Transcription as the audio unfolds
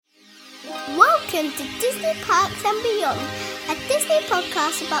Welcome to Disney Parks and Beyond, a Disney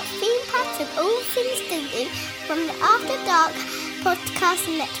podcast about theme parks and all things Disney from the After Dark Podcast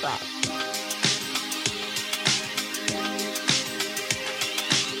Network.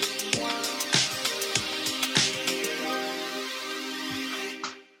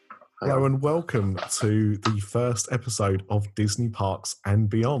 Hello and welcome to the first episode of Disney Parks and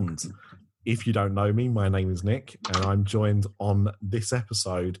Beyond. If you don't know me, my name is Nick, and I'm joined on this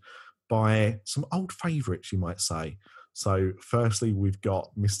episode by some old favourites, you might say. So, firstly, we've got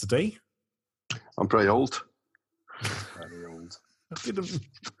Mr. D. I'm pretty old. Very old. I didn't mean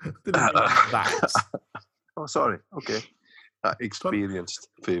that. Oh, sorry. Okay. Experienced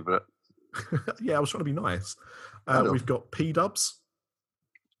favourite. Yeah, I was trying to be nice. We've got P-Dubs.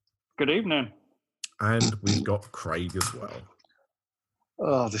 Good evening. And we've got Craig as well.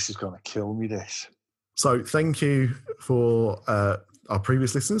 Oh, this is going to kill me, this. So thank you for our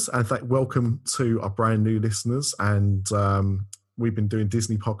previous listeners, and welcome to our brand new listeners. And we've been doing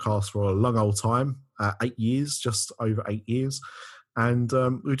Disney podcasts for a long old time, 8 years, just over 8 years. And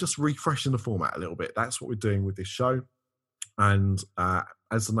we're just refreshing the format a little bit. That's what we're doing with this show. And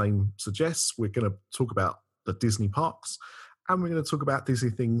as the name suggests, we're going to talk about the Disney parks, and we're going to talk about Disney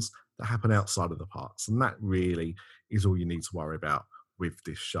things that happen outside of the parks. And that really is all you need to worry about with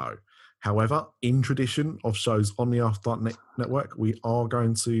this show. However, in tradition of shows on the After Dark Network, we are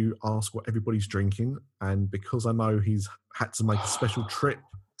going to ask what everybody's drinking. And because I know he's had to make a special trip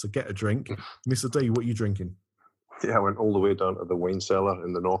to get a drink, Mr. D, what are you drinking? Yeah, I went all the way down to the wine cellar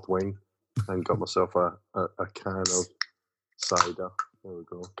in the North Wing and got myself a can of cider. There we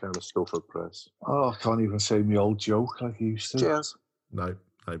go, can of Stowford Press. Oh, I can't even say my old joke like you used to. Cheers. No,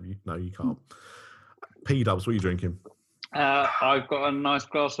 you can't. P-Dubs, what are you drinking? I've got a nice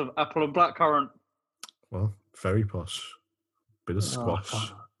glass of apple and blackcurrant. Well, very posh. Bit of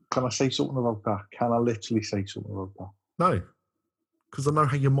squash. Can I say something about that? Can I literally say something about that? No, because I know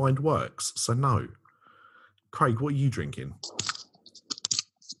how your mind works, so no. Craig, what are you drinking?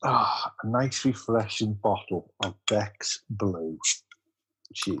 A nice refreshing bottle of Beck's Blue.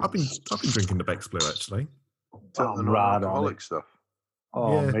 Cheers. I've been drinking the Beck's Blue, actually. The rad alcoholic stuff.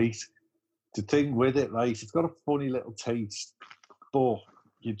 Oh, Yeah. mate. The thing with it, right, it's got a funny little taste, but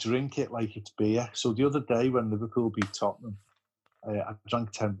you drink it like it's beer. So the other day when Liverpool beat Tottenham, I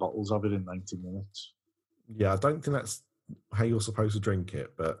drank 10 bottles of it in 90 minutes. Yeah, I don't think that's how you're supposed to drink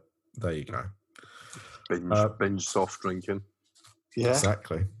it, but there you go. Binge soft drinking. Yeah.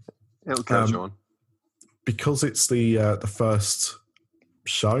 Exactly. It'll catch on. Because it's the first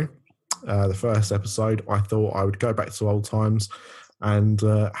show, the first episode, I thought I would go back to old times and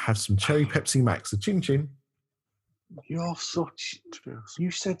have some cherry Pepsi Max, a chin chin. You're such...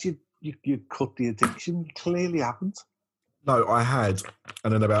 You said you'd cut the addiction. You clearly haven't. No, I had,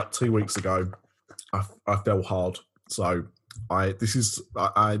 and then about 2 weeks ago, I fell hard. So I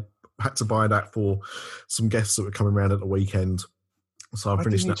had to buy that for some guests that were coming around at the weekend. So I'm Why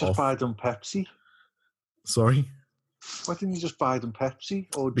finishing didn't you that just off. buy them Pepsi? Sorry? Why didn't you just buy them Pepsi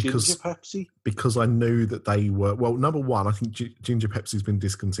or Because- Ginger Pepsi? Because I knew that they were... Well, number one, I think Ginger Pepsi's been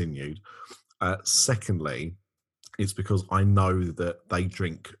discontinued. Secondly, it's because I know that they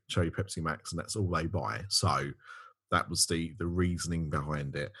drink Cherry Pepsi Max and that's all they buy. So that was the reasoning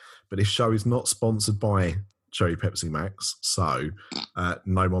behind it. But this show is not sponsored by Cherry Pepsi Max, so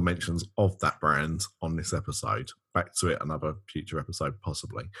no more mentions of that brand on this episode. Back to it another future episode,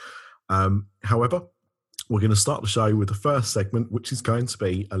 possibly. However, we're going to start the show with the first segment, which is going to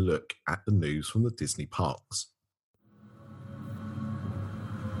be a look at the news from the Disney parks.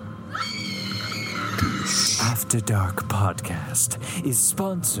 After Dark Podcast is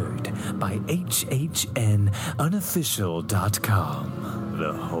sponsored by HHNUnofficial.com,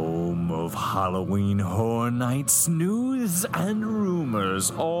 the home of Halloween Horror Nights news and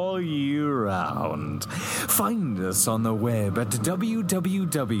rumors all year round. Find us on the web at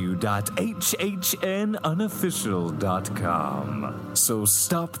www.hhnunofficial.com. So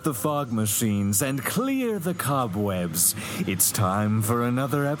stop the fog machines and clear the cobwebs. It's time for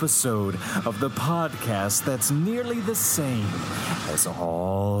another episode of the podcast that's nearly the same as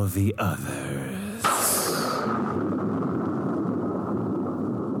all the others.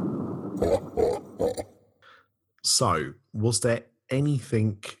 So, was there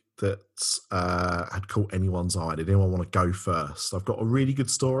anything that had caught anyone's eye? Did anyone want to go first? I've got a really good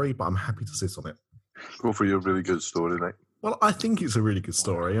story, but I'm happy to sit on it. Go for your really good story, Nick. Well, I think it's a really good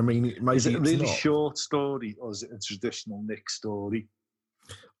story. I mean, maybe Is it a it's really not. short story or is it a traditional Nick story?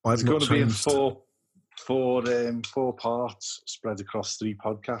 I've It's not going to be in changed. four parts spread across 3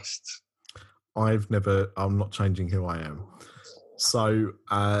 podcasts. I'm not changing who I am. So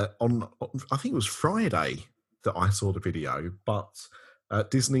on, I think it was Friday that I saw the video, but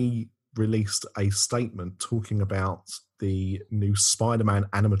Disney released a statement talking about the new Spider-Man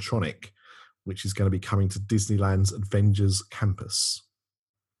animatronic, which is going to be coming to Disneyland's Avengers Campus.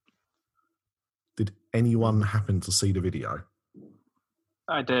 Did anyone happen to see the video?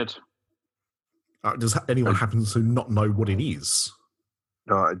 I did. Does anyone happen to not know what it is?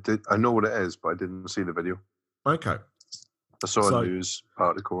 No, I did. I know what it is, but I didn't see the video. Okay. I saw a news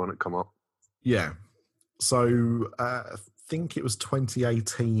article on it come up. Yeah. So I think it was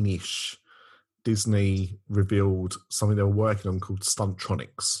 2018-ish. Disney revealed something they were working on called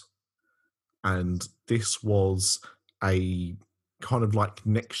Stuntronics. And this was a kind of like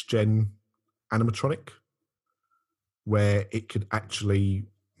next-gen animatronic where it could actually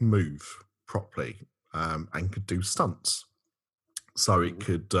move properly and could do stunts. So it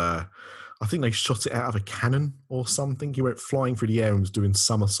could, I think they shot it out of a cannon or something. He went flying through the air and was doing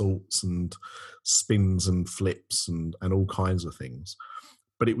somersaults and spins and flips and all kinds of things.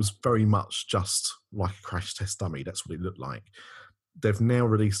 But it was very much just like a crash test dummy. That's what it looked like. They've now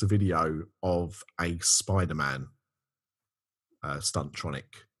released a video of a Spider-Man Stuntronic,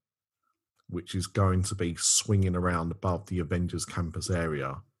 which is going to be swinging around above the Avengers Campus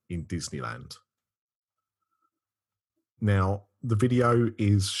area in Disneyland. Now, the video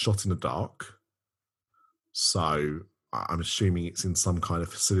is shot in the dark, so I'm assuming it's in some kind of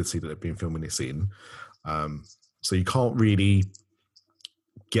facility that they've been filming this in. So you can't really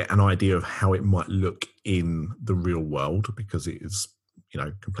get an idea of how it might look in the real world because it is,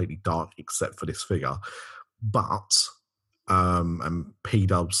 completely dark except for this figure. But and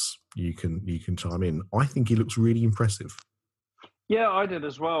P-Dubs, you can chime in. I think he looks really impressive. Yeah, I did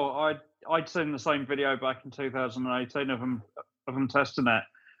as well. I'd seen the same video back in 2018 of them testing it,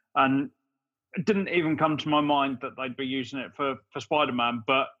 and it didn't even come to my mind that they'd be using it for Spider-Man.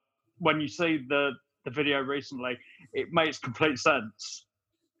 But when you see the video recently, it makes complete sense.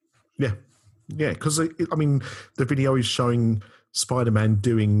 Yeah, because the video is showing Spider-Man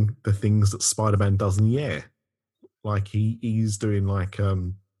doing the things that Spider-Man does in the air. Like he's doing like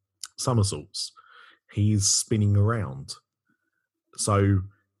somersaults. He's spinning around. So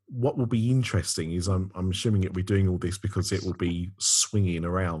what will be interesting is I'm assuming it'll be doing all this because it will be swinging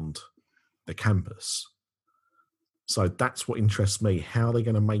around the campus. So that's what interests me. How are they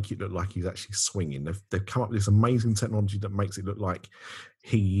going to make it look like he's actually swinging? They've come up with this amazing technology that makes it look like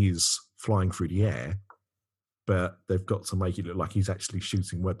he is flying through the air, but they've got to make it look like he's actually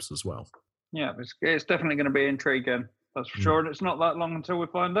shooting webs as well. Yeah, it's definitely going to be intriguing. That's for sure. And it's not that long until we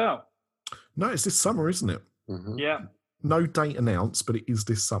find out. No, it's this summer, isn't it? Mm-hmm. Yeah. No date announced, but it is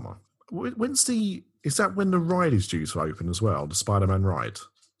this summer. Is that when the ride is due to open as well, the Spider-Man ride?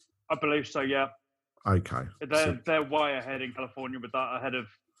 I believe so, yeah. Okay. They're way ahead in California with that, ahead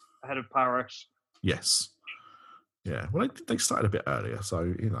of Paris. Yes. Yeah. Well, they started a bit earlier,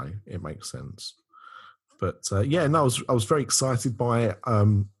 so it makes sense. But I was very excited by it.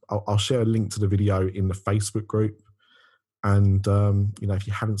 I'll share a link to the video in the Facebook group, and if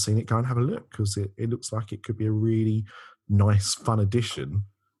you haven't seen it, go and have a look because it looks like it could be a really nice, fun addition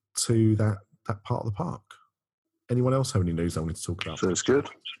to that part of the park. Anyone else have any news I wanted to talk about? Sounds good.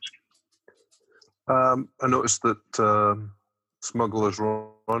 I noticed that Smuggler's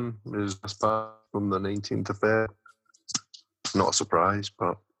Run is back from the 19th of February. Not a surprise,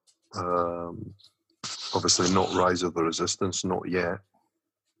 but obviously not Rise of the Resistance, not yet.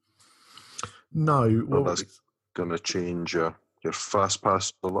 No. Well, that's going to change your fast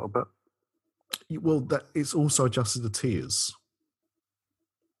pass a little bit. Well, it's also adjusted the tiers.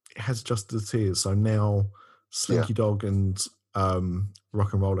 It has adjusted the tiers, so now Slinky Dog and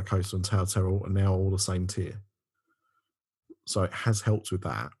Rock and Roller Coaster and Tower Terror are now all the same tier. So it has helped with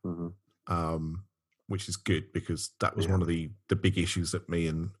that, which is good because that was one of the big issues that me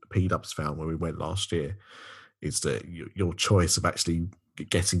and P-Dubs found when we went last year, is that your choice of actually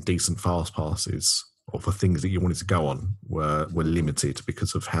getting decent fast passes or for things that you wanted to go on were limited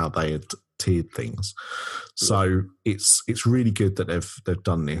because of how they had tiered things. So it's really good that they've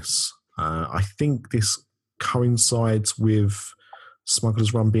done this. I think this coincides with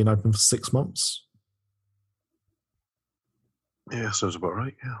Smuggler's Run being open for 6 months. Yeah, sounds about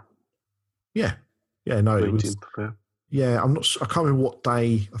right. Yeah. No, it was. Yeah, I'm not sure. I can't remember what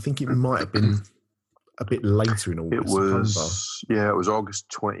day. I think it might have been a bit later in August. It was August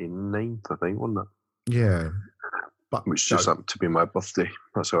 29th, I think, wasn't it? Yeah. But which just happened to be my birthday.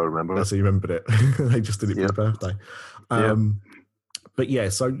 That's how I remember it. That's how you remembered it. They just did it for your birthday. But yeah,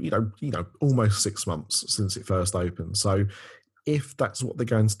 so almost 6 months since it first opened. So if that's what they're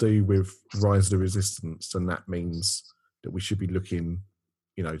going to do with Rise of the Resistance, then that means that we should be looking,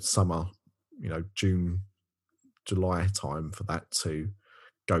 summer, June, July time for that to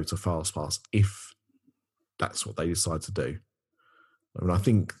go to FastPass if that's what they decide to do. I mean, I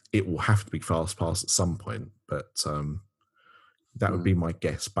think it will have to be FastPass at some point, but that would be my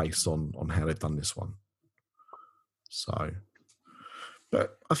guess based on how they've done this one. So,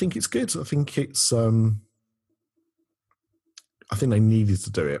 but I think it's good. I think it's, I think they needed to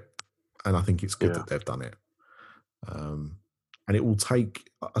do it, and I think it's good that they've done it. And it will take,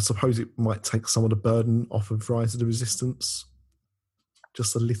 I suppose it might take some of the burden off of Rise of the Resistance,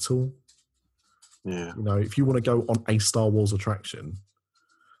 just a little. Yeah. If you want to go on a Star Wars attraction,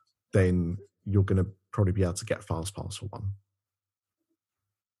 then you're going to probably be able to get FastPass for one.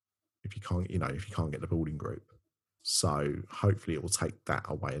 If you can't get the boarding group. So hopefully it will take that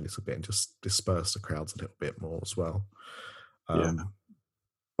away a little bit and just disperse the crowds a little bit more as well.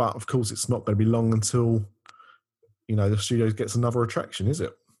 But of course, it's not going to be long until, the studio gets another attraction, is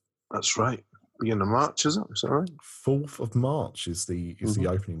it? That's right. Beginning of March, is it? Is that right? 4th of March is the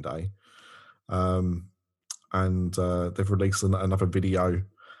opening day. And they've released another video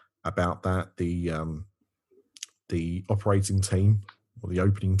about that. The operating team or the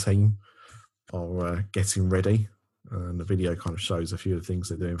opening team are getting ready, and the video kind of shows a few of the things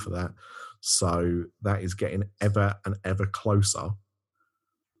they're doing for that. So that is getting ever and ever closer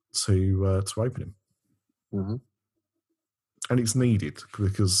to opening. Mm-hmm. And it's needed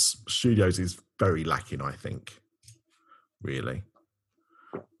because Studios is very lacking, I think, really,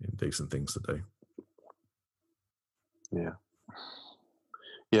 in decent things to do. Yeah.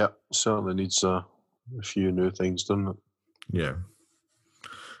 Yeah, certainly needs a few new things, doesn't it? Yeah.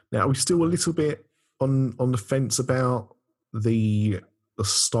 Now, are we still a little bit on the fence about the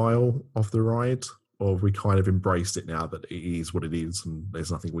style of the ride, or have we kind of embraced it now that it is what it is and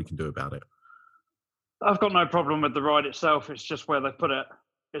there's nothing we can do about it? I've got no problem with the ride itself. It's just where they put it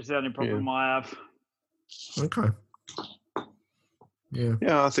is the only problem I have. Okay. Yeah.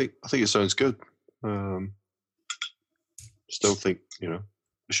 Yeah, I think it sounds good. Still think, there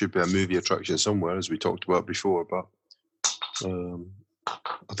should be a movie attraction somewhere, as we talked about before, but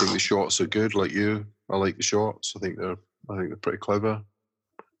I think the shorts are good, like you. I like the shorts. I think they're pretty clever.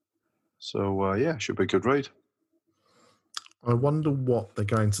 So it should be a good ride. I wonder what they're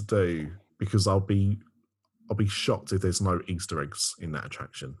going to do, because I'll be shocked if there's no Easter eggs in that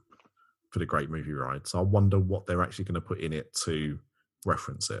attraction for the Great Movie Ride. So I wonder what they're actually going to put in it to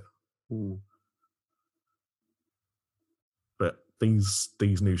reference it. But these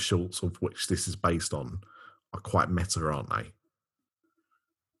new shorts, of which this is based on, are quite meta, aren't they?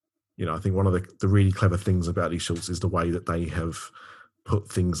 I think one of the really clever things about these shorts is the way that they have put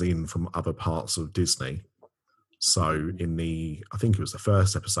things in from other parts of Disney. So I think it was the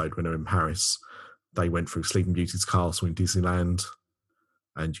first episode when they were in Paris, they went through Sleeping Beauty's castle in Disneyland,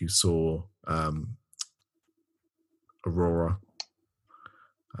 and you saw Aurora.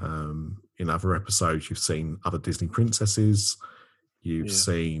 In other episodes, you've seen other Disney princesses. You've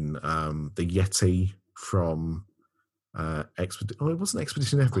seen the Yeti from it wasn't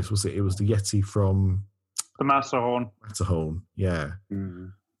Expedition Everest, was it? It was the Yeti from the Matterhorn. Yeah.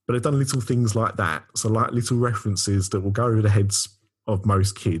 But they've done little things like that. So like little references that will go over the heads of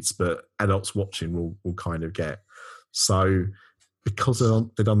most kids, but adults watching will kind of get. So because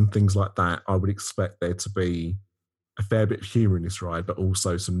they've done things like that, I would expect there to be a fair bit of humour in this ride, but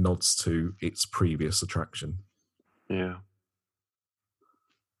also some nods to its previous attraction. Yeah.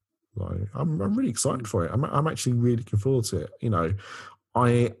 Like, I'm really excited for it. I'm actually really looking forward to it.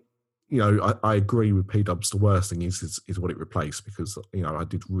 I agree with P-Dubs. The worst thing is what it replaced, because I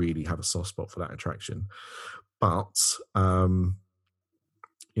did really have a soft spot for that attraction. But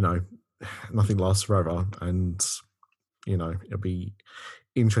nothing lasts forever, and it'll be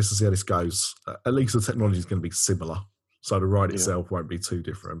interesting to see how this goes. At least the technology is going to be similar, so the ride itself won't be too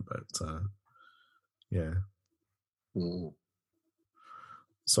different. But yeah.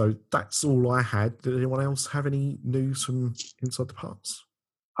 So that's all I had. Did anyone else have any news from inside the parks?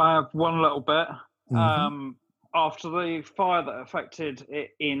 I have one little bit. After the fire that affected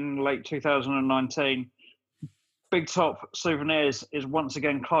it in late 2019, Big Top Souvenirs is once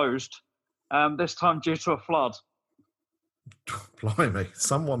again closed, this time due to a flood. Blimey,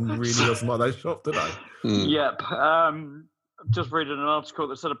 someone really doesn't like that shop, do they? Yep. Just reading an article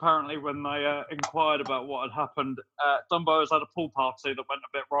that said apparently when they inquired about what had happened, Dumbo has had a pool party that went a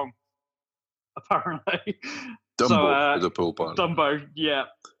bit wrong, apparently. Dumbo is a pool party. Dumbo, yeah.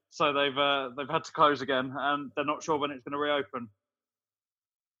 So they've had to close again, and they're not sure when it's going to reopen.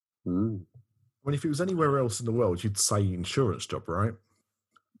 I mean, if it was anywhere else in the world, you'd say insurance job, right?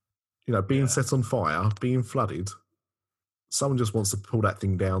 Being set on fire, being flooded. someone just wants to pull that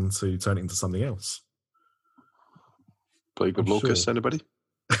thing down to turn it into something else. Plague of I'm Locusts, sure. anybody?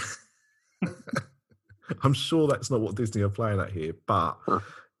 I'm sure that's not what Disney are playing at here, but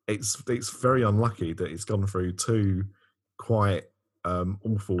it's very unlucky that it's gone through two quite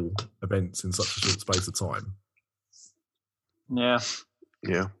awful events in such a short space of time. Yeah.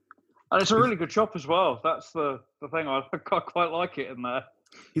 Yeah. And it's a really good shop as well. That's the thing. I quite like it in there.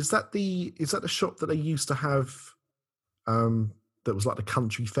 Is that the shop that they used to have that was like the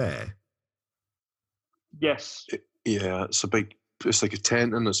country fair? Yes. Yeah, it's like a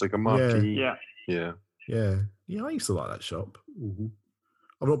tent and it's like a marquee. Yeah. Yeah. I used to like that shop. Mm-hmm.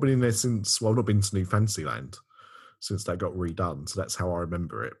 I've not been in there since. Well, I've not been to New Fantasyland since that got redone, so that's how I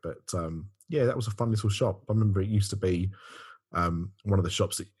remember it. But yeah, that was a fun little shop. I remember it used to be one of the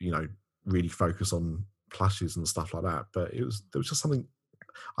shops that really focus on plushes and stuff like that. But there was just something.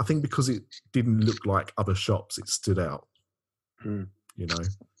 I think because it didn't look like other shops, it stood out.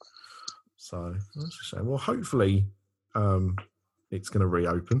 So that's a shame. Well, hopefully it's going to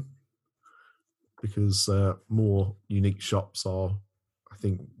reopen because more unique shops are, I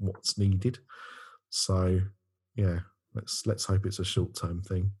think, what's needed. So yeah, let's hope it's a short-term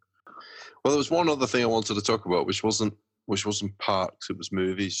thing. Well, there was one other thing I wanted to talk about, which wasn't parks, it was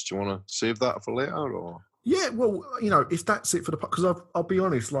movies. Do you want to save that for later, or? Yeah, well, if that's it for the park, because I'll be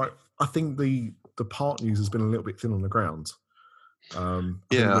honest, like I think the park news has been a little bit thin on the ground.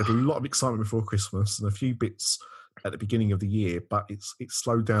 We had a lot of excitement before Christmas and a few bits at the beginning of the year, but it's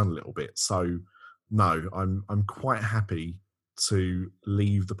slowed down a little bit. So no, I'm quite happy to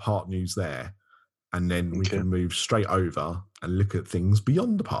leave the park news there, and then we can move straight over and look at things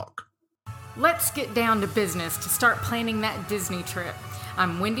beyond the park. Let's get down to business to start planning that Disney trip.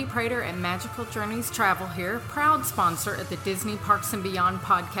 I'm Wendy Prater at Magical Journeys Travel here, proud sponsor at the Disney Parks and Beyond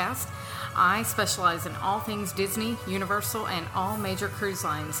podcast. I specialize in all things Disney, Universal, and all major cruise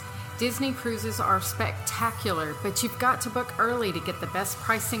lines. Disney cruises are spectacular, but you've got to book early to get the best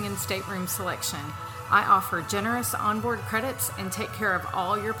pricing and stateroom selection. I offer generous onboard credits and take care of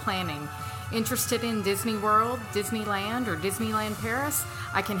all your planning. Interested in Disney World, Disneyland, or Disneyland Paris?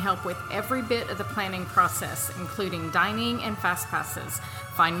 I can help with every bit of the planning process, including dining and fast passes.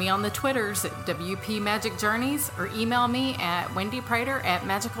 Find me on the Twitters at WP Magic Journeys or email me at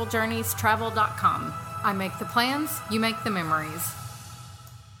wendyprater@magicaljourneystravel.com. I make the plans, you make the memories.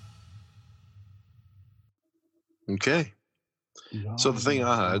 Okay. So the thing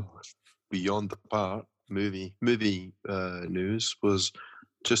I had beyond the park movie news was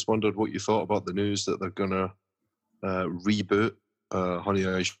just wondered what you thought about the news that they're gonna reboot Honey,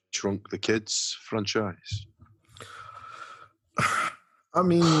 I Shrunk the Kids franchise. I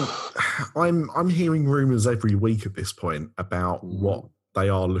mean, I'm hearing rumours every week at this point about what they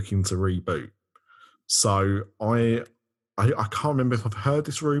are looking to reboot. So I can't remember if I've heard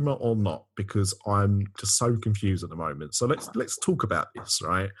this rumour or not because I'm just so confused at the moment. So let's talk about this,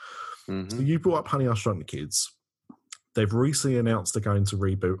 right? Mm-hmm. So you brought up Honey, I Shrunk the Kids. They've recently announced they're going to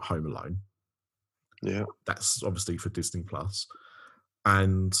reboot Home Alone. Yeah. That's obviously for Disney Plus.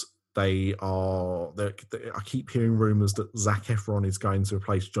 And I keep hearing rumours that Zac Efron is going to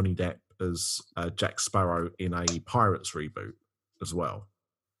replace Johnny Depp as Jack Sparrow in a Pirates reboot as well.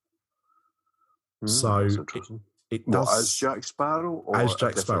 So it does... What, as Jack Sparrow? Or as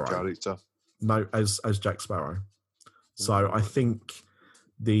Jack Sparrow. Character? No, as Jack Sparrow. So I think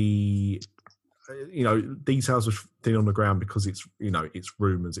the... details are thin on the ground because it's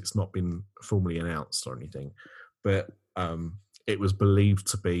rumours. It's not been formally announced or anything, but it was believed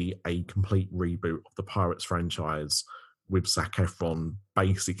to be a complete reboot of the Pirates franchise with Zac Efron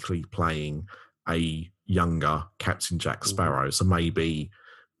basically playing a younger Captain Jack Sparrow. So maybe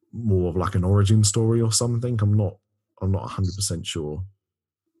more of like an origin story or something. I'm not 100% sure.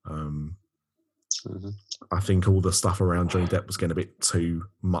 I think all the stuff around Johnny Depp was getting a bit too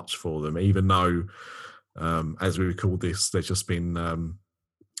much for them, even though, as we record this, there's just been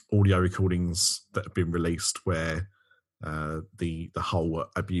audio recordings that have been released where the whole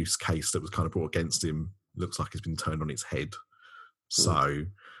abuse case that was kind of brought against him looks like it's been turned on its head. So,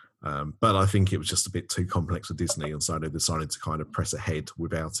 but I think it was just a bit too complex for Disney, and so they decided to kind of press ahead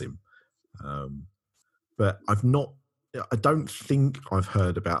without him. But I don't think I've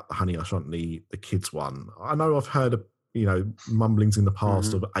heard about the Honey, I Shrunk the Kids one. I know I've heard of, mumblings in the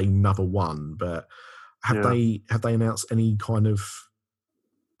past of another one, but have they announced any kind of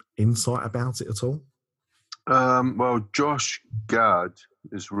insight about it at all? Well, Josh Gad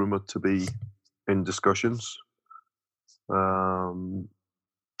is rumoured to be in discussions.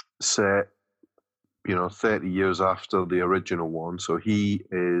 Set, 30 years after the original one. So he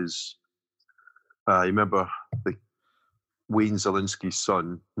is, you remember Wayne Zielinski's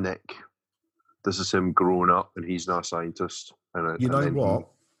son, Nick. This is him growing up, and he's now a scientist. You know what?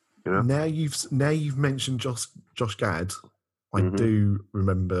 You know? Now you've mentioned Josh Gad. I do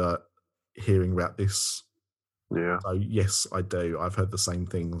remember hearing about this. Yeah. So yes, I do. I've heard the same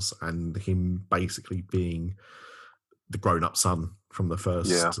things, and him basically being the grown-up son from the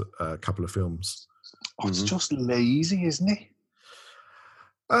first couple of films. Oh, it's just lazy, isn't it?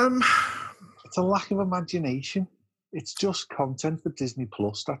 It's a lack of imagination. It's just content for Disney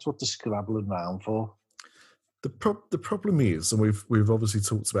Plus. That's what they're scrabbling around for. The problem is, and we've obviously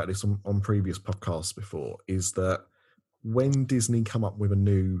talked about this on previous podcasts before, is that when Disney come up with a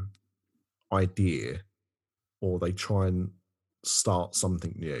new idea or they try and start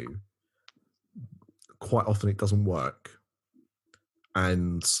something new, quite often it doesn't work.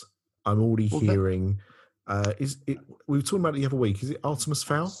 And I'm already hearing, we were talking about it the other week, is it Artemis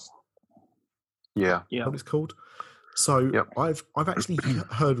Fowl? Yeah. What it's called? So I've actually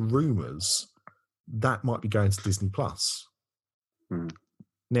heard rumours that might be going to Disney Plus.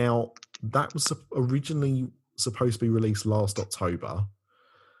 Now, that was originally supposed to be released last October.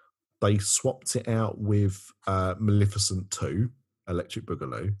 They swapped it out with Maleficent 2, Electric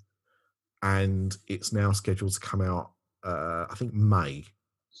Boogaloo, and it's now scheduled to come out, I think May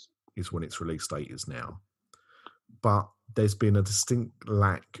is when its release date is now. But there's been a distinct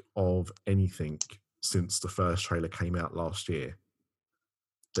lack of anything since the first trailer came out last year.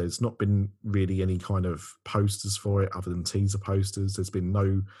 There's not been really any kind of posters for it other than teaser posters. There's been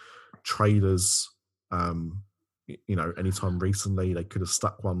no trailers, anytime recently. They could have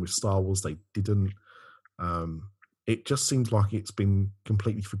stuck one with Star Wars. They didn't. It just seems like it's been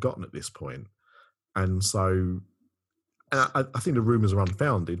completely forgotten at this point. And so I think the rumours are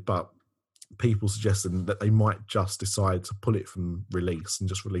unfounded, but people suggesting that they might just decide to pull it from release and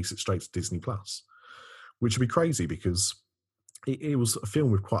just release it straight to Disney Plus, which would be crazy because it was a film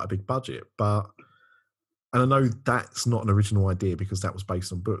with quite a big budget. And I know that's not an original idea because that was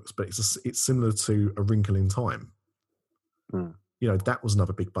based on books, but it's similar to A Wrinkle in Time. That was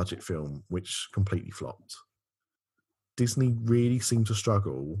another big budget film which completely flopped. Disney really seemed to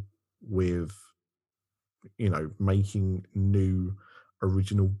struggle with, making new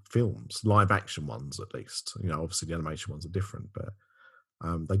original films, live action ones at least. Obviously the animation ones are different, but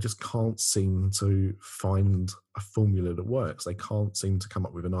they just can't seem to find a formula that works. They can't seem to come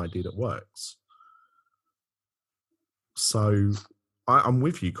up with an idea that works. So I'm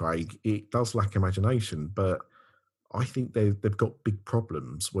with you, Craig. It does lack imagination, but I think they've got big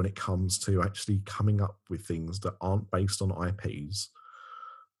problems when it comes to actually coming up with things that aren't based on IPs,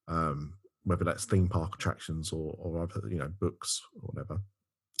 whether that's theme park attractions or other, books or whatever.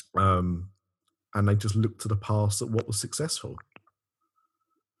 And they just look to the past at what was successful.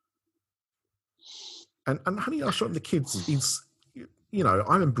 And Honey, I Shot and the Kids is, I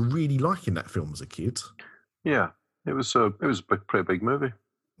remember really liking that film as a kid. Yeah, it was a pretty big movie.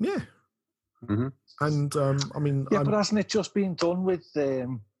 Yeah. And I mean, but hasn't it just been done with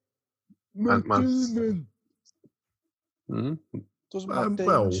Matt Damon? Doesn't Matt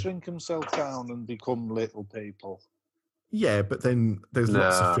Damon shrink himself down and become little people? Yeah, but then there's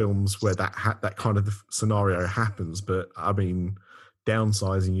lots of films where that kind of scenario happens. But I mean,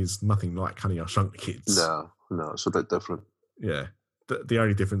 downsizing is nothing like Honey, I Shrunk the Kids. No, it's a bit different. Yeah, the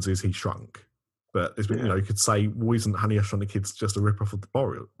only difference is he shrunk. But there's been, you could say, well, isn't Honey, I Shrunk the Kids just a rip-off of the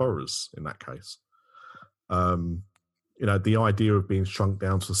Borrowers in that case? The idea of being shrunk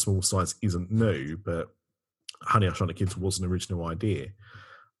down to a small size isn't new, but Honey, I Shrunk the Kids was an original idea.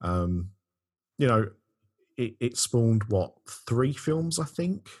 It spawned, 3 films, I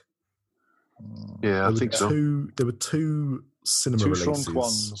think? Yeah, I think so. There were 2 cinema releases. 2 shrunk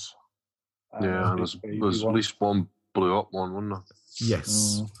ones. Yeah, there's at least one blew up one, wasn't there?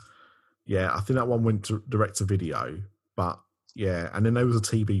 Yes. Yeah, I think that one went to direct to video, but and then there was a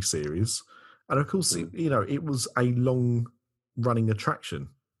TV series, and of course, it was a long running attraction.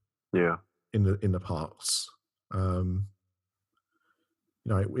 Yeah, in the parks. It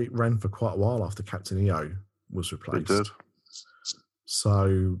ran for quite a while after Captain EO was replaced. It did.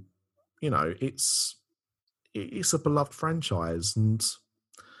 So, it's a beloved franchise, and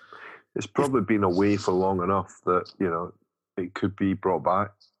it's probably been away for long enough that it could be brought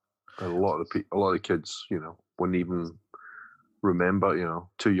back. And a lot of the kids, wouldn't even remember,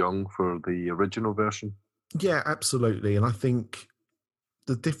 too young for the original version. Yeah, absolutely. And I think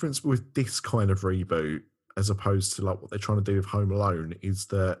the difference with this kind of reboot, as opposed to like what they're trying to do with Home Alone, is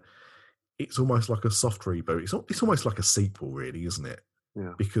that it's almost like a soft reboot. It's almost like a sequel, really, isn't it?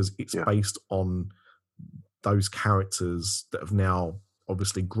 Yeah. Because it's based on those characters that have now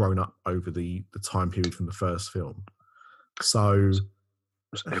obviously grown up over the time period from the first film. So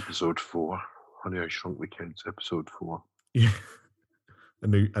it's episode 4. Honey, I Shrunk the Kids, episode 4. Yeah, a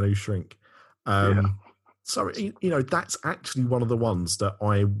new shrink. Yeah. So that's actually one of the ones that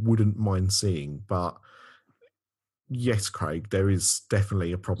I wouldn't mind seeing. But yes, Craig, there is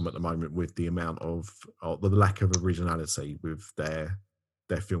definitely a problem at the moment with the amount of the lack of originality with their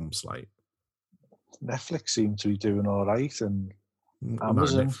film slate. Netflix seem to be doing all right, and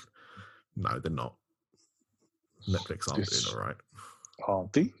Amazon. No, they're not. Netflix aren't doing all right.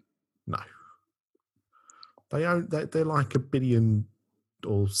 Aren't they? No. They're like $1 billion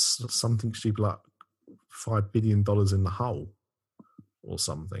or something stupid, like $5 billion in the hole or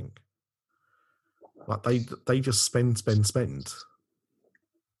something. Like they just spend,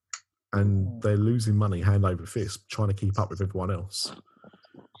 and they're losing money hand over fist trying to keep up with everyone else.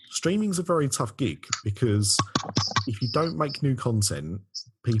 Streaming's a very tough gig because if you don't make new content,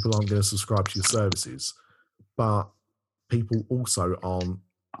 people aren't going to subscribe to your services. But people also aren't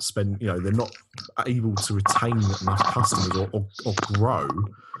they're not able to retain enough customers or grow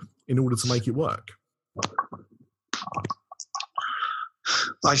in order to make it work.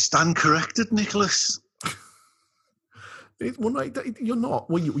 I stand corrected, Nicholas. You're not.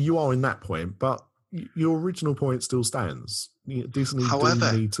 Well, you are in that point, but your original point still stands. Disney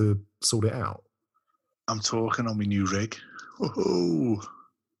do need to sort it out. I'm talking on my new rig. Oh,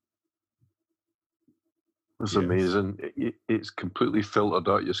 it's amazing. It's completely filtered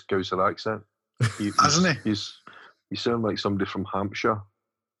out your Scouser accent. Hasn't it? You sound like somebody from Hampshire.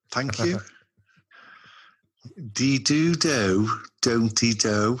 Thank you. Dee-do-do,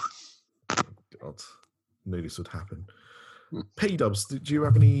 don't-dee-do. God, knew this would happen. P-Dubs, did you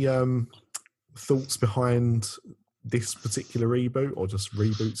have any thoughts behind this particular reboot or just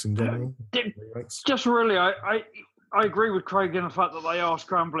reboots in general? Just really, I agree with Craig in the fact that they are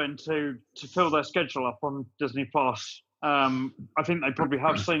scrambling to fill their schedule up on Disney Plus. I think they probably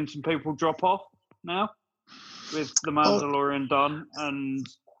have seen some people drop off now with The Mandalorian done, and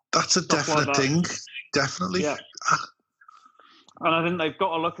that's a definite thing. Definitely. Yeah. And I think they've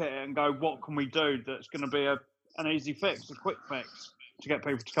got to look at it and go, what can we do that's going to be an easy fix, a quick fix to get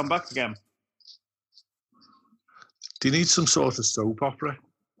people to come back again? Do you need some sort of soap opera?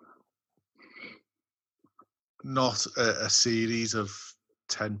 Not a series of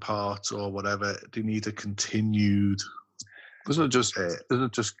 10 parts or whatever. Do you need a continued... Isn't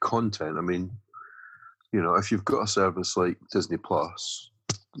it just content? I mean, if you've got a service like Disney Plus,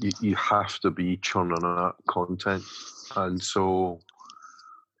 you have to be churning out content. And so,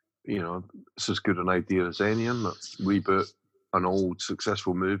 it's as good an idea as any, and reboot an old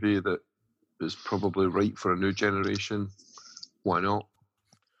successful movie that is probably right for a new generation. Why not?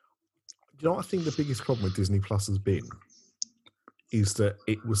 I think the biggest problem with Disney Plus has been is that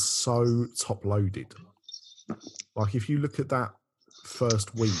it was so top-loaded. Like, if you look at that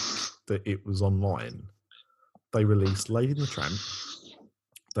first week that it was online, they released Lady and the Tramp,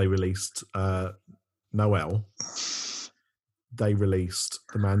 they released Noelle, they released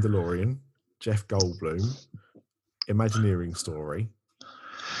The Mandalorian, Jeff Goldblum, Imagineering Story.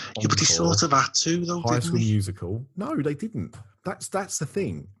 Yeah, but they sort of had to, though, High School Musical. No, they didn't. That's the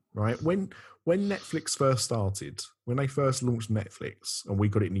thing, right? When Netflix first started, when they first launched Netflix, and we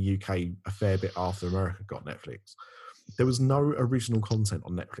got it in the UK a fair bit after America got Netflix, there was no original content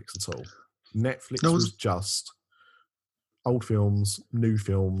on Netflix at all. Netflix was just old films, new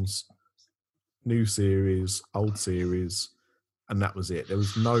series, old series, and that was it. There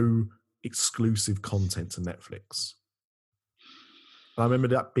was no exclusive content to Netflix. And I remember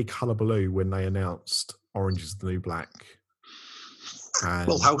that big hullabaloo when they announced Orange is the New Black. And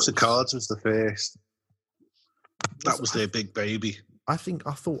House of Cards was the first. That was their big baby. I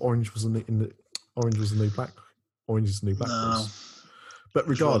thought Orange was Orange was the New Black. Orange is the New Black. No. But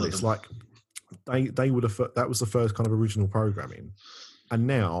regardless, like they would have. That was the first kind of original programming, and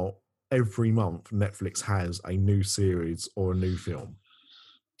now every month Netflix has a new series or a new film.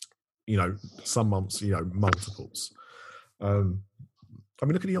 Some months, multiples. I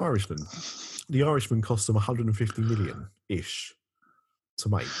mean, look at The Irishman. The Irishman cost them 150 million-ish to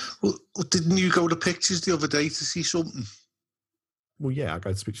make. Well, didn't you go to Pictures the other day to see something? Well, yeah, I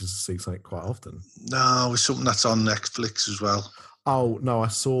go to Pictures to see something quite often. No, it's something that's on Netflix as well. Oh, no, I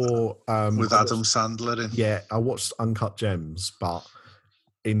saw... with Adam Sandler in. Yeah, I watched Uncut Gems, but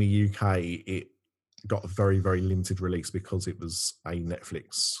in the UK, it got a very, very limited release because it was a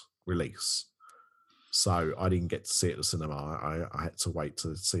Netflix release. So I didn't get to see it at the cinema. I had to wait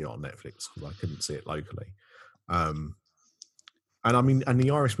to see it on Netflix because I couldn't see it locally. And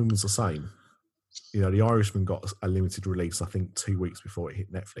The Irishman was the same. The Irishman got a limited release, I think, 2 weeks before it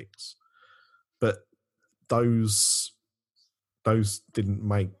hit Netflix. But those those didn't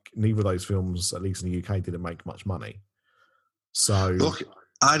make, neither of those films, at least in the UK, didn't make much money. So look,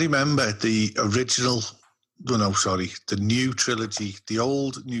 I remember the original. The new trilogy, the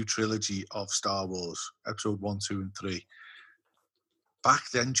old new trilogy of Star Wars, Episode 1, 2, and 3. Back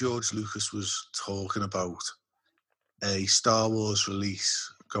then, George Lucas was talking about a Star Wars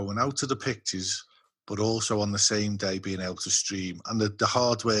release going out to the pictures, but also on the same day being able to stream. And the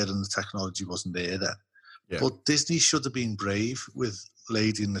hardware and the technology wasn't there then. Yeah. But Disney should have been brave with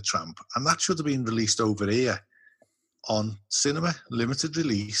Lady and the Tramp, and that should have been released over here on cinema, limited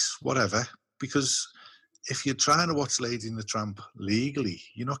release, whatever, because if you're trying to watch Lady and the Tramp legally,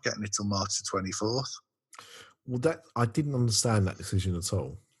 you're not getting it till March the 24th. Well, I didn't understand that decision at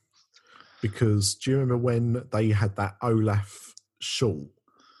all. Because do you remember when they had that Olaf short,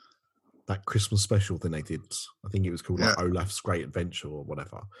 that Christmas special thing they did? I think it was called like Olaf's Great Adventure or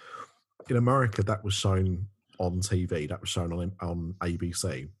whatever. In America, that was shown on TV. That was shown on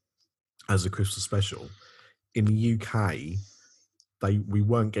ABC as a Christmas special. In the UK, we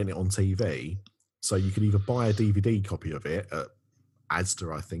weren't getting it on TV. So you could either buy a DVD copy of it at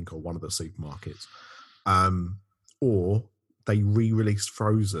Asda, I think, or one of the supermarkets, or they re-released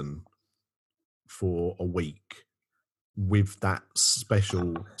Frozen for a week with that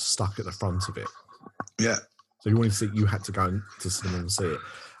special stuck at the front of it. Yeah. So you wanted to see it, you had to go to cinema and see it.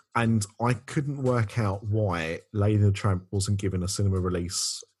 And I couldn't work out why Lady and the Tramp wasn't given a cinema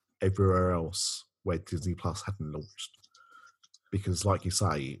release everywhere else where Disney Plus hadn't launched. Because, like you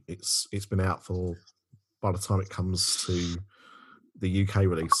say, it's been out for, by the time it comes to the UK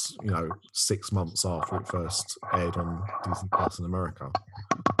release, 6 months after it first aired on Disney Plus in America.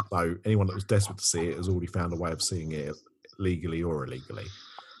 So anyone that was desperate to see it has already found a way of seeing it legally or illegally.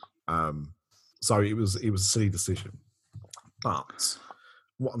 So it was a silly decision. But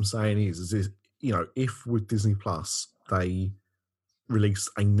what I'm saying is if with Disney Plus they release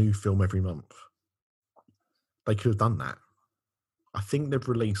a new film every month, they could have done that. I think they've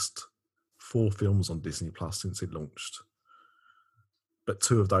released 4 films on Disney Plus since it launched. But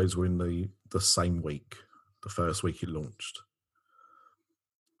 2 of those were in the same week, the first week it launched.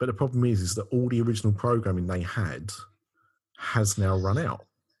 But the problem is that all the original programming they had has now run out.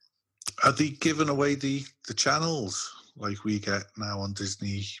 Are they giving away the channels like we get now on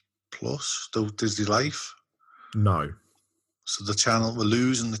Disney Plus, Disney Life? No. So we're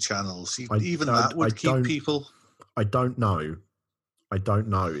losing the channels. Even that would keep people... I don't know. I don't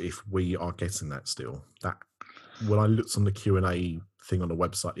know if we are getting that still. That when I looked on the Q&A thing on the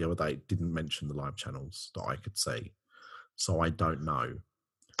website the other day, it didn't mention the live channels that I could see. So I don't know.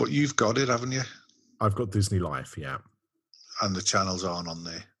 But you've got it, haven't you? I've got Disney Life, yeah. And the channels aren't on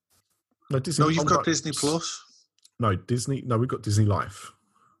there. No, you've got Disney Plus. No, we've got Disney Life.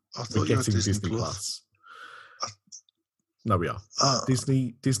 I thought you had Disney Plus. No, we are.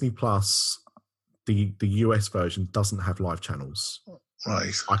 Disney Plus. The US version doesn't have live channels.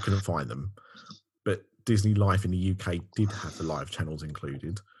 Right. I couldn't find them. But Disney Life in the UK did have the live channels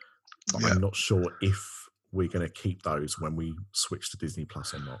included. But I'm not sure if we're going to keep those when we switch to Disney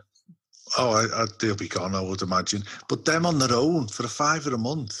Plus or not. Oh, they'll be gone, I would imagine. But them on their own, for $5 a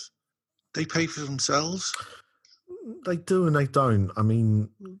month, they pay for themselves. They do and they don't. I mean...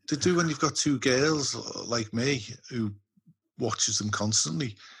 They do when you've got 2 girls like me who watches them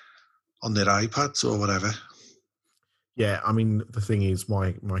constantly on their iPads or whatever. Yeah, I mean, the thing is,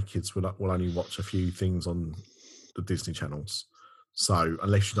 my kids will only watch a few things on the Disney channels. So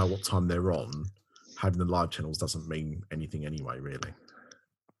unless you know what time they're on, having the live channels doesn't mean anything anyway, really.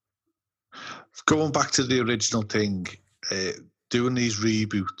 Going back to the original thing, doing these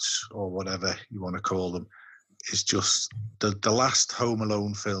reboots or whatever you want to call them is just the last Home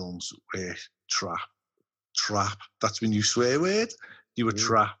Alone films were trap. That's when you swear word. You were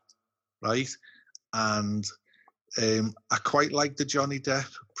trapped. Right, and I quite like the Johnny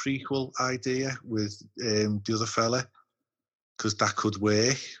Depp prequel idea with the other fella, because that could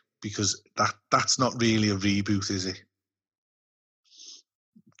work, because that's not really a reboot, is it?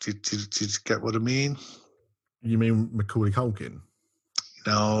 Did you get what I mean? You mean Macaulay Culkin?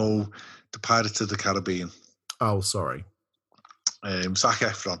 No, the Pirates of the Caribbean. Oh, sorry. Zac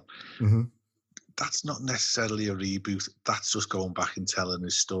Efron. Mm-hmm. That's not necessarily a reboot. That's just going back and telling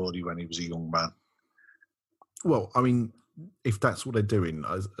his story when he was a young man. Well, I mean, if that's what they're doing,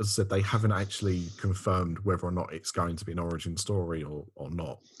 as I said, they haven't actually confirmed whether or not it's going to be an origin story or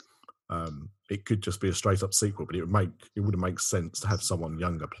not. It could just be a straight up sequel, but it wouldn't make sense to have someone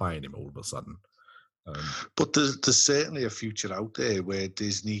younger playing him all of a sudden. But there's certainly a future out there where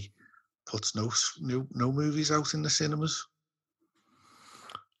Disney puts no movies out in the cinemas.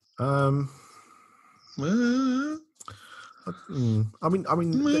 I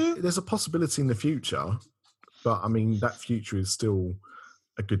mean, there's a possibility in the future, but I mean, that future is still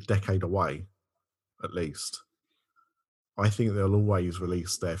a good decade away, at least. I think they'll always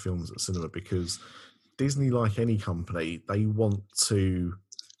release their films at cinema because Disney, like any company, they want to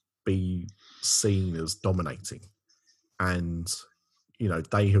be seen as dominating. And, you know,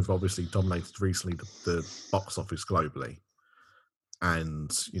 they have obviously dominated recently the box office globally.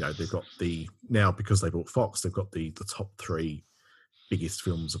 And, you know, they've got now because they bought Fox, they've got the top 3 biggest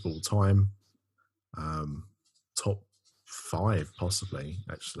films of all time. Top 5, possibly,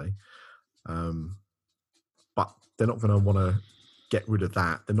 actually. But they're not going to want to get rid of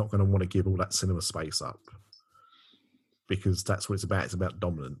that. They're not going to want to give all that cinema space up because that's what it's about. It's about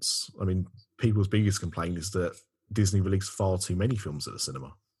dominance. I mean, people's biggest complaint is that Disney released far too many films at the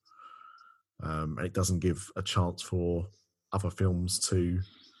cinema. And it doesn't give a chance for other films to,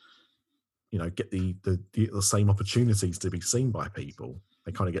 you know, get the same opportunities to be seen by people.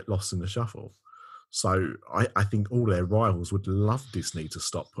 They kind of get lost in the shuffle. So I think all their rivals would love Disney to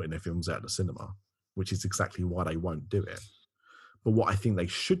stop putting their films out of the cinema, which is exactly why they won't do it. But what I think they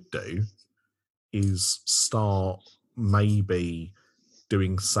should do is start maybe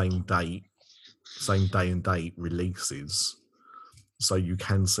doing same day and date releases, so you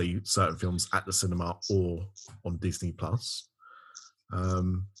can see certain films at the cinema or on Disney Plus,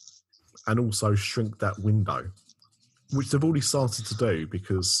 and also shrink that window, which they've already started to do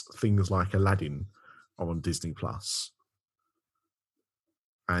because things like Aladdin are on Disney Plus.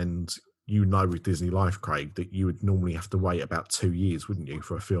 And you know, with Disney Life, Craig, that you would normally have to wait about 2 years, wouldn't you,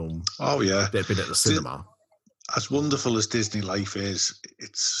 for a film? Oh yeah, that had been at the cinema. As wonderful as Disney Life is,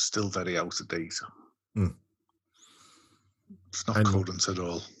 it's still very out of date. Mm. It's not current at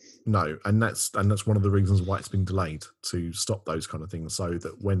all. No, and that's one of the reasons why it's been delayed, to stop those kind of things, so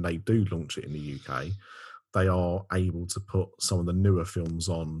that when they do launch it in the UK, they are able to put some of the newer films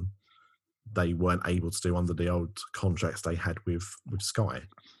on they weren't able to do under the old contracts they had with Sky.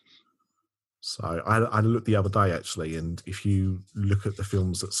 So I had a look the other day, actually, and if you look at the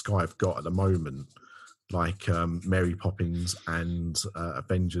films that Sky have got at the moment, like Mary Poppins and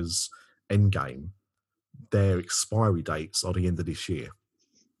Avengers Endgame, their expiry dates are the end of this year.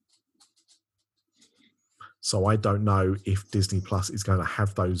 So I don't know if Disney Plus is going to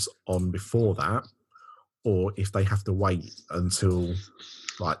have those on before that, or if they have to wait until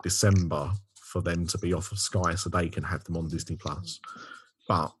like December for them to be off of Sky so they can have them on Disney Plus.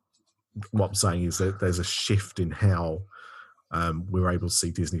 But what I'm saying is that there's a shift in how we're able to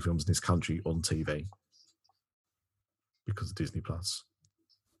see Disney films in this country on TV because of Disney Plus.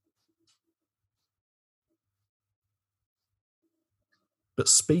 But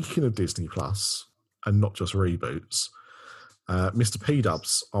speaking of Disney Plus, and not just reboots, Mr.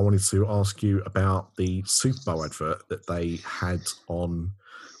 P-Dubs, I wanted to ask you about the Super Bowl advert that they had on,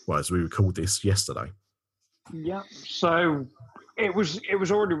 well, as we recorded this yesterday. Yeah, so it was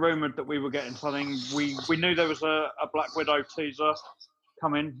already rumoured that we were getting something. We knew there was a Black Widow teaser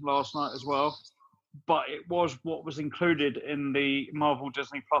coming last night as well, but it was what was included in the Marvel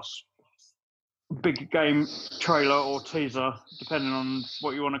Disney Plus big game trailer or teaser, depending on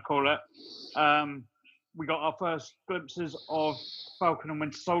what you want to call it. We got our first glimpses of Falcon and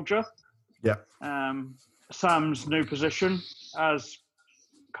Winter Soldier. Yeah. Sam's new position as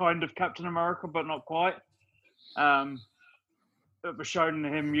kind of Captain America, but not quite. It was shown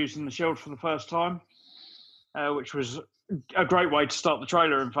him using the shield for the first time, which was a great way to start the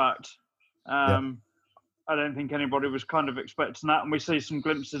trailer, in fact. I don't think anybody was kind of expecting that. And we see some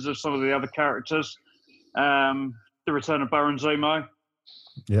glimpses of some of the other characters. The return of Baron Zemo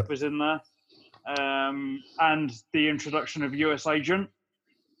was in there. And the introduction of US Agent,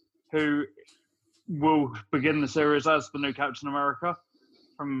 who will begin the series as the new Captain America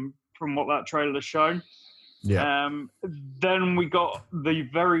from what that trailer has shown. Yeah. Then we got the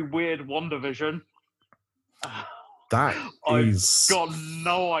very weird WandaVision. I've got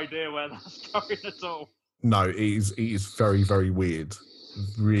no idea where that's going at all. No, it is very, very weird.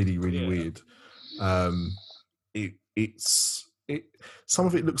 Really, really weird. Some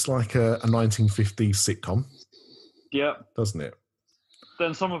of it looks like a 1950s sitcom. Yeah. Doesn't it?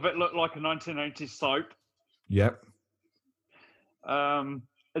 Then some of it looked like a 1980s soap. Yep.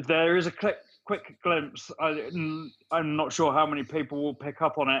 There is a quick glimpse. I'm not sure how many people will pick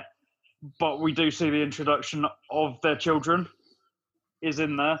up on it, but we do see the introduction of their children is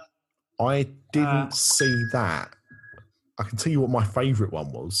in there. I didn't see that. I can tell you what my favourite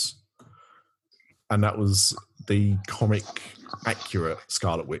one was, and that was the comic accurate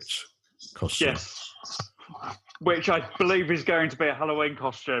Scarlet Witch costume. Yes. Which I believe is going to be a Halloween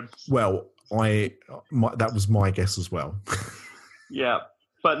costume. Well, that was my guess as well. Yeah.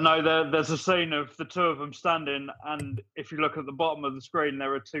 But no, there's a scene of the two of them standing, and if you look at the bottom of the screen,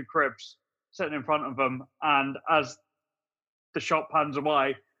 there are two cribs sitting in front of them, and as the shot pans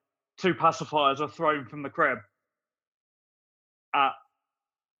away, two pacifiers are thrown from the crib at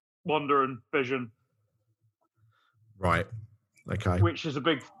Wanda and Vision. Right. Okay. Which is a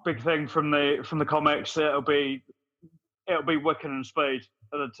big thing from the comics. It'll be Wiccan and Speed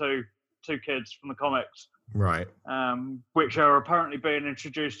are the two kids from the comics. Right. Which are apparently being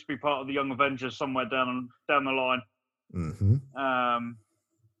introduced to be part of the Young Avengers somewhere down the line. Mm-hmm.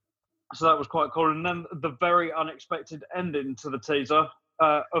 So that was quite cool. And then the very unexpected ending to the teaser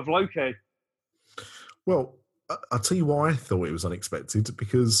of Loki. Well, I'll tell you why I thought it was unexpected,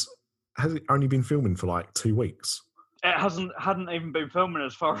 because has it only been filming for like 2 weeks? It hadn't even been filming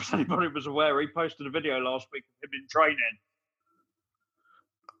as far as anybody was aware. He posted a video last week of him in training.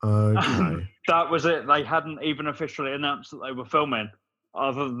 Okay. That was it. They hadn't even officially announced that they were filming,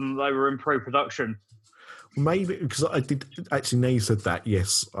 other than they were in pre-production. Maybe because I did actually. Now you said that,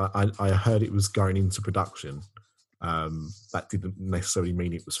 yes, I heard it was going into production. That didn't necessarily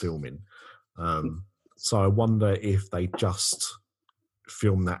mean it was filming. So I wonder if they just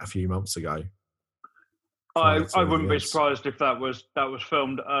filmed that a few months ago. I wouldn't be surprised if that was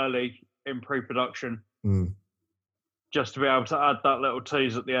filmed early in pre-production. Just to be able to add that little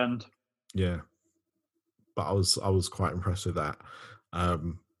tease at the end. Yeah. But I was quite impressed with that.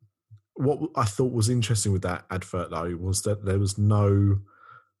 What I thought was interesting with that advert, though, was that there was no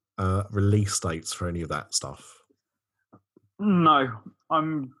release dates for any of that stuff. No.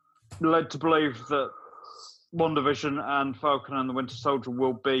 I'm led to believe that WandaVision and Falcon and the Winter Soldier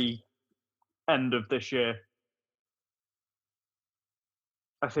will be end of this year.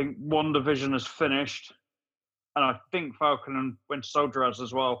 I think WandaVision has finished. And I think Falcon and Winter Soldier has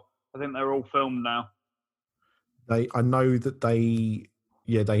as well. I think they're all filmed now. I know that they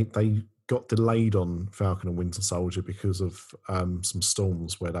got delayed on Falcon and Winter Soldier because of some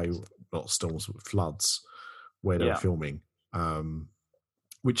storms floods where they were filming,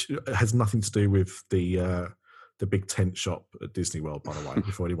 which has nothing to do with the big tent shop at Disney World, by the way,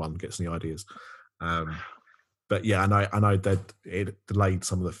 before anyone gets any ideas. But yeah, I know that it delayed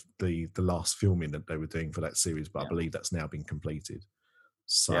some of the last filming that they were doing for that series, but I believe that's now been completed.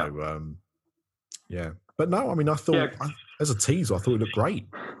 So, But no, I mean, I thought, as a teaser, I thought it looked great.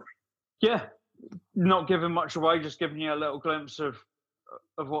 Yeah, not giving much away, just giving you a little glimpse of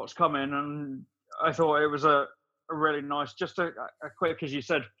what's coming. And I thought it was a really nice, just a quick, as you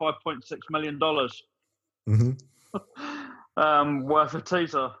said, $5.6 million worth of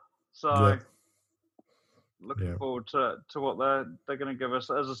teaser. So... Looking forward to what they're going to give us.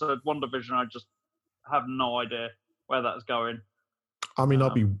 As I said, WandaVision, I just have no idea where that's going. I mean,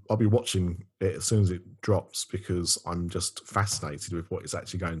 I'll be watching it as soon as it drops because I'm just fascinated with what it's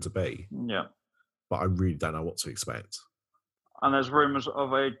actually going to be. Yeah. But I really don't know what to expect. And there's rumours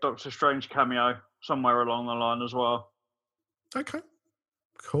of a Doctor Strange cameo somewhere along the line as well. Okay.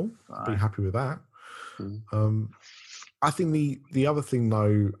 Cool. I'll be happy with that. I think the other thing,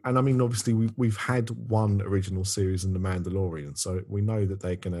 though, and I mean, obviously, we've had one original series in The Mandalorian, so we know that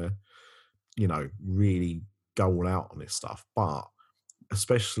they're going to, really go all out on this stuff. But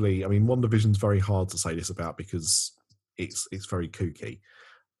especially, I mean, WandaVision's very hard to say this about because it's very kooky.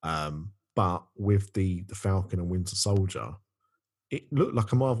 But with the Falcon and Winter Soldier, it looked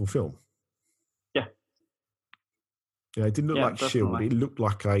like a Marvel film. Yeah. Yeah, it didn't look like definitely. S.H.I.E.L.D. It looked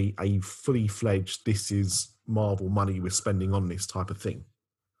like a fully fledged, this is Marvel money we're spending on this type of thing.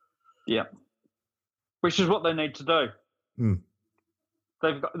 Yeah. Which is what they need to do.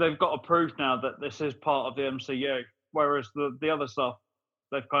 They've got to prove now that this is part of the MCU. Whereas the other stuff,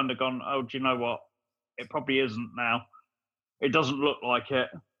 they've kind of gone, oh, do you know what? It probably isn't now. It doesn't look like it.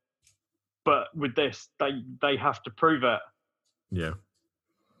 But with this, they have to prove it. Yeah.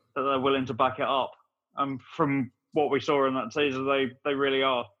 That they're willing to back it up. And from what we saw in that teaser, they really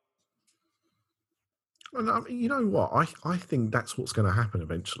are. And I mean, you know what? I think that's what's going to happen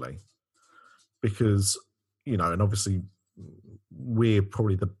eventually. Because, and obviously we're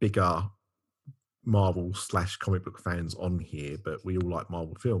probably the bigger Marvel / comic book fans on here, but we all like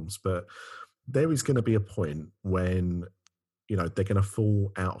Marvel films. But there is going to be a point when, they're going to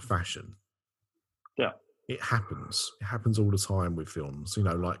fall out of fashion. Yeah. It happens. It happens all the time with films.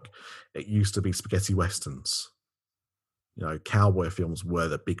 Like it used to be spaghetti westerns. Cowboy films were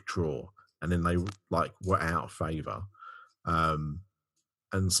the big draw. And then they were out of favour,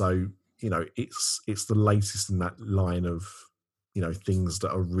 and so it's the latest in that line of things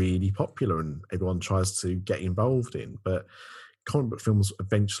that are really popular and everyone tries to get involved in. But comic book films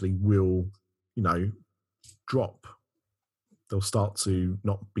eventually will drop. They'll start to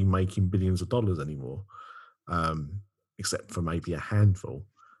not be making billions of dollars anymore, except for maybe a handful.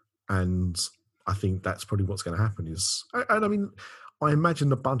 And I think that's probably what's going to happen. And I mean, I imagine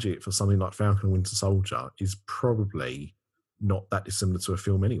the budget for something like Falcon and Winter Soldier is probably not that dissimilar to a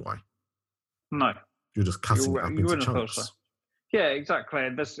film anyway. No. You're just cutting it up into chunks. So. Yeah, exactly.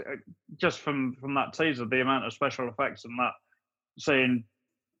 This just from that teaser, the amount of special effects and that, seeing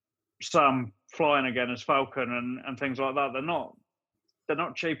Sam flying again as Falcon and things like that, they're not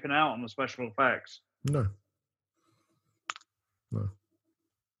cheaping out on the special effects. No.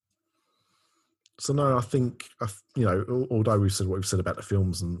 So no, I think, although we've said what we've said about the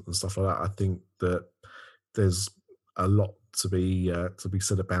films and stuff like that, I think that there's a lot to be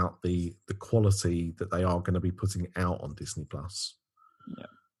said about the quality that they are going to be putting out on Disney Plus. Yeah.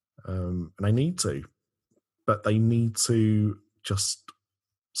 And they need to, but they need to just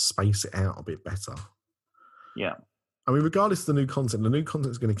space it out a bit better. Yeah. I mean, regardless of the new content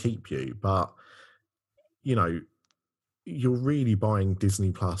is going to keep you, but you're really buying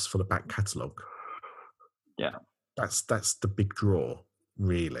Disney Plus for the back catalogue. Yeah. That's the big draw,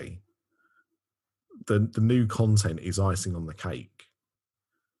 really. The new content is icing on the cake.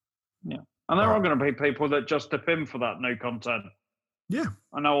 Yeah. And there are going to be people that just dip in for that new content. Yeah.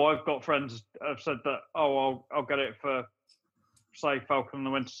 I know I've got friends that have said that, I'll get it for, say, Falcon and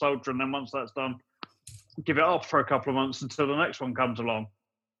the Winter Soldier, and then once that's done, give it off for a couple of months until the next one comes along.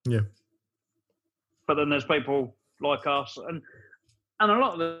 Yeah. But then there's people like us, and a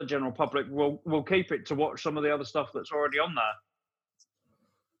lot of the general public will keep it to watch some of the other stuff that's already on there.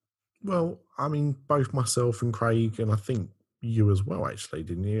 Well, I mean, both myself and Craig, and I think you as well, actually,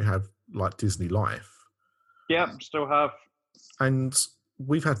 didn't you, have like Disney Life? Yeah, still have. And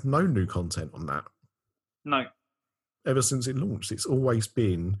we've had no new content on that. No. Ever since it launched, it's always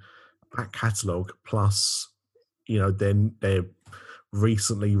been back catalogue plus, then their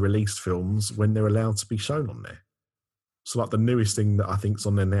recently released films when they're allowed to be shown on there. So, like, the newest thing that I think's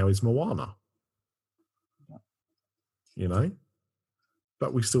on there now is Moana.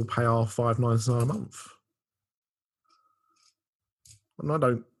 But we still pay our $5.99 a month. And I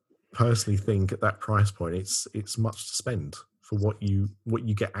don't personally think at that price point it's much to spend for what you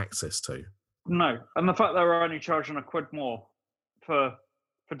get access to. No, and the fact that we're only charging $1 more for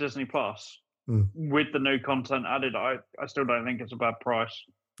Disney Plus with the new content added, I still don't think it's a bad price.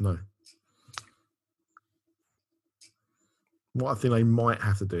 No. What I think they might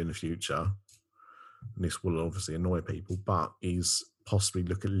have to do in the future, and this will obviously annoy people, but is possibly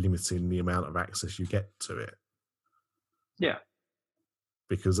look at limiting the amount of access you get to it. Yeah.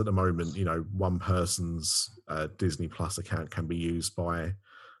 Because at the moment, one person's Disney Plus account can be used by,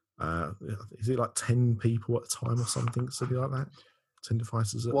 is it like 10 people at a time or something silly like that? 10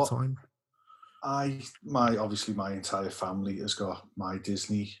 devices at a time? Obviously my entire family has got my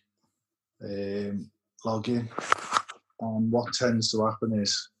Disney login. And what tends to happen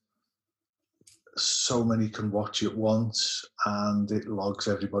is so many can watch at once and it logs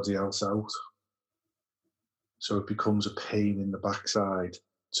everybody else out. So it becomes a pain in the backside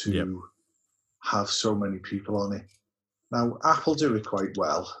to have so many people on it. Now, Apple do it quite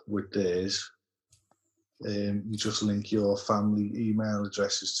well with theirs. You just link your family email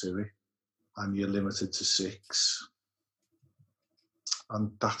addresses to it and you're limited to 6.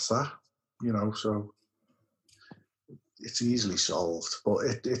 And that's that, so it's easily solved. But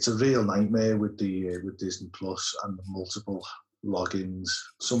it's a real nightmare with Disney Plus and the multiple logins,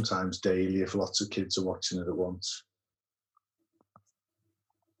 sometimes daily if lots of kids are watching it at once.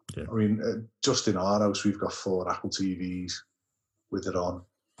 Yeah. I mean, just in our house, we've got 4 Apple TVs with it on.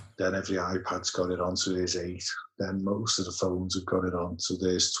 Then every iPad's got it on, so there's 8. Then most of the phones have got it on, so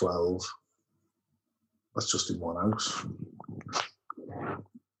there's 12. That's just in one house.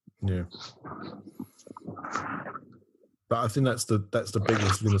 Yeah. But I think that's the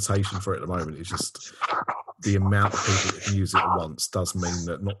biggest limitation for it at the moment. Is just the amount of people that can use it at once does mean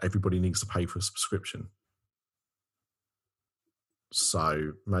that not everybody needs to pay for a subscription.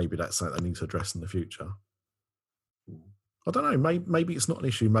 So maybe that's something they need to address in the future. I don't know. Maybe it's not an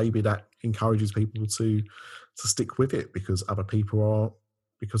issue. Maybe that encourages people to stick with it because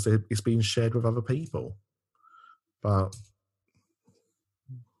it's being shared with other people. But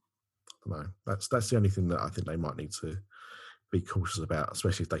I don't know. That's the only thing that I think they might need to be cautious about,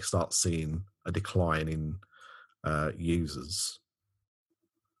 especially if they start seeing a decline in users.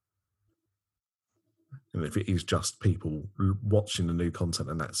 And if it is just people watching the new content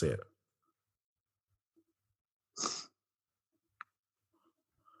and that's it.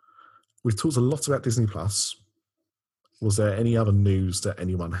 We've talked a lot about Disney Plus. Was there any other news that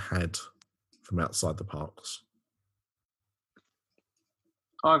anyone had from outside the parks?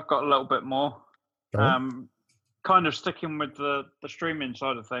 I've got a little bit more. Go on. Kind of sticking with the streaming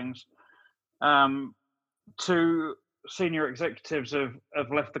side of things. Two senior executives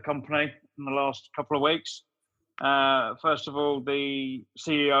have left the company in the last couple of weeks. First of all, the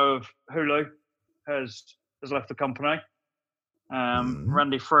CEO of Hulu has left the company.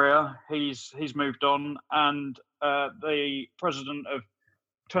 Randy Freer, he's moved on, and the president of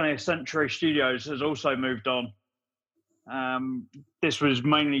 20th Century Studios has also moved on. This was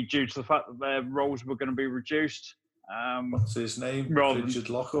mainly due to the fact that their roles were going to be reduced. What's his name? Richard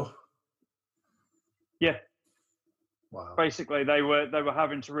Locker? Yeah. Wow. Basically, they were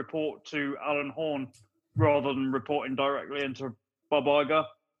having to report to Alan Horn rather than reporting directly into Bob Iger.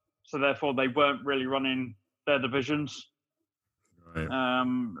 So therefore, they weren't really running their divisions.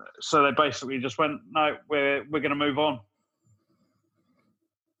 Right. So they basically just went, no, we're going to move on.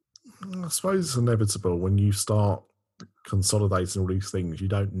 I suppose it's inevitable when you start consolidating all these things. You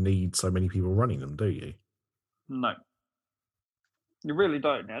don't need so many people running them, do you? No, you really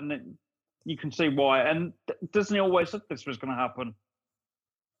don't, and you can see why. And Disney always said this was going to happen.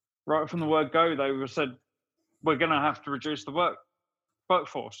 Right from the word go, they said we're going to have to reduce the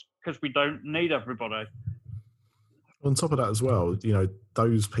workforce because we don't need everybody. On top of that as well, you know,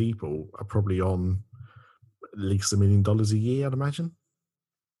 those people are probably on at least $1 million a year, I'd imagine.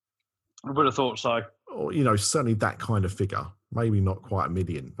 I would have thought so. Or, you know, certainly that kind of figure. Maybe not quite $1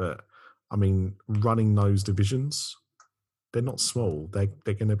 million, but I mean, running those divisions, they're not small. They're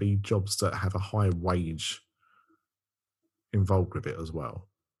going to be jobs that have a high wage involved with it as well.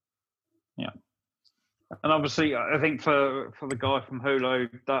 Yeah. And obviously, I think for the guy from Hulu,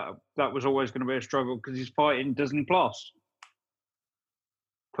 that was always going to be a struggle because he's fighting Disney Plus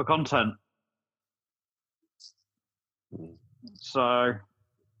for content. So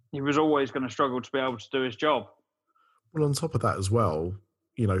he was always going to struggle to be able to do his job. Well, on top of that as well,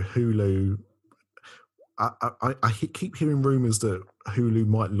 you know, Hulu, I keep hearing rumours that Hulu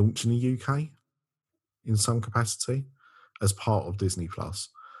might launch in the UK in some capacity as part of Disney Plus.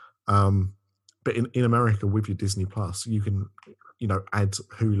 But in America, with your Disney Plus, you can, you know, add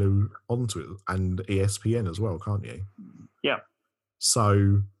Hulu onto it and ESPN as well, can't you? Yeah.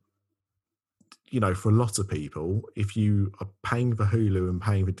 So, you know, for a lot of people, if you are paying for Hulu and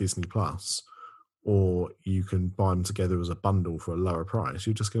paying for Disney Plus, or you can buy them together as a bundle for a lower price,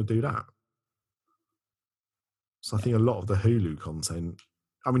 you're just going to do that. So I think a lot of the Hulu content,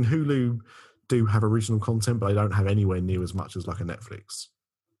 I mean, Hulu do have original content, but they don't have anywhere near as much as like a Netflix.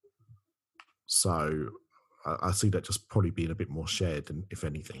 So I see that just probably being a bit more shared than, if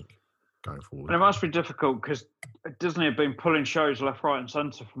anything, going forward. And it must be difficult because Disney have been pulling shows left, right, and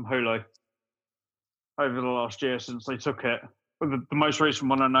centre from Hulu over the last year since they took it. The most recent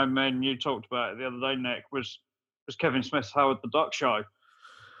one I know me and you talked about it the other day, Nick, was Kevin Smith's Howard the Duck show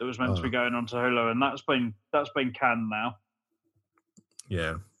that was meant to be going on to Hulu, and that's been canned now.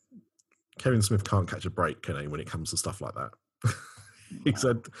 Yeah. Kevin Smith can't catch a break, can he, when it comes to stuff like that? He's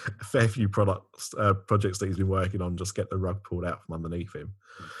had a fair few projects that he's been working on just get the rug pulled out from underneath him.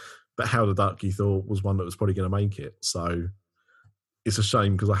 But Howard the Duck, he thought, was one that was probably going to make it. So it's a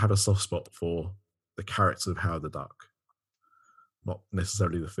shame because I have a soft spot for the character of Howard the Duck. Not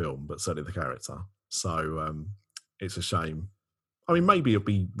necessarily the film, but certainly the character. So it's a shame. I mean, maybe it'll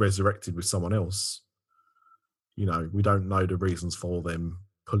be resurrected with someone else. You know, we don't know the reasons for them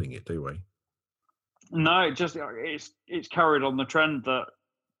pulling it, do we? No, it's carried on the trend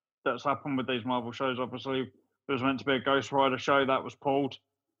that's happened with these Marvel shows. Obviously, there was meant to be a Ghost Rider show that was pulled.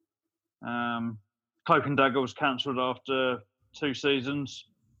 Cloak and Dagger was cancelled after 2 seasons.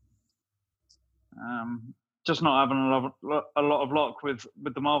 Just not having a lot of luck with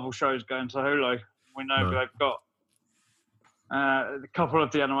the Marvel shows going to Hulu. We know they've got a couple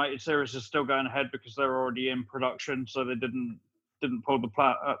of the animated series are still going ahead because they're already in production, so they didn't pull the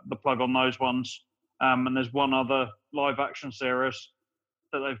plug on those ones. And there's one other live action series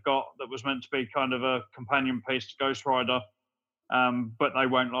that they've got that was meant to be kind of a companion piece to Ghost Rider, but they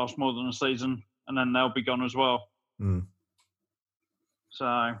won't last more than a season, and then they'll be gone as well. Mm.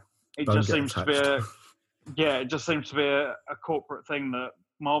 So it Don't just get seems attached. to be it just seems to be a corporate thing that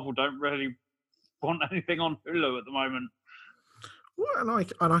Marvel don't really want anything on Hulu at the moment. Well,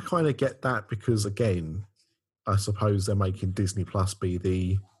 and I kind of get that because, again, I suppose they're making Disney Plus be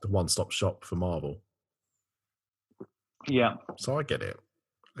the one-stop shop for Marvel. Yeah. So I get it.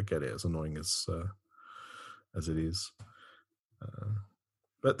 As annoying as it is.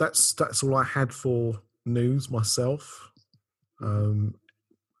 But that's all I had for news myself.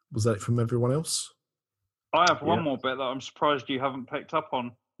 Was that it from everyone else? I have one more bit that I'm surprised you haven't picked up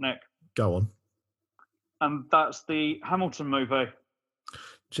on, Nick. Go on. and that's the Hamilton movie.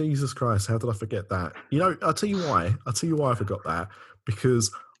 Jesus Christ, how did I forget that? You know, I'll tell you why. I'll tell you why I forgot that.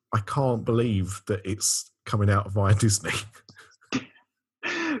 Because I can't believe that it's coming out via Disney.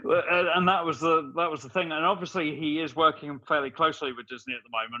 And that was the thing. And obviously he is working fairly closely with Disney at the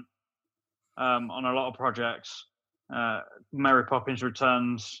moment on a lot of projects. Mary Poppins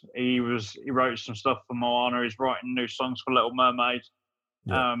Returns. He wrote some stuff for Moana. He's writing new songs for Little Mermaid.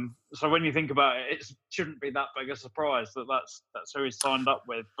 Yeah. So when you think about it, it shouldn't be that big a surprise that that's who he's signed up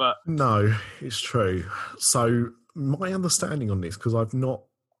with. But no, it's true. So my understanding on this, because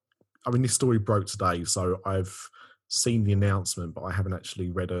this story broke today, so I've seen the announcement, but I haven't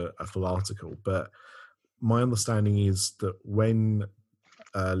actually read a full article. But my understanding is that when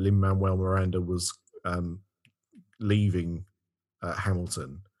Lin-Manuel Miranda was leaving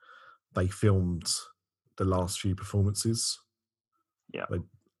Hamilton, they filmed the last few performances. Yeah, they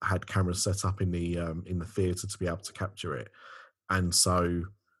had cameras set up in the theatre to be able to capture it, and so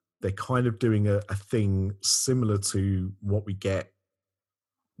they're kind of doing a thing similar to what we get.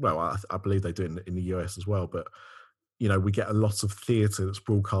 Well, I believe they do it in the US as well, but you know, we get a lot of theatre that's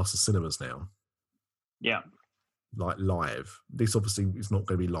broadcast to cinemas now. Yeah, like live. This obviously is not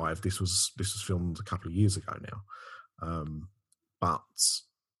going to be live. This was filmed a couple of years ago now, but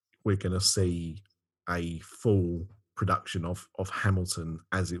we're going to see a full production of Hamilton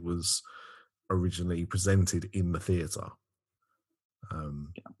as it was originally presented in the theatre.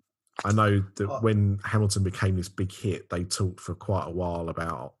 I know that when Hamilton became this big hit, they talked for quite a while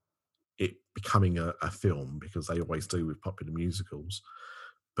about it becoming a film, because they always do with popular musicals.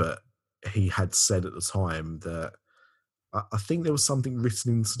 But he had said at the time that I think there was something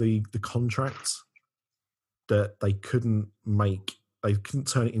written into the contract that they couldn't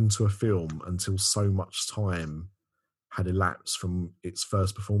turn it into a film until so much time had elapsed from its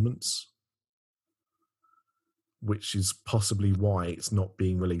first performance, which is possibly why it's not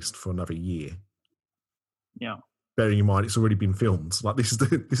being released for another year. Yeah. Bearing in mind it's already been filmed. Like this is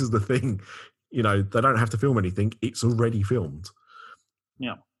the thing. You know, they don't have to film anything. It's already filmed.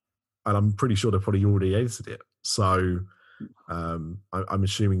 Yeah. And I'm pretty sure they've probably already edited it. So I'm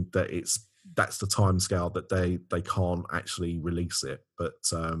assuming that that's the timescale that they can't actually release it. But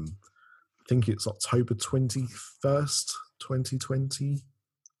I think it's October 21st, 2020.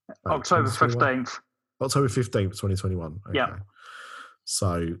 October 15th. October 15th, 2021. Okay. Yeah.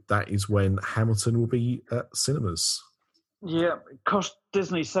 So that is when Hamilton will be at cinemas. Yeah, it cost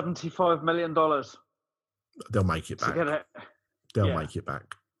Disney $75 million. They'll make it back. To get it. They'll make it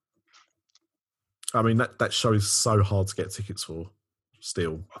back. I mean, that show is so hard to get tickets for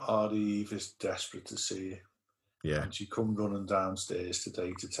still. Eve is desperate to see you. Yeah. And she come running downstairs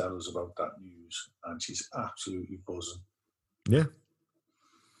today to tell us about that news, and she's absolutely buzzing. Yeah.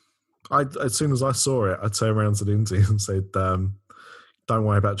 As soon as I saw it, I turned around to Lindsay and said, don't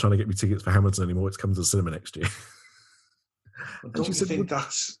worry about trying to get me tickets for Hamilton anymore. It's coming to the cinema next year. Don't you think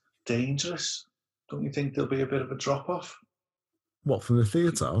that's dangerous? Don't you think there'll be a bit of a drop-off? What, from the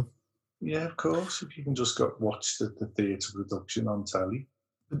theatre? Yeah, of course. If you can just watch the theatre production on telly.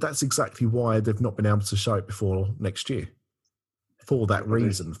 But that's exactly why they've not been able to show it before next year. For that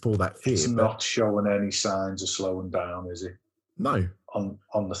reason, for that fear. It's not showing any signs of slowing down, is it? No.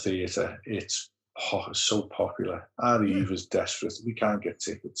 On the theatre, it's so popular. Eve is desperate. We can't get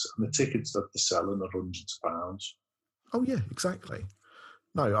tickets. And the tickets that they're selling are hundreds of pounds. Oh, yeah, exactly.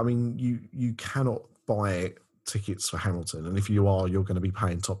 No, I mean, you cannot buy tickets for Hamilton. And if you are, you're going to be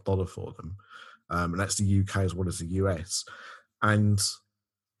paying top dollar for them. And that's the UK as well as the US. And,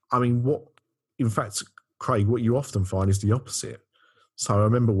 I mean, in fact, Craig, what you often find is the opposite. So I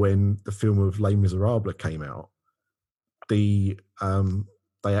remember when the film of Les Miserables came out, they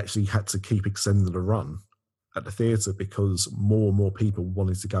actually had to keep extending the run at the theatre because more and more people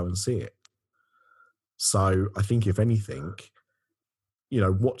wanted to go and see it. So I think, if anything, you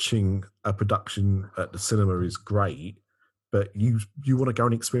know, watching a production at the cinema is great, but you want to go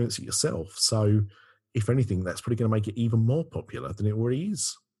and experience it yourself. So, if anything, that's probably going to make it even more popular than it already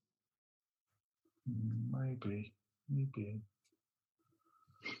is. Maybe.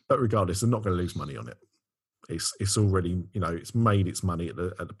 But regardless, they're not going to lose money on it. It's already, you know, it's made its money at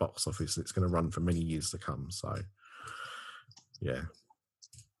the box office. It's going to run for many years to come. So, yeah.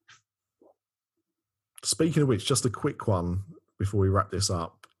 Speaking of which, just a quick one before we wrap this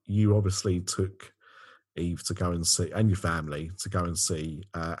up. You obviously took Eve to go and see, and your family to go and see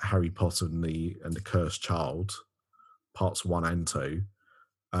Harry Potter and the Cursed Child, parts 1 and 2.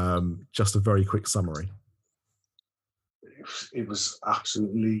 Just a very quick summary. It was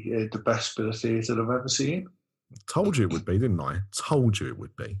absolutely the best bit of theatre I've ever seen. Told you it would be, didn't I? Told you it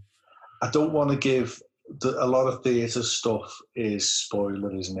would be. I don't want to give a lot of theatre stuff is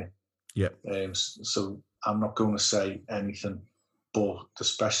spoiler, isn't it? Yeah. So I'm not going to say anything, but the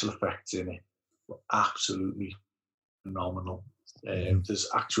special effects in it were absolutely phenomenal. There's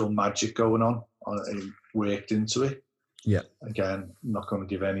actual magic going on worked into it. Yeah. Again, I'm not going to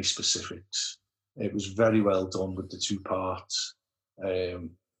give any specifics. It was very well done with the 2 parts.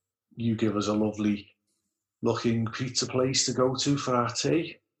 You give us a lovely looking pizza place to go to for our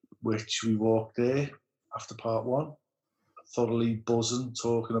tea, which we walked there after part 1, thoroughly buzzing,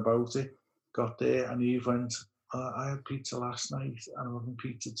 talking about it. Got there and Eve went, I had pizza last night and I'm having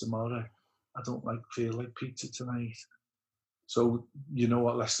pizza tomorrow. I don't feel like pizza tonight. So you know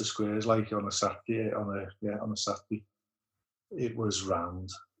what Leicester Square is like on a Saturday. On a Saturday, it was round.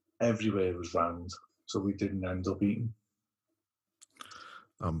 Everywhere was round. So we didn't end up eating.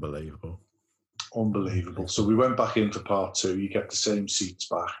 Unbelievable. So we went back in for part 2. You get the same seats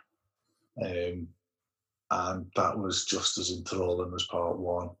back, and that was just as enthralling as part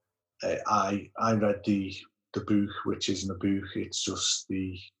 1. I read the book, which isn't a book. It's just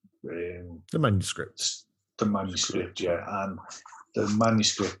the manuscript. The manuscript, yeah, and the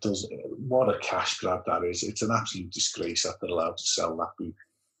manuscript does what a cash grab that is. It's an absolute disgrace that they're allowed to sell that book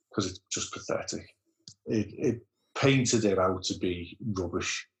because it's just pathetic. It painted it out to be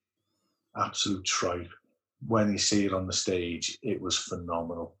rubbish, absolute tripe. When you see it on the stage, it was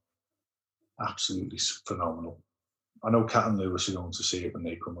phenomenal, absolutely phenomenal. I know Kat and Lewis are going to see it when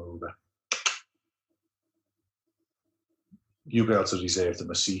they come over. You'll be able to reserve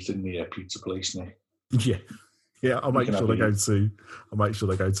them a seat in the pizza place, Nick. Yeah. I'll make sure they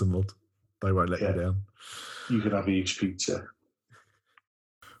go to Mud. They won't let you down. You can have Eve's pizza.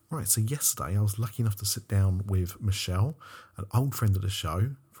 Right. So yesterday, I was lucky enough to sit down with Michelle, an old friend of the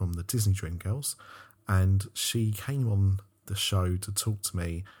show from the Disney Dream Girls, and she came on the show to talk to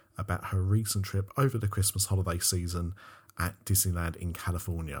me about her recent trip over the Christmas holiday season at Disneyland in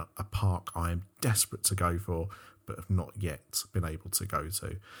California, a park I am desperate to go for, but have not yet been able to go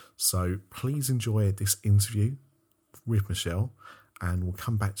to. So please enjoy this interview with Michelle, and we'll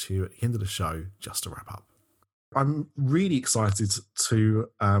come back to you at the end of the show just to wrap up. I'm really excited to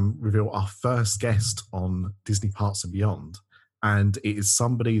reveal our first guest on Disney Parks and Beyond, and it is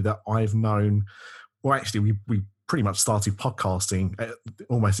somebody that I've known. Well, actually, we pretty much started podcasting at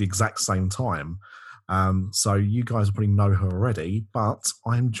almost the exact same time. So you guys probably know her already, but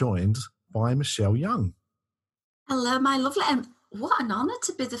I'm joined by Michelle Young. Hello, my lovely. What an honour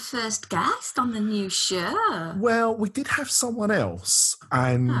to be the first guest on the new show. Well, we did have someone else,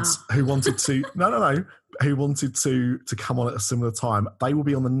 and who wanted to who wanted to come on at a similar time. They will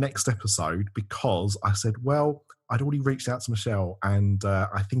be on the next episode because I said, well, I'd already reached out to Michelle, and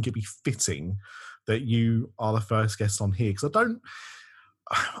I think it'd be fitting that you are the first guest on here, because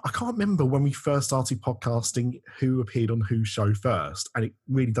I can't remember when we first started podcasting who appeared on whose show first, and it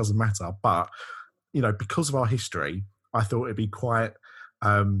really doesn't matter. But because of our history, I thought it'd be quite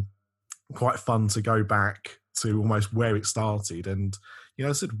fun to go back to almost where it started. And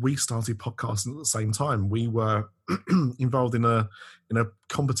I said we started podcasting at the same time. We were involved in a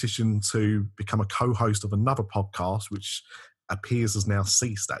competition to become a co-host of another podcast, which appears has now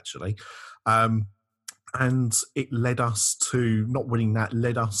ceased actually. And it led us to, not winning that,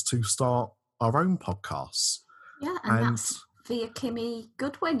 led us to start our own podcasts. Yeah, and that's via Kimmy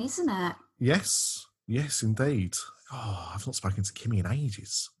Goodwin, isn't it? Yes, indeed. Oh, I've not spoken to Kimmy in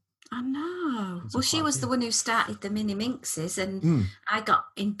ages. I know. Well, she was the one who started the Mini Minxes, and I got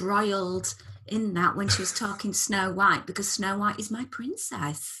embroiled in that when she was talking Snow White, because Snow White is my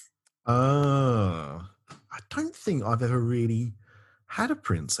princess. I don't think I've ever really had a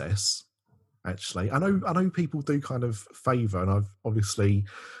princess. Actually, I know people do kind of favour, and I've obviously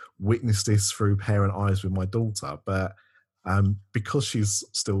witnessed this through parent eyes with my daughter, but because she's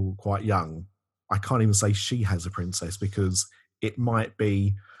still quite young, I can't even say she has a princess, because it might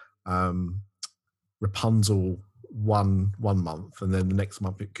be Rapunzel one month, and then the next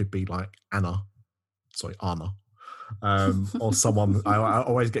month it could be like Anna, or someone. I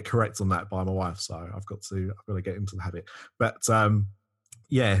always get correct on that by my wife, so I've got to get into the habit. But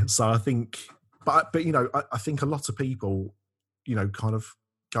yeah, so I think, but I think a lot of people, kind of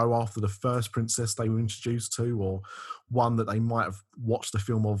go after the first princess they were introduced to, or one that they might have watched the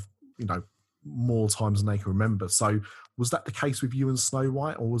film of, more times than they can remember. So was that the case with you and Snow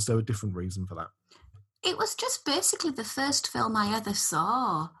White, or was there a different reason for that? It was just basically the first film I ever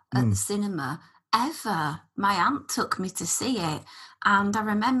saw at the cinema ever. My aunt took me to see it, and I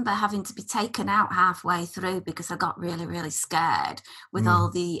remember having to be taken out halfway through because I got really, really scared with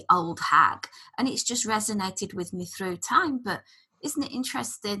all the old hag, and it's just resonated with me through time. But isn't it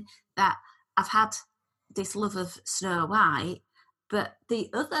interesting that I've had this love of Snow White, but the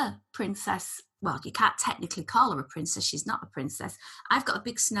other princess, well, you can't technically call her a princess. She's not a princess. I've got a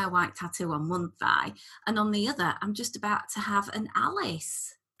big Snow White tattoo on one thigh, and on the other, I'm just about to have an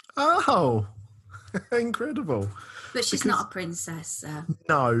Alice. Oh, incredible. But she's not a princess.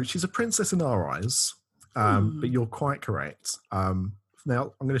 No, she's a princess in our eyes, but you're quite correct.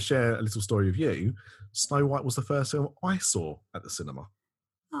 Now, I'm going to share a little story with you. Snow White was the first film I saw at the cinema.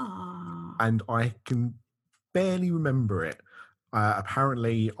 Aww. And I can barely remember it.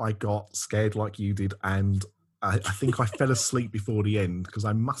 Apparently, I got scared like you did, and I think I fell asleep before the end because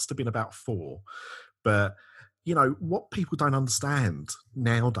I must have been about 4. But, you know, what people don't understand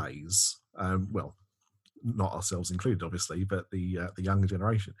nowadays, well, not ourselves included, obviously, but the younger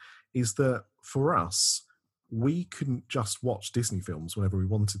generation, is that for us, we couldn't just watch Disney films whenever we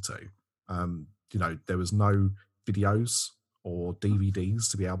wanted to. You know, there was no videos or DVDs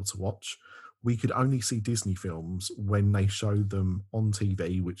to be able to watch. We could only see Disney films when they showed them on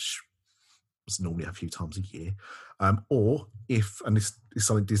TV, which was normally a few times a year. Or if, and this is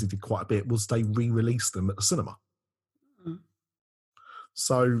something Disney did quite a bit, was they re-released them at the cinema. Mm.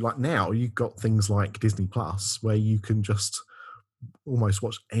 So like now you've got things like Disney Plus where you can just almost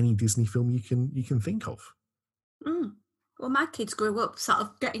watch any Disney film you can think of. Mm. Well, my kids grew up sort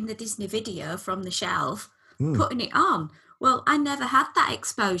of getting the Disney video from the shelf, putting it on. Well, I never had that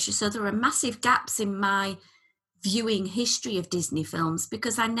exposure, so there are massive gaps in my viewing history of Disney films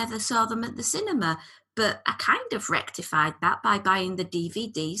because I never saw them at the cinema. But I kind of rectified that by buying the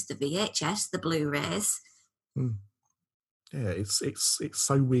DVDs, the VHS, the Blu-rays. Mm. Yeah, it's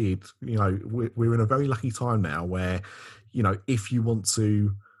so weird. You know, we're in a very lucky time now where, you know, if you want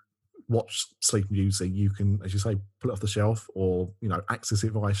to watch Sleeping Beauty, you can, as you say, pull it off the shelf or, you know, access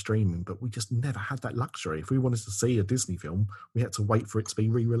it via streaming. But we just never had that luxury. If we wanted to see a Disney film, we had to wait for it to be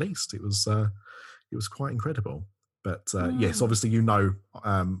re-released. It was quite incredible. But yes, obviously, you know,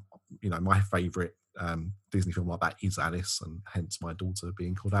 my favourite Disney film like that is Alice, and hence my daughter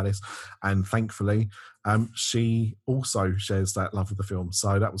being called Alice. And thankfully, she also shares that love of the film.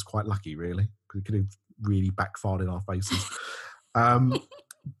 So that was quite lucky, really, because it could have really backfired in our faces.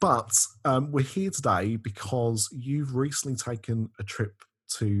 But we're here today because you've recently taken a trip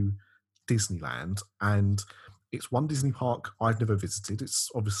to Disneyland, and it's one Disney park I've never visited.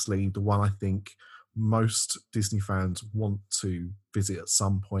 It's obviously the one I think most Disney fans want to visit at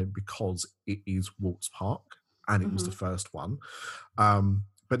some point because it is Walt's Park, and it was the first one.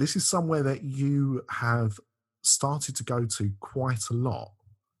 But this is somewhere that you have started to go to quite a lot.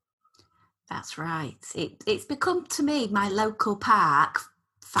 That's right. It's become, to me, my local park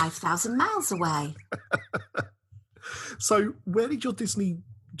 5,000 miles away. So where did your Disney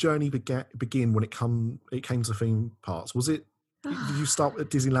journey begin when it came to theme parks? Was it, did you start at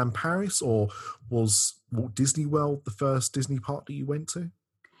Disneyland Paris, or was Walt Disney World the first Disney park that you went to?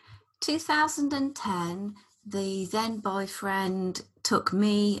 2010, the then boyfriend took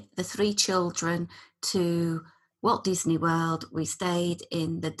me, the 3 children, to Walt Disney World. We stayed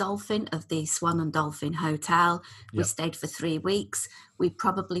in the Dolphin of the Swan and Dolphin Hotel. We stayed for 3 weeks. We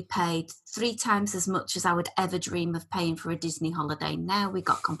probably paid 3 times as much as I would ever dream of paying for a Disney holiday now. We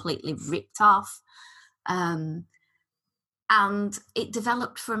got completely ripped off. And it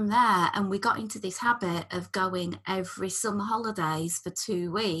developed from there. And we got into this habit of going every summer holidays for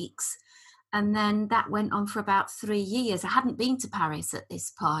 2 weeks. And then that went on for about 3 years. I hadn't been to Paris at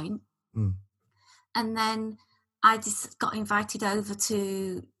this point. Mm. And then I just got invited over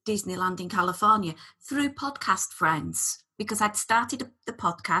to Disneyland in California through podcast friends, because I'd started the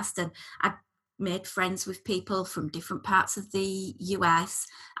podcast and I'd made friends with people from different parts of the US,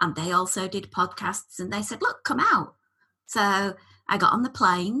 and they also did podcasts, and they said, look, come out. So I got on the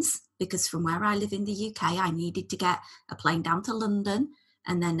planes, because from where I live in the UK, I needed to get a plane down to London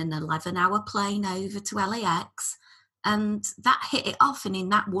and then an 11-hour plane over to LAX. And that hit it off. And in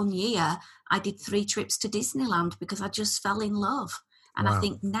that 1 year, I did 3 trips to Disneyland because I just fell in love. And wow. I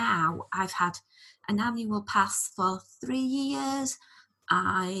think now I've had an annual pass for 3 years.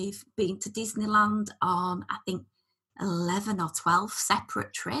 I've been to Disneyland on, I think, 11 or 12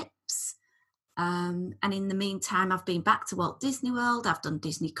 separate trips. And in the meantime, I've been back to Walt Disney World. I've done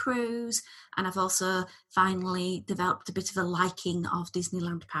Disney Cruise. And I've also finally developed a bit of a liking of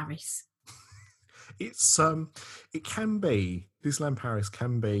Disneyland Paris. It's it can be, Disneyland Paris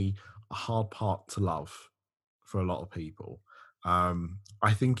can be a hard park to love for a lot of people.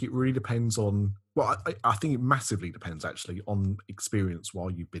 I think it really depends on, well, I think it massively depends actually on experience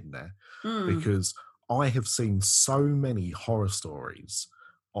while you've been there, because I have seen so many horror stories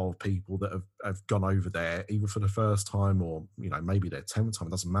of people that have gone over there either for the first time or, you know, maybe their 10th time,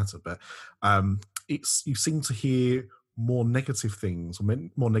 it doesn't matter, but you seem to hear more negative things or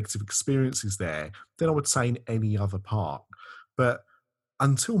more negative experiences there than I would say in any other park. But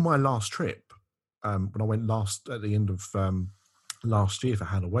until my last trip, when I went at the end of last year for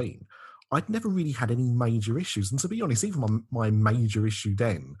Halloween, I'd never really had any major issues. And to be honest, even my major issue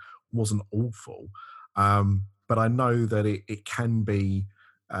then wasn't awful. But I know that it can be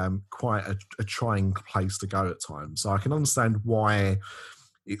quite a trying place to go at times. So I can understand why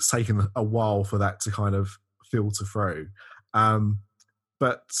it's taken a while for that to kind of filter through.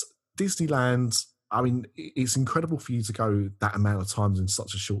 But Disneyland, I mean, it's incredible for you to go that amount of times in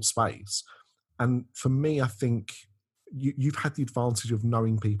such a short space. And for me, I think you've had the advantage of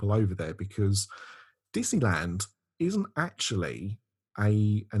knowing people over there, because Disneyland isn't actually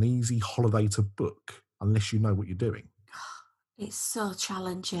an easy holiday to book unless you know what you're doing. It's so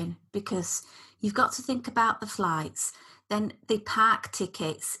challenging because you've got to think about the flights, then the park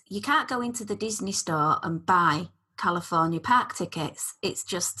tickets. You can't go into the Disney store and buy California park tickets. You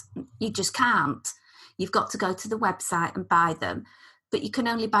just can't. You've got to go to the website and buy them, but you can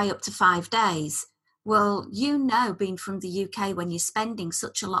only buy up to 5 days. Well, being from the UK, when you're spending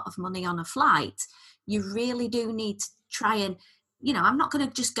such a lot of money on a flight, you really do need to try and, I'm not going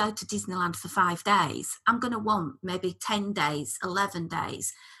to just go to Disneyland for 5 days. I'm going to want maybe 10 days, 11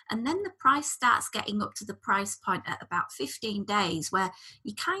 days. And then the price starts getting up to the price point at about 15 days where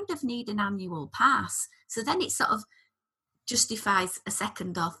you kind of need an annual pass. So then it sort of justifies a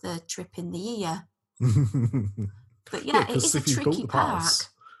second or third trip in the year. But yeah, it is a tricky park.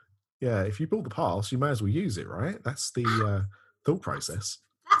 Yeah, if you bought the pass, you may as well use it, right? That's the thought process.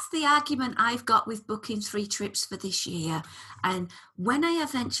 That's the argument I've got with booking 3 trips for this year. And when I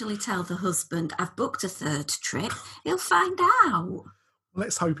eventually tell the husband I've booked a 3rd trip, he'll find out.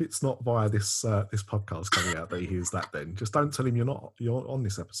 Let's hope it's not via this podcast coming out that he hears that then. Just don't tell him you're on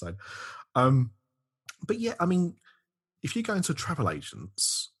this episode. But yeah, I mean, if you go into travel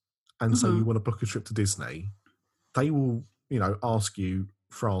agents and say you want to book a trip to Disney, they will, ask you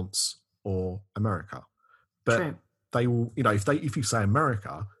France or America. But True. They will, if you say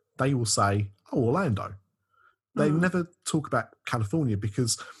America, they will say, Orlando. They never talk about California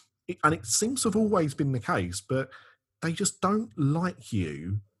because, it seems to have always been the case, but they just don't like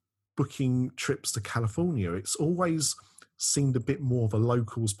you booking trips to California. It's always seemed a bit more of a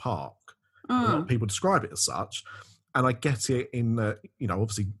locals park. A lot of people describe it as such. And I get it in that,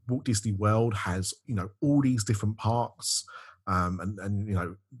 obviously Walt Disney World has, all these different parks. And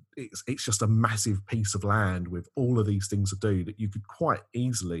it's just a massive piece of land with all of these things to do that you could quite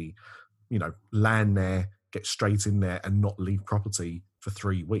easily, land there, get straight in there and not leave property for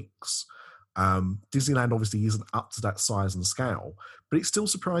 3 weeks. Disneyland obviously isn't up to that size and scale, but it still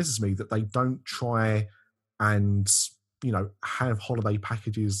surprises me that they don't try and, have holiday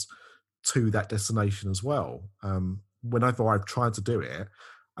packages to that destination as well. Whenever I've tried to do it,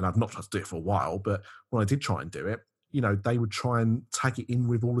 and I've not tried to do it for a while, but when I did try and do it, they would try and tag it in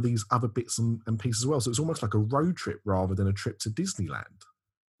with all of these other bits and pieces as well. So it's almost like a road trip rather than a trip to Disneyland.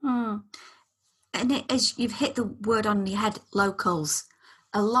 And as you've hit the word on your head, locals.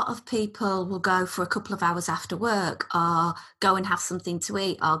 A lot of people will go for a couple of hours after work or go and have something to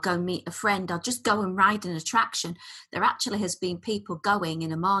eat or go meet a friend or just go and ride an attraction. There actually has been people going in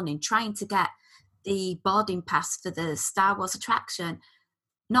the morning trying to get the boarding pass for the Star Wars attraction,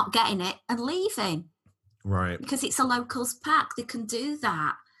 not getting it and leaving. Right. Because it's a locals park, they can do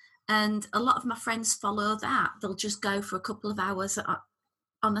that. And a lot of my friends follow that. They'll just go for a couple of hours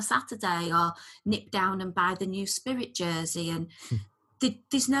on a Saturday or nip down and buy the new Spirit jersey. And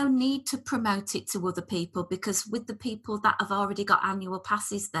there's no need to promote it to other people because with the people that have already got annual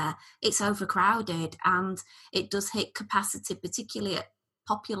passes there, it's overcrowded and it does hit capacity, particularly at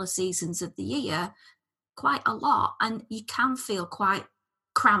popular seasons of the year, quite a lot. And you can feel quite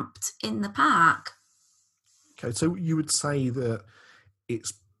cramped in the park. Okay, so you would say that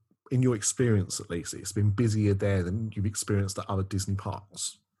it's, in your experience at least, it's been busier there than you've experienced at other Disney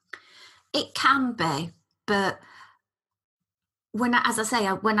parks? It can be, but when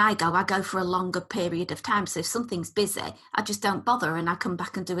I go for a longer period of time. So if something's busy, I just don't bother and I come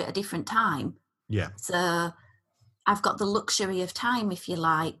back and do it a different time. Yeah. So I've got the luxury of time, if you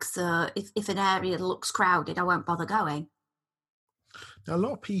like. So if an area looks crowded, I won't bother going. Now, a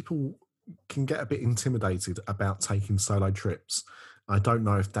lot of people can get a bit intimidated about taking solo trips. I don't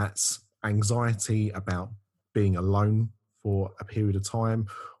know if that's anxiety about being alone for a period of time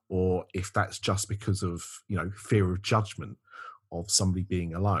or if that's just because of, fear of judgment of somebody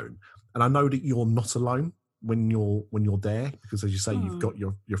being alone. And I know that you're not alone when you're there because, as you say, you've got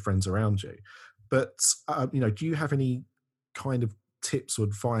your friends around you. But, do you have any kind of tips or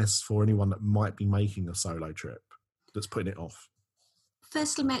advice for anyone that might be making a solo trip that's putting it off?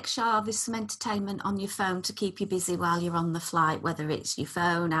 Firstly, make sure there's some entertainment on your phone to keep you busy while you're on the flight, whether it's your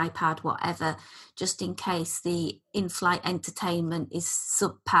phone, iPad, whatever, just in case the in-flight entertainment is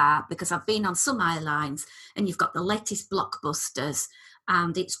subpar, because I've been on some airlines and you've got the latest blockbusters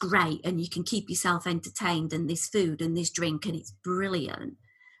and it's great and you can keep yourself entertained and there's food and there's drink and it's brilliant.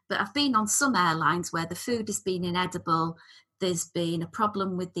 But I've been on some airlines where the food has been inedible, there's been a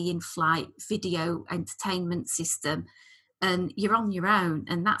problem with the in-flight video entertainment system, and you're on your own,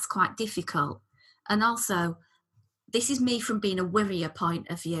 and that's quite difficult. And also, this is me from being a worrier point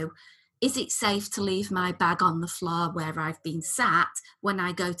of view. Is it safe to leave my bag on the floor where I've been sat when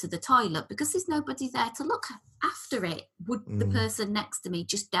I go to the toilet? Because there's nobody there to look after it. Would the person next to me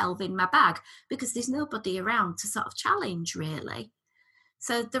just delve in my bag? Because there's nobody around to sort of challenge, really.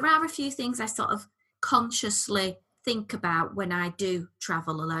 So there are a few things I sort of consciously think about when I do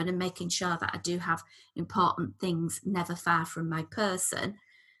travel alone, and making sure that I do have important things never far from my person.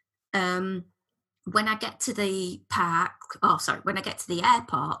 When I get to the when I get to the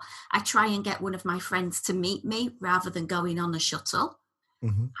airport, I try and get one of my friends to meet me rather than going on a shuttle.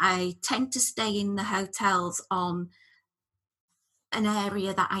 Mm-hmm. I tend to stay in the hotels on an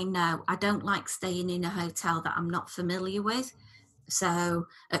area that I know. I don't like staying in a hotel that I'm not familiar with. So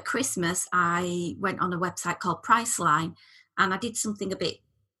at Christmas, I went on a website called Priceline, and I did something a bit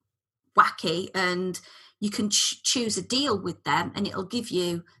wacky, and you can choose a deal with them, and it'll give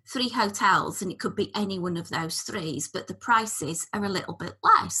you 3 hotels, and it could be any one of those 3s, but the prices are a little bit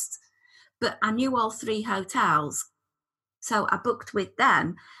less. But I knew all 3 hotels, so I booked with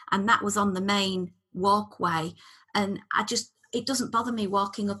them, and that was on the main walkway, and it doesn't bother me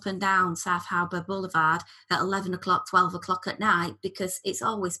walking up and down South Harbour Boulevard at 11 o'clock, 12 o'clock at night, because it's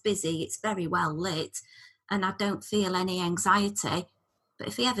always busy, it's very well lit, and I don't feel any anxiety. But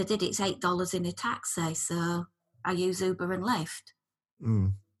if he ever did, it's $8 in a taxi, so I use Uber and Lyft.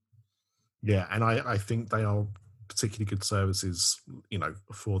 Mm. Yeah, and I think they are particularly good services,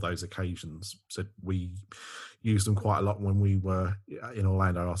 for those occasions. So we used them quite a lot when we were in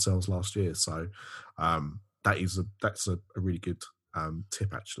Orlando ourselves last year, so that's a really good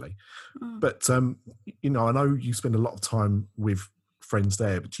tip, actually. But I know you spend a lot of time with friends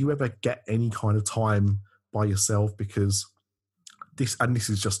there, but do you ever get any kind of time by yourself? Because this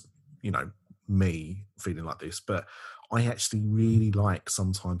is just me feeling like this, but I actually really like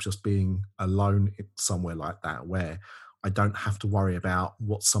sometimes just being alone somewhere like that, where I don't have to worry about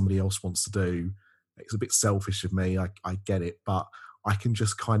what somebody else wants to do. It's a bit selfish of me, I get it, but I can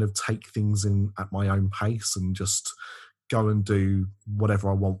just kind of take things in at my own pace and just go and do whatever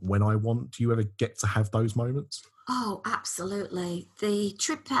I want when I want. Do you ever get to have those moments? Oh, absolutely. The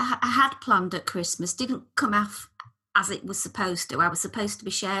trip I had planned at Christmas didn't come off as it was supposed to. I was supposed to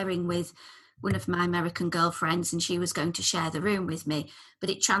be sharing with one of my American girlfriends, and she was going to share the room with me, but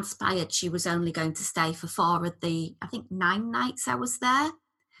it transpired she was only going to stay for 4 of the, 9 nights I was there.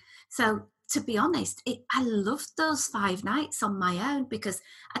 So to be honest, I loved those 5 nights on my own, because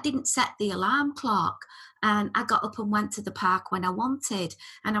I didn't set the alarm clock, and I got up and went to the park when I wanted,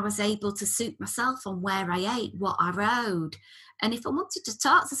 and I was able to suit myself on where I ate, what I rode. And if I wanted to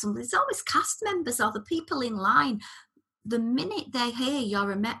talk to somebody, there's always cast members or the people in line. The minute they hear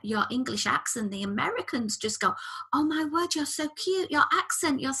your English accent, the Americans just go, "Oh my word, you're so cute, your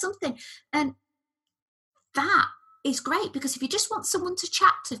accent, you're something." And that is great, because if you just want someone to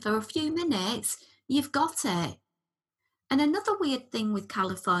chat to for a few minutes, you've got it. And another weird thing with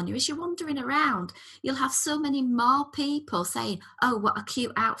California is you're wandering around, you'll have so many more people saying, "Oh, what a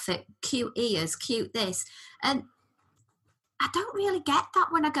cute outfit, cute ears, cute this." And I don't really get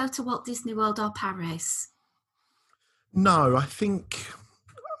that when I go to Walt Disney World or Paris. No, I think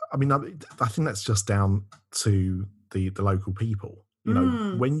that's just down to the local people.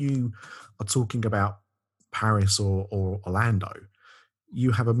 When you are talking about Paris or Orlando,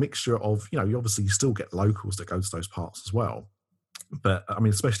 you have a mixture of, you obviously still get locals that go to those parts as well. But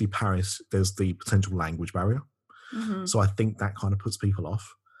especially Paris, there's the potential language barrier. Mm-hmm. So I think that kind of puts people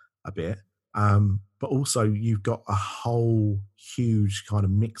off a bit. But also you've got a whole huge kind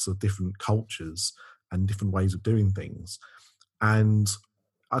of mix of different cultures and different ways of doing things. And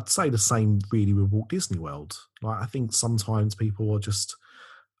I'd say the same really with Walt Disney World. Like, I think sometimes people are just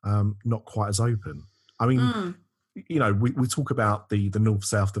not quite as open. We talk about the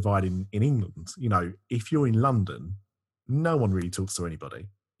north-south divide in England. If you're in London, no one really talks to anybody.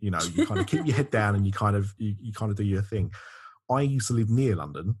 You kind of keep your head down and you kind of do your thing. I used to live near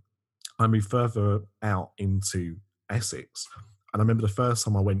London. I moved further out into Essex. And I remember the first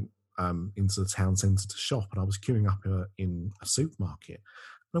time I went into the town centre to shop, and I was queuing up in a supermarket.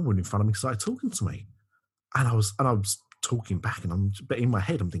 No one in front of me started talking to me, and I was talking back, but in my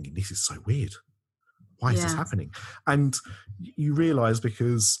head I'm thinking, this is so weird. Why is this happening? And you realise,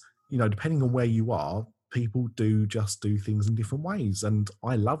 because depending on where you are, people do things in different ways. And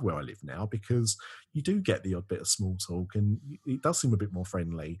I love where I live now because you do get the odd bit of small talk, and it does seem a bit more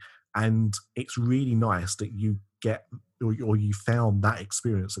friendly. And it's really nice that you get or you found that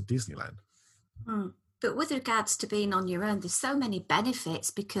experience at Disneyland. But with regards to being on your own, there's so many benefits,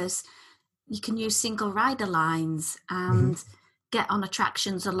 because you can use single rider lines and get on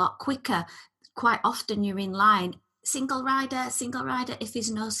attractions a lot quicker. Quite often you're in line, single rider. If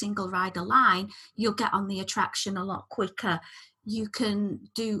there's no single rider line, you'll get on the attraction a lot quicker. You can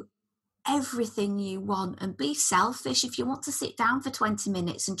do everything you want and be selfish. If you want to sit down for 20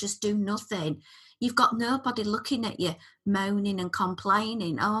 minutes and just do nothing, you've got nobody looking at you moaning and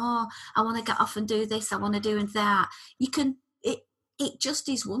complaining. Oh, I want to get off and do this, I want to do that. You can, it just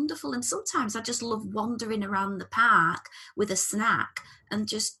is wonderful. And sometimes I just love wandering around the park with a snack and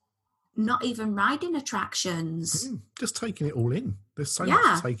just not even riding attractions. Just taking it all in. There's so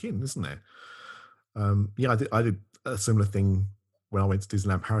much to take in, isn't there? I did a similar thing when I went to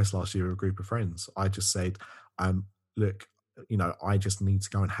Disneyland Paris last year with a group of friends. I just said, look, I just need to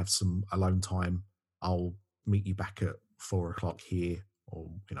go and have some alone time. I'll meet you back at 4:00 here, or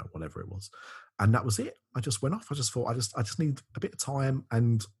whatever it was. And that was it. I just went off. I just thought I just need a bit of time,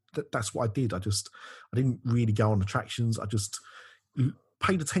 and that's what I did. I didn't really go on attractions. I just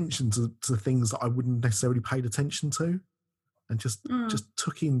paid attention to things that I wouldn't necessarily paid attention to, and just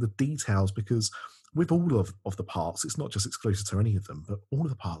took in the details, because with all of the parks, it's not just exclusive to any of them, but all of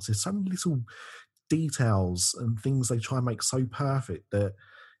the parks, there's so many little details and things they try and make so perfect that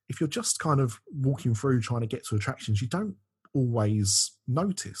if you're just kind of walking through trying to get to attractions, you don't always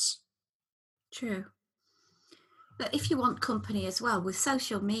notice. True. But if you want company as well, with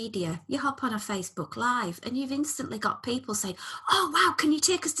social media, you hop on a Facebook Live and you've instantly got people saying, oh, wow, can you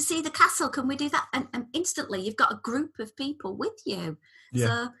take us to see the castle? Can we do that? And instantly you've got a group of people with you. Yeah.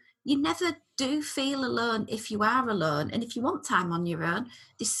 So you never do feel alone if you are alone. And if you want time on your own,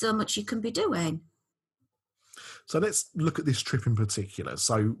 there's so much you can be doing. So let's look at this trip in particular.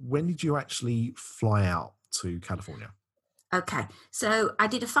 So when did you actually fly out to California? Okay, so I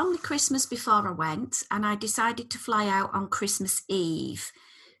did a family Christmas before I went, and I decided to fly out on Christmas Eve.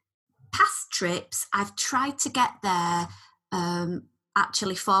 Past trips, I've tried to get there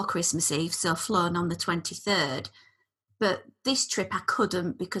actually for Christmas Eve, so flown on the 23rd. But this trip I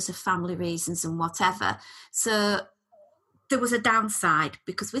couldn't because of family reasons and whatever. So there was a downside,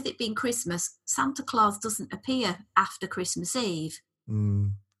 because with it being Christmas, Santa Claus doesn't appear after Christmas Eve.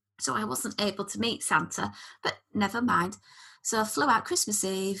 So I wasn't able to meet Santa, but never mind. So I flew out Christmas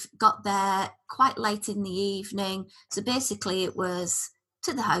Eve, got there quite late in the evening. So basically it was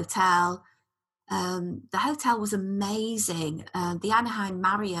to the hotel. The hotel was amazing. The Anaheim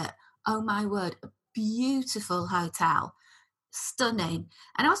Marriott, oh my word, a beautiful hotel. Stunning.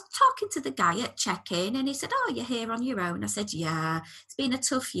 And I was talking to the guy at check-in, and he said, oh, you're here on your own? I said, yeah, it's been a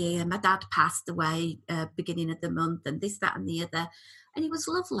tough year. My dad passed away beginning of the month, and this, that and the other. And he was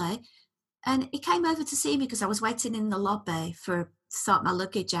lovely. And he came over to see me because I was waiting in the lobby to sort my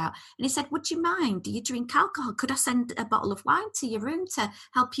luggage out. And he said, would you mind? Do you drink alcohol? Could I send a bottle of wine to your room to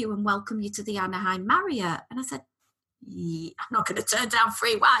help you and welcome you to the Anaheim Marriott? And I said, yeah, I'm not going to turn down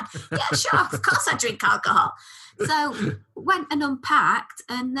free wine. Yeah, sure, of course I drink alcohol. So went and unpacked,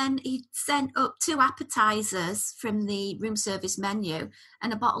 and then he sent up 2 appetizers from the room service menu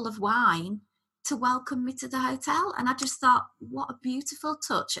and a bottle of wine to welcome me to the hotel. And I just thought, what a beautiful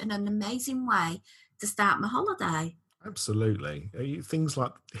touch and an amazing way to start my holiday. Absolutely. Things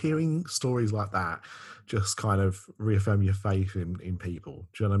like hearing stories like that just kind of reaffirm your faith in people.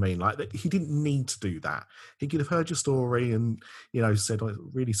 Do you know what I mean? Like, he didn't need to do that. He could have heard your story and, said, oh,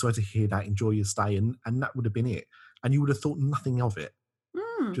 really sorry to hear that, enjoy your stay, and that would have been it. And you would have thought nothing of it. Do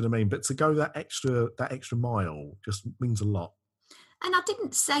you know what I mean? But to go that extra mile just means a lot. And I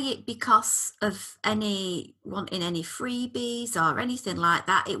didn't say it because of wanting any freebies or anything like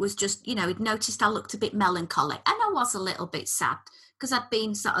that. It was just, he'd noticed I looked a bit melancholic, and I was a little bit sad because I'd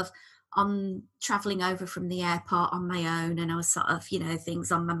been sort of travelling over from the airport on my own, and I was sort of,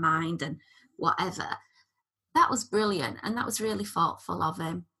 things on my mind and whatever. That was brilliant, and that was really thoughtful of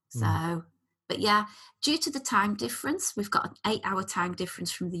him. So, but yeah, due to the time difference, we've got an 8-hour time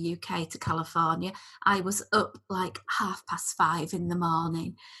difference from the UK to California. I was up like 5:30 in the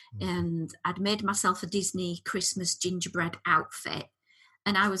morning, and I'd made myself a Disney Christmas gingerbread outfit,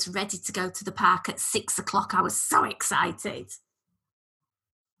 and I was ready to go to the park at 6:00. I was so excited.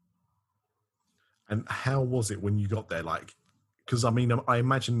 And how was it when you got there? Like, because I mean, I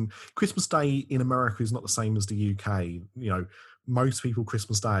imagine Christmas Day in America is not the same as the UK. You know, most people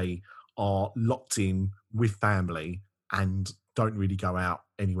Christmas Day are locked in with family and don't really go out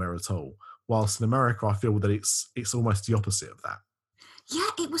anywhere at all. Whilst in America, I feel that it's almost the opposite of that.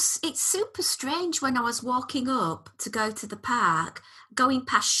 Yeah, it's super strange when I was walking up to go to the park, going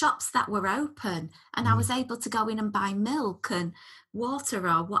past shops that were open, and I was able to go in and buy milk and water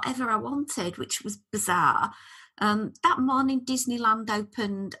or whatever I wanted, which was bizarre. That morning, Disneyland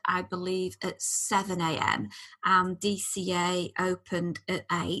opened, I believe, at 7 a.m. and DCA opened at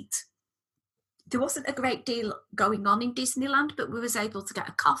 8. There wasn't a great deal going on in Disneyland, but we was able to get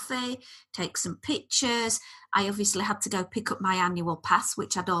a coffee, take some pictures. I obviously had to go pick up my annual pass,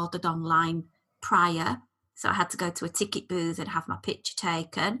 which I'd ordered online prior. So I had to go to a ticket booth and have my picture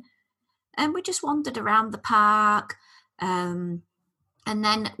taken. And we just wandered around the park. And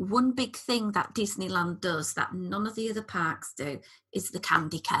then one big thing that Disneyland does that none of the other parks do is the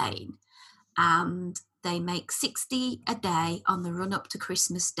candy cane. And they make 60 a day on the run up to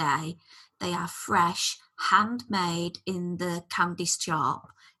Christmas Day. They are fresh, handmade in the candy shop,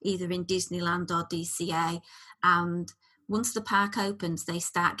 either in Disneyland or DCA. And once the park opens, they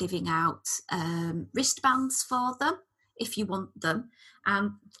start giving out wristbands for them, if you want them.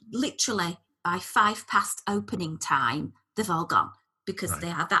 And literally by 5 past opening time, they've all gone because they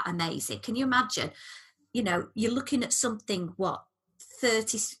are that amazing. Can you imagine? You know, you're looking at something,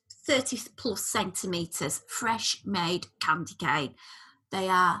 30 plus centimetres, fresh made candy cane. They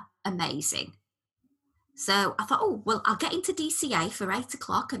are amazing. So I thought, oh, well, I'll get into DCA for 8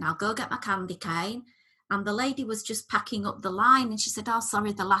 o'clock and I'll go get my candy cane. And the lady was just packing up the line and she said, oh,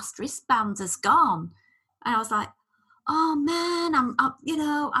 sorry, the last wristband has gone. And I was like, oh man,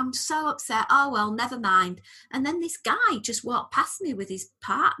 I'm so upset. Oh, well, never mind. And then this guy just walked past me with his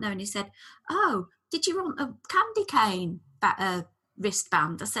partner and he said, oh, did you want a candy cane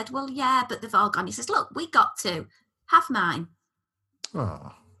wristband? I said, well, yeah, but they've all gone. He says, look, we got to have mine.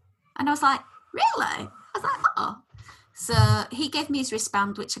 Oh. And I was like, really? I was like, oh. So he gave me his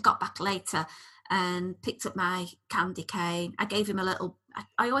wristband, which I got back later, and picked up my candy cane. I gave him a little,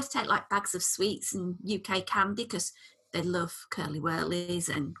 I always take like bags of sweets and UK candy because they love Curly Whirlies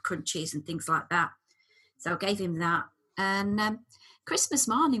and crunchies and things like that. So I gave him that. And Christmas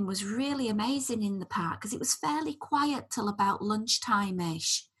morning was really amazing in the park because it was fairly quiet till about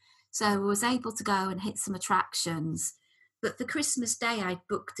lunchtime-ish. So I was able to go and hit some attractions. But for Christmas Day, I'd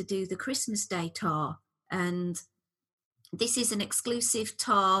booked to do the Christmas Day tour. And this is an exclusive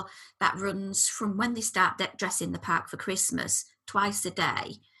tour that runs from when they start dressing the park for Christmas, twice a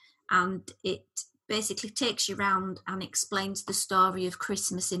day. And it basically takes you around and explains the story of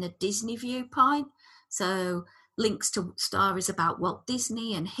Christmas in a Disney viewpoint. So links to stories about Walt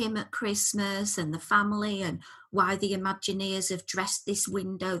Disney and him at Christmas and the family and why the Imagineers have dressed this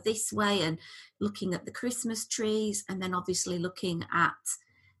window this way and looking at the Christmas trees, and then obviously looking at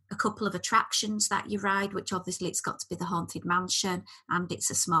a couple of attractions that you ride, which obviously it's got to be the Haunted Mansion and It's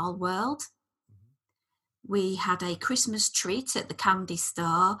a Small World. We had a Christmas treat at the candy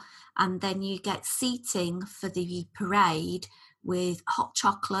store, and then you get seating for the parade with hot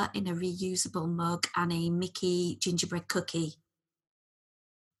chocolate in a reusable mug and a Mickey gingerbread cookie.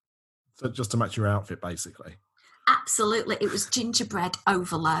 So just to match your outfit, basically? Absolutely. It was gingerbread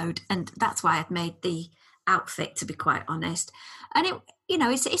overload, and that's why I'd made the outfit, to be quite honest. And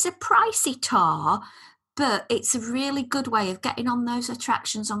it's a pricey tour, but it's a really good way of getting on those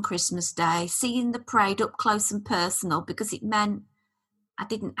attractions on Christmas Day, seeing the parade up close and personal, because it meant I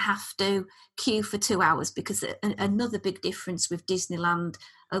didn't have to queue for 2 hours, because another big difference with Disneyland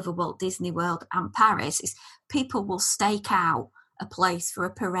over Walt Disney World and Paris is people will stake out a place for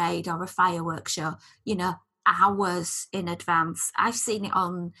a parade or a fireworks show, hours in advance. I've seen it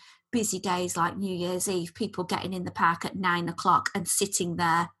on busy days like New Year's Eve, people getting in the park at 9 o'clock and sitting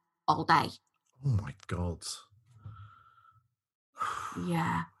there all day. Oh my God.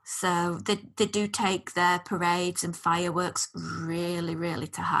 Yeah. So they do take their parades and fireworks really, really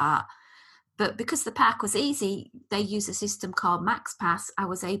to heart. But because the park was easy, they use a system called MaxPass. I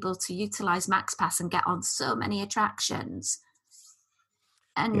was able to utilise MaxPass and get on so many attractions.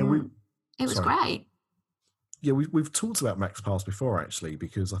 And it was great. Yeah, we've talked about MaxPass before, actually,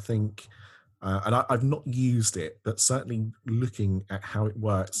 because I think, and I've not used it, but certainly looking at how it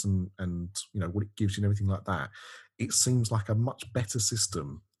works and what it gives you and everything like that, it seems like a much better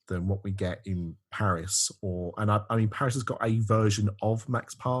system than what we get in Paris. I mean, Paris has got a version of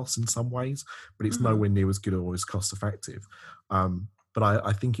MaxPass in some ways, but it's nowhere near as good or as cost effective. But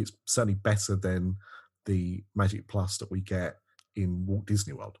I think it's certainly better than the Magic Plus that we get in Walt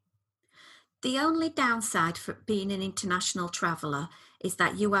Disney World. The only downside for being an international traveller is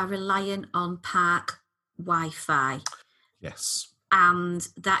that you are reliant on park Wi-Fi. Yes. And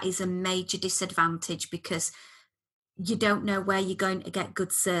that is a major disadvantage because you don't know where you're going to get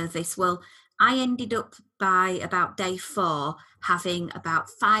good service. Well, I ended up by about day 4 having about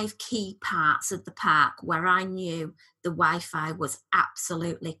 5 key parts of the park where I knew the Wi-Fi was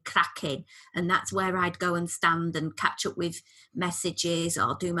absolutely cracking. And that's where I'd go and stand and catch up with messages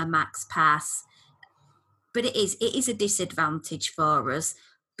or do my Max Pass. But it is a disadvantage for us.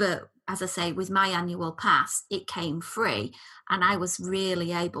 But as I say, with my annual pass, it came free and I was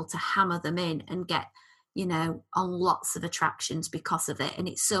really able to hammer them in and get, on lots of attractions because of it. And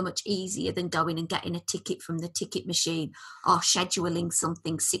it's so much easier than going and getting a ticket from the ticket machine or scheduling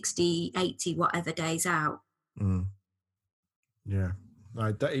something 60, 80, whatever days out. Mm. Yeah,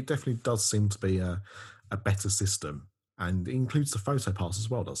 it definitely does seem to be a better system, and it includes the photo pass as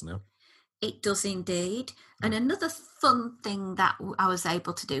well, doesn't it? It does indeed. And another fun thing that I was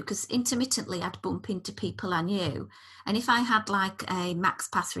able to do, because intermittently I'd bump into people I knew, and if I had like a Max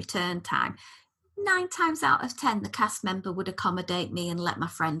Pass return time, 9 times out of 10 the cast member would accommodate me and let my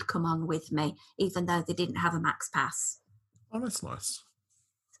friend come on with me, even though they didn't have a Max Pass. Oh, that's nice.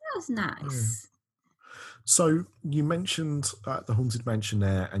 That was nice. Yeah. So you mentioned the Haunted Mansion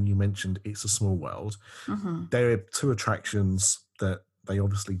there, and you mentioned It's a Small World. Mm-hmm. There are 2 attractions that they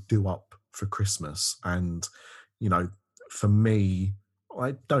obviously do up for Christmas, and for me,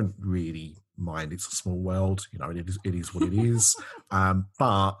 I don't really mind It's a Small World. It is what it is.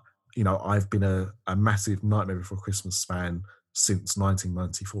 But I've been a massive Nightmare Before Christmas fan since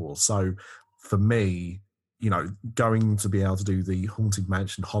 1994. So for me, going to be able to do the Haunted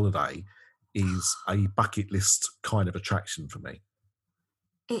Mansion holiday is a bucket list kind of attraction for me.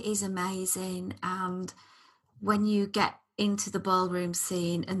 It is amazing. And when you get into the ballroom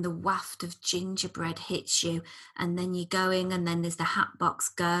scene and the waft of gingerbread hits you, and then you're going, and then there's the Hatbox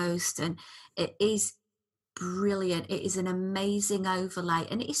Ghost, and it is brilliant. It is an amazing overlay,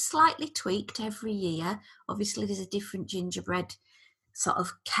 and it is slightly tweaked every year. Obviously, there's a different gingerbread sort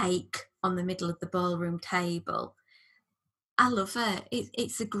of cake on the middle of the ballroom table. I love it.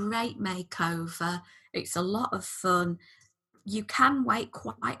 It's a great makeover. It's a lot of fun. You can wait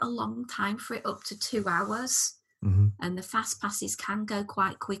quite a long time for it, up to 2 hours. Mm-hmm. And the fast passes can go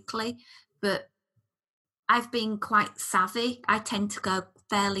quite quickly, but I've been quite savvy. I tend to go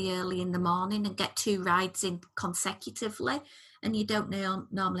fairly early in the morning and get 2 rides in consecutively, and you don't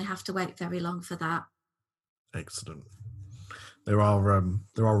normally have to wait very long for that. Excellent. There are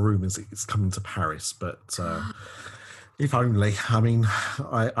rumours it's coming to Paris, but if only. I mean,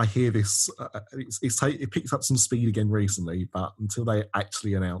 I hear this. It picked up some speed again recently, but until they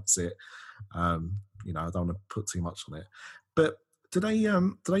actually announce it, I don't want to put too much on it. But do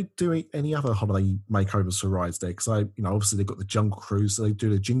they do any other holiday makeovers for rides there? Because obviously they've got the Jungle Cruise. Do they do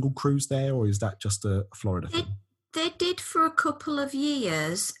the Jingle Cruise there, or is that just a Florida thing? They did for a couple of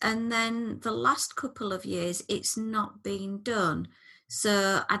years, and then the last couple of years it's not been done.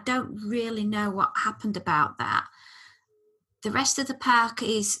 So I don't really know what happened about that. The rest of the park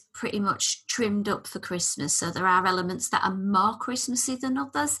is pretty much trimmed up for Christmas. So there are elements that are more Christmassy than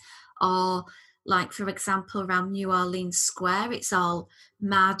others, or like, for example, around New Orleans Square, it's all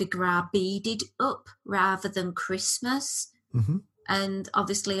Mardi Gras beaded up rather than Christmas. Mm-hmm. And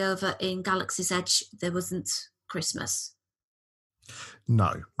obviously over in Galaxy's Edge, there wasn't Christmas.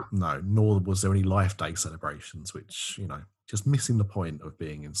 No, nor was there any Life Day celebrations, which, just missing the point of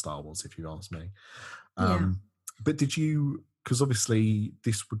being in Star Wars, if you ask me. But did you, because obviously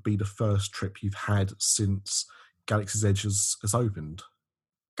this would be the first trip you've had since Galaxy's Edge has opened.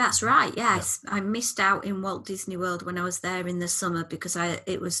 That's right, yes. Yeah. I missed out in Walt Disney World when I was there in the summer because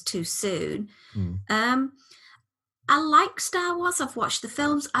it was too soon. I like Star Wars. I've watched the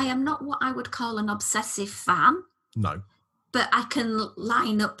films. I am not what I would call an obsessive fan. No. But I can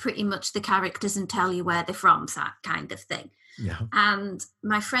line up pretty much the characters and tell you where they're from, that kind of thing. Yeah. And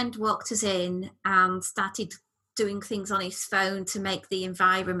my friend walked us in and started doing things on his phone to make the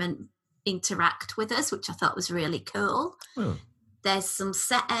environment interact with us, which I thought was really cool. Oh. There's some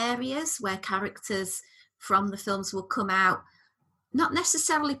set areas where characters from the films will come out, not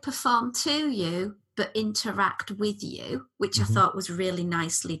necessarily perform to you, but interact with you, which I thought was really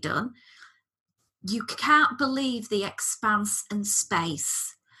nicely done. You can't believe the expanse and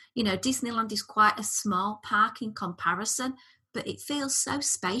space. Disneyland is quite a small park in comparison, but it feels so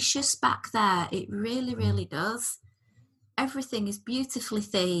spacious back there. It really, really does. Everything is beautifully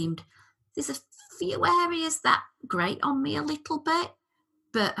themed. There's a few areas that grate on me a little bit,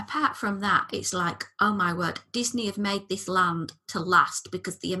 But apart from that, it's like, oh my word, Disney have made this land to last,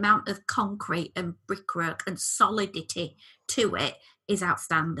 because the amount of concrete and brickwork and solidity to it is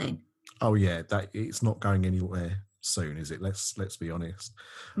outstanding. Oh yeah, that it's not going anywhere soon, is it? Let's be honest.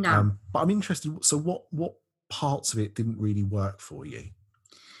 No. But I'm interested. So what parts of it didn't really work for you?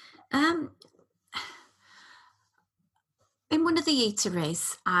 In one of the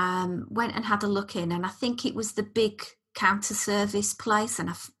eateries, went and had a look in, and I think it was the big counter service place,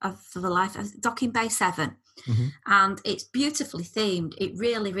 and for the life of Docking Bay 7. Mm-hmm. And it's beautifully themed. It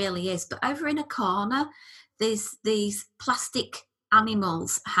really, really is. But over in a corner, there's these plastic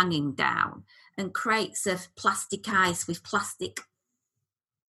animals hanging down and crates of plastic ice with plastic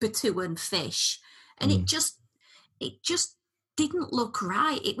batuan fish. And it just didn't look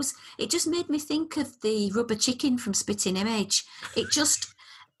right. It just made me think of the rubber chicken from Spitting Image. It just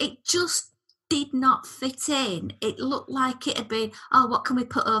did not fit in. It looked like it had been, oh, what can we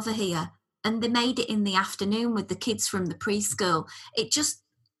put over here? And they made it in the afternoon with the kids from the preschool. It just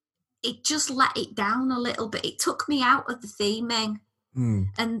let it down a little bit. It took me out of the theming.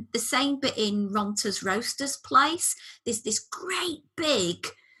 And the same bit in Ronta's Roasters place. There's this great big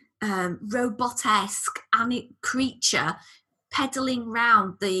robot-esque creature pedaling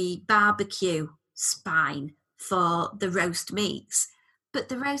round the barbecue spine for the roast meats. But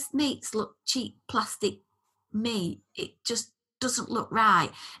the roast meats look cheap plastic meat. It just doesn't look right.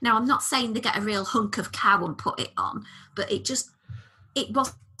 Now, I'm not saying they get a real hunk of cow and put it on, but it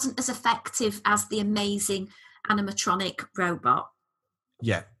wasn't as effective as the amazing animatronic robot.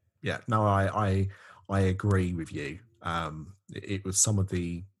 Yeah. No, I agree with you. It was some of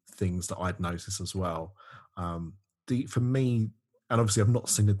the things that I'd noticed as well. For me, and obviously I've not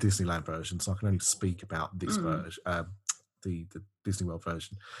seen the Disneyland version, so I can only speak about this version, the Disney World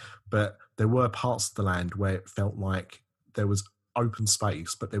version. But there were parts of the land where it felt like there was open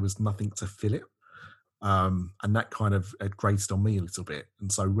space, but there was nothing to fill it. And that kind of grated on me a little bit.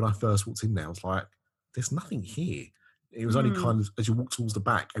 And so when I first walked in there, I was like, there's nothing here. It was only kind of, as you walk towards the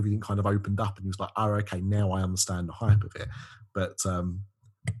back, everything kind of opened up and you was like, oh, okay, now I understand the hype of it. But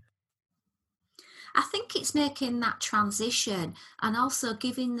I think it's making that transition and also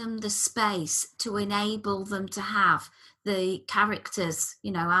giving them the space to enable them to have the characters,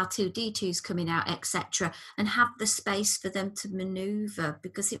 R2-D2's coming out, etc., and have the space for them to manoeuvre,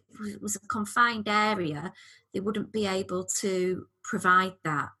 because if it was a confined area, they wouldn't be able to provide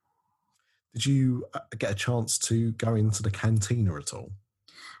that. Did you get a chance to go into the cantina at all?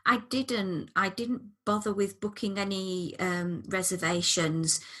 I didn't bother with booking any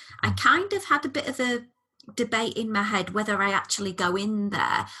reservations. I kind of had a bit of a debate in my head whether I actually go in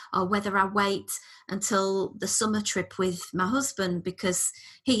there or whether I wait until the summer trip with my husband, because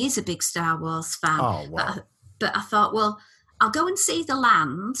he is a big Star Wars fan. Oh, wow. But I thought, well, I'll go and see the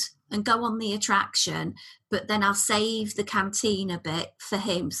land and go on the attraction, but then I'll save the canteen a bit for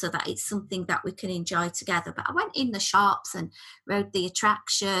him so that it's something that we can enjoy together. But I went in the shops and rode the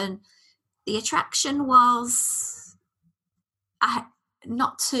attraction. The attraction was,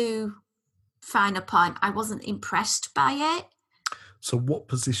 not to fine a point, I wasn't impressed by it. So what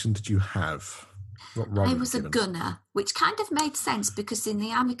position did you have? I was a gunner, which kind of made sense because in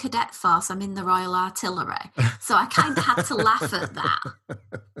the Army Cadet Force, I'm in the Royal Artillery. So I kind of had to laugh at that.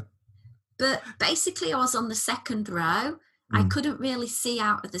 But basically, I was on the second row. I couldn't really see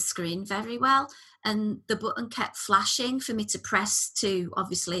out of the screen very well. And the button kept flashing for me to press to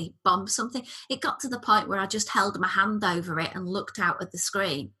obviously bomb something. It got to the point where I just held my hand over it and looked out at the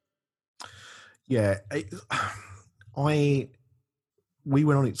screen. Yeah. We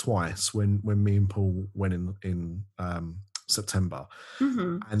went on it twice when me and Paul went in September.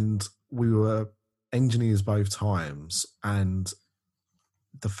 Mm-hmm. And we were engineers both times. And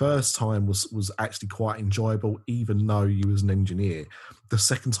the first time was actually quite enjoyable, even though you was an engineer. The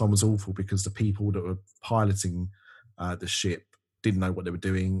second time was awful because the people that were piloting the ship didn't know what they were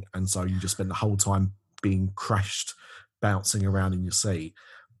doing, and so you just spent the whole time being crashed, bouncing around in your seat.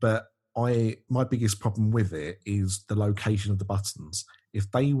 But my biggest problem with it is the location of the buttons.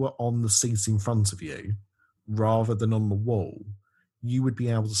 If they were on the seat in front of you rather than on the wall, you would be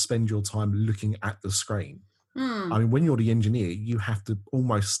able to spend your time looking at the screen. I mean, when you're the engineer, you have to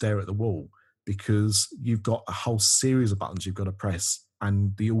almost stare at the wall because you've got a whole series of buttons you've got to press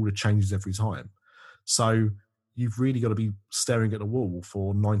and the order changes every time. So you've really got to be staring at the wall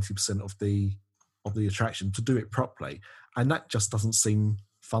for 90% of the attraction to do it properly. And that just doesn't seem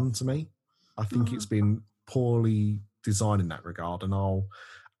fun to me. I think it's been poorly designed in that regard, and I'll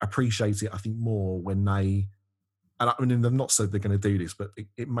appreciate it, I think, more when they... And I mean, they've not said they're going to do this, but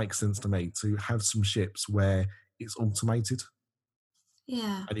it makes sense to me to have some ships where it's automated.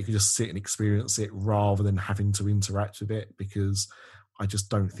 Yeah. And you can just sit and experience it rather than having to interact with it, because I just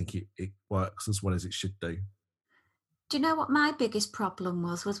don't think it works as well as it should do. Do you know what my biggest problem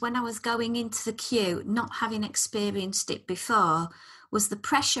was when I was going into the queue, not having experienced it before, was the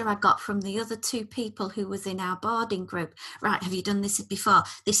pressure I got from the other two people who was in our boarding group. Right, have you done this before?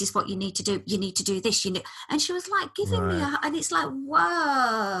 This is what you need to do. You need to do this. And she was like giving me and it's like,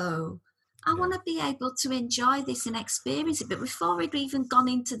 whoa, I want to be able to enjoy this and experience it. But before we'd even gone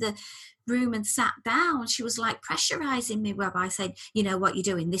into the room and sat down, she was like pressurizing me whereby saying, you know what you're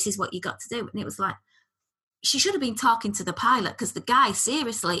doing, this is what you got to do. And it was like, she should have been talking to the pilot, because the guy,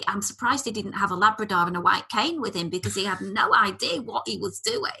 seriously, I'm surprised he didn't have a Labrador and a white cane with him, because he had no idea what he was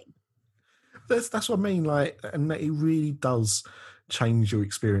doing. That's what I mean. Like, and it really does change your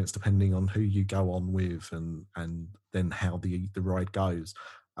experience depending on who you go on with, and then how the ride goes.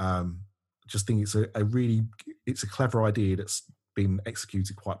 Just think it's a clever idea that's been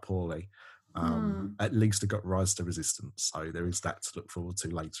executed quite poorly. At least it got Rise to Resistance, so there is that to look forward to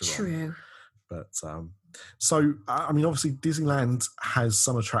later on. True. But so, I mean, obviously Disneyland has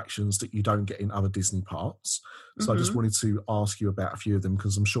some attractions that you don't get in other Disney parks. So I just wanted to ask you about a few of them,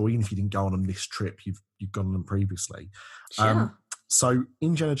 because I'm sure even if you didn't go on them this trip, you've gone on them previously. Sure. So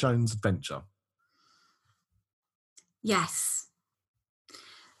Indiana Jones Adventure. Yes.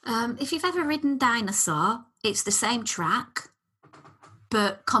 If you've ever ridden Dinosaur, it's the same track,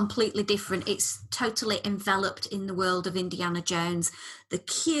 but completely different. It's totally enveloped in the world of Indiana Jones. The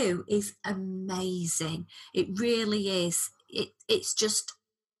queue is amazing. It really is. It's just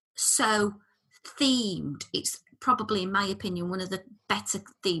so themed. It's probably, in my opinion, one of the better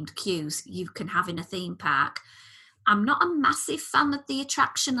themed queues you can have in a theme park. I'm not a massive fan of the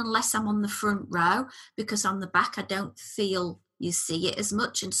attraction unless I'm on the front row, because on the back I don't feel you see it as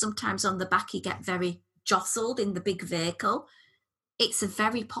much. And sometimes on the back you get very jostled in the big vehicle. It's a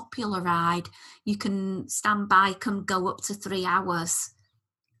very popular ride. You can stand by, can go up to 3 hours.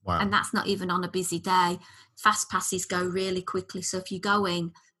 Wow. And that's not even on a busy day. Fast passes go really quickly. So if you're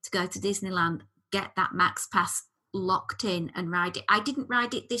going to go to Disneyland, get that Max Pass locked in and ride it. I didn't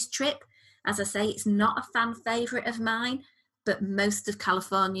ride it this trip. As I say, it's not a fan favourite of mine, but most of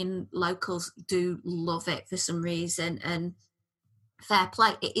Californian locals do love it for some reason. And fair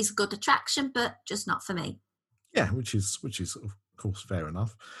play, it is a good attraction, but just not for me. Yeah, which is of course fair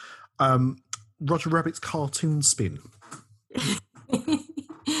enough. Roger Rabbit's Cartoon Spin.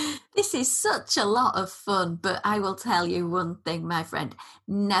 This is such a lot of fun, but I will tell you one thing, my friend,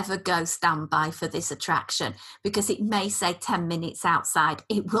 never go standby for this attraction, because it may say 10 minutes outside.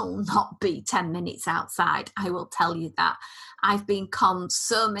 It will not be 10 minutes outside, I will tell you that. I've been conned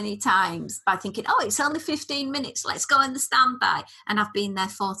so many times by thinking, oh, it's only 15 minutes, let's go in the standby, and I've been there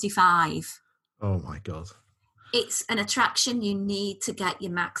 45. Oh my God. It's an attraction you need to get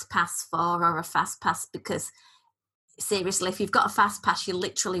your Max Pass for, or a Fast Pass, because seriously, if you've got a Fast Pass, you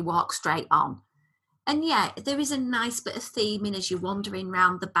literally walk straight on. And yeah, there is a nice bit of theming as you're wandering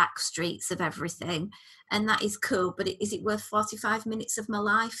around the back streets of everything, and that is cool, but is it worth 45 minutes of my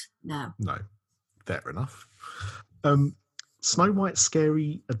life? No. No, fair enough. Snow White's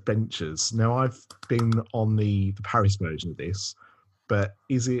Scary Adventures. Now, I've been on the Paris version of this, but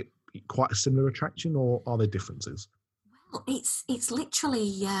is it quite a similar attraction, or are there differences? Well, it's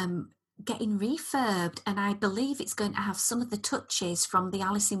literally getting refurbed, and I believe it's going to have some of the touches from the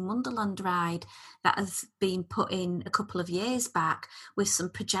Alice in Wonderland ride that has been put in a couple of years back, with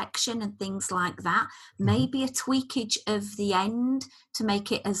some projection and things like that. Maybe a tweakage of the end to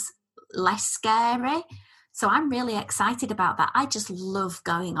make it as less scary. So I'm really excited about that. I just love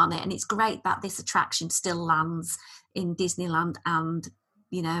going on it, and it's great that this attraction still lands in Disneyland, and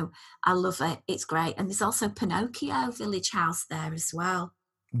you know, I love it. It's great. And there's also Pinocchio Village House there as well.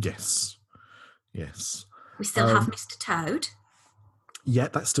 Yes. We still have Mr. Toad. Yeah,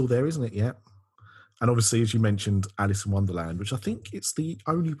 that's still there, isn't it? Yeah. And obviously, as you mentioned, Alice in Wonderland, which I think it's the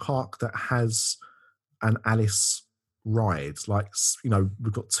only park that has an Alice ride. Like, you know,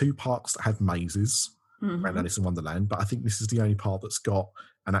 we've got 2 parks that have mazes around Alice in Wonderland, but I think this is the only park that's got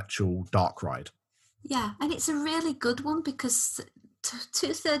an actual dark ride. Yeah, and it's a really good one, because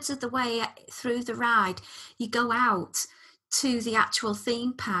 2/3 of the way through the ride, you go out to the actual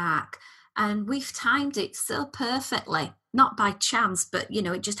theme park, and we've timed it so perfectly, not by chance, but you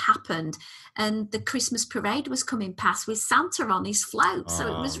know, it just happened. And the Christmas parade was coming past with Santa on his float, so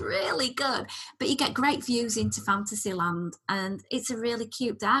it was really good. But you get great views into Fantasyland, and it's a really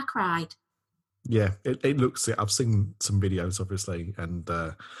cute dark ride. Yeah, it looks it. I've seen some videos, obviously, and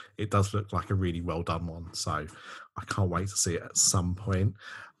it does look like a really well done one. So I can't wait to see it at some point.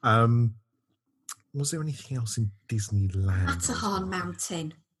 was there anything else in Disneyland? Matterhorn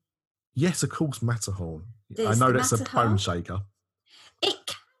Mountain. Yes, of course, Matterhorn. There's I know the that's Matterhorn. a bone shaker. It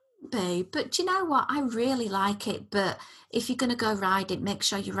can be, but do you know what? I really like it. But if you're going to go ride it, make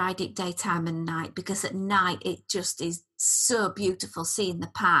sure you ride it daytime and night, because at night it just is so beautiful seeing the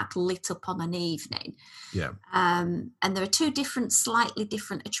park lit up on an evening. Yeah. And there are two slightly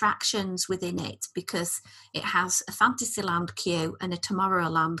different attractions within it, because it has a Fantasyland queue and a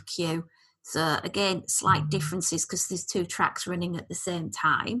Tomorrowland queue. So again, slight differences because there's two tracks running at the same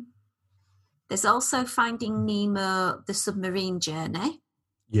time. There's also Finding Nemo, the submarine journey.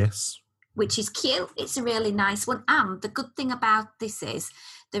 Yes. Which is cute. It's a really nice one. And the good thing about this is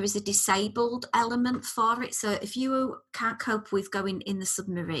there is a disabled element for it. So if you can't cope with going in the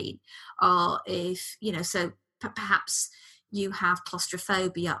submarine, or if, so perhaps you have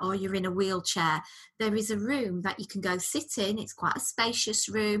claustrophobia or you're in a wheelchair, there is a room that you can go sit in. It's quite a spacious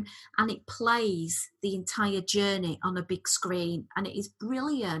room, and it plays the entire journey on a big screen, and it is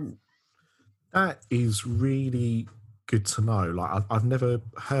brilliant. That is really good to know. Like, I've never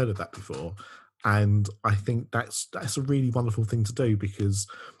heard of that before, and I think that's a really wonderful thing to do, because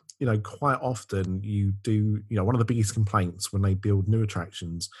quite often you do. One of the biggest complaints when they build new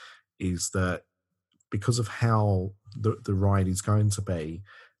attractions is that because of how the ride is going to be,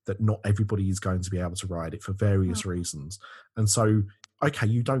 that not everybody is going to be able to ride it for various reasons, and so okay,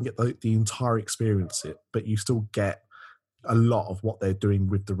 you don't get the entire experience but you still get a lot of what they're doing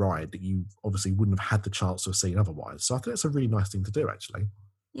with the ride that you obviously wouldn't have had the chance to have seen otherwise. So I think that's a really nice thing to do, actually.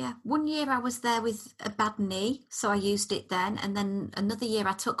 Yeah. One year I was there with a bad knee, so I used it then. And then another year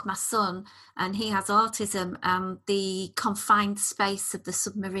I took my son, and he has autism, and the confined space of the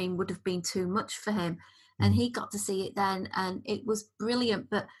submarine would have been too much for him. And he got to see it then, and it was brilliant.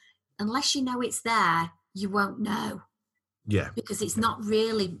 But unless you know it's there, you won't know. Yeah. Because it's not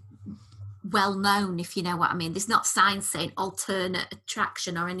really well known, if you know what I mean. There's not signs saying alternate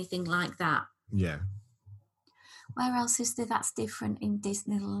attraction or anything like that. Yeah. Where else is there that's different in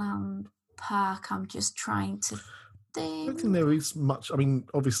Disneyland Park? I'm just trying to think. I don't think there is much. I mean,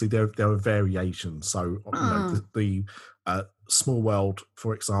 obviously there are variations. So the Small World,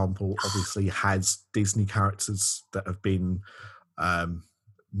 for example, obviously has Disney characters that have been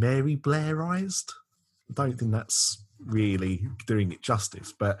Mary Blairized. I don't think that's really doing it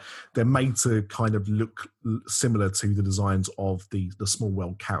justice, but they're made to kind of look similar to the designs of the Small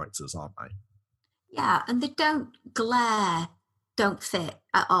World characters, aren't they? Yeah, and they don't fit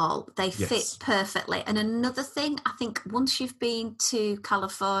at all. They fit perfectly. And another thing, I think once you've been to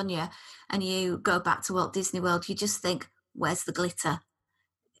California and you go back to Walt Disney World, you just think, where's the glitter?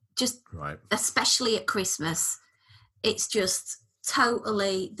 Just right. Especially at Christmas, it's just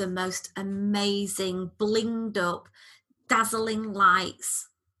totally the most amazing, blinged up, dazzling lights,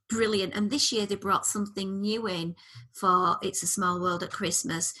 brilliant. And this year they brought something new in for It's a Small World at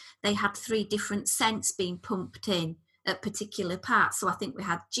Christmas. They had 3 different scents being pumped in at particular parts. So I think we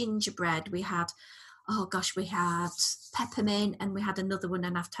had gingerbread, we had peppermint, and we had another one,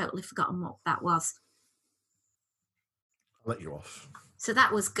 and I've totally forgotten what that was. I'll let you off. So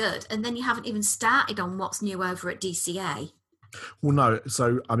that was good. And then you haven't even started on what's new over at DCA. Well, no.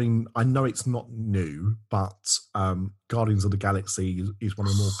 So, I mean, I know it's not new, but Guardians of the Galaxy is one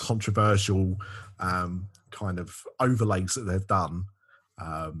of the more controversial kind of overlays that they've done.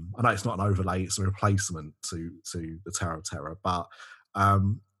 I know it's not an overlay; it's a replacement to the Tower of Terror. But I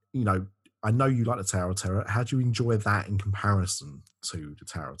know you like the Tower of Terror. How do you enjoy that in comparison to the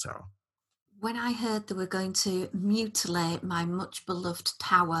Tower of Terror? When I heard they were going to mutilate my much beloved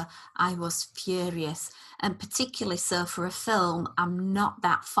tower, I was furious, and particularly so for a film I'm not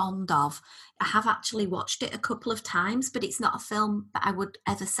that fond of. I have actually watched it a couple of times, but it's not a film that I would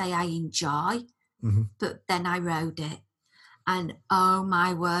ever say I enjoy. Mm-hmm. But then I rode it, and oh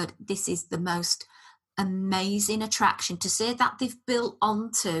my word, this is the most amazing attraction. To say that they've built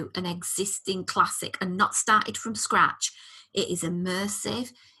onto an existing classic and not started from scratch, it is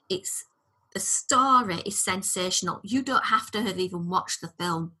immersive. The story is sensational. You don't have to have even watched the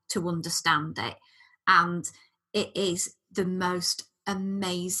film to understand it. And it is the most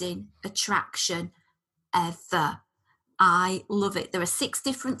amazing attraction ever. I love it. There are 6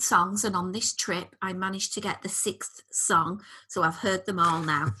 different songs, and on this trip, I managed to get the 6th song. So I've heard them all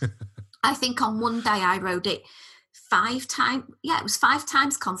now. I think on one day I rode it 5 times. Yeah, it was 5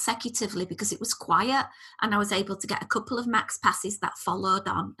 times consecutively because it was quiet, and I was able to get a couple of max passes that followed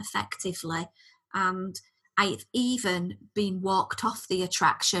on effectively. And I've even been walked off the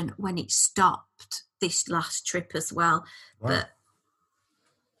attraction when it stopped this last trip as well. Wow. But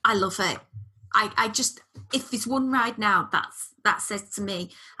I love it. I just, if there's one ride now that says to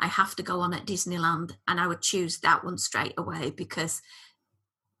me, I have to go on at Disneyland, and I would choose that one straight away because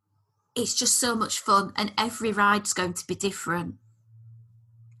it's just so much fun, and every ride's going to be different.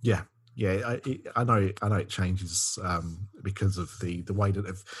 Yeah, I know it changes because of the way that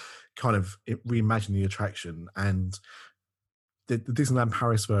they've kind of reimagined the attraction, and the Disneyland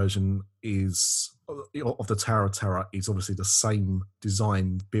Paris version of the Tower of Terror is obviously the same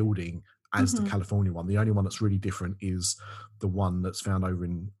designed building as the California one. The only one that's really different is the one that's found over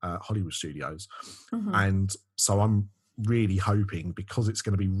in Hollywood Studios. And so I'm really hoping, because it's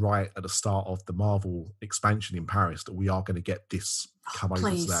going to be right at the start of the Marvel expansion in Paris, that we are going to get this come over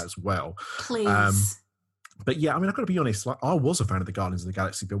to that as well. Please. But yeah, I mean, I've got to be honest, like, I was a fan of the Guardians of the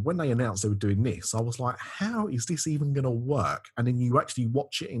Galaxy, but when they announced they were doing this, I was like, how is this even going to work? And then you actually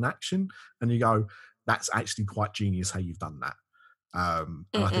watch it in action and you go, that's actually quite genius how you've done that. And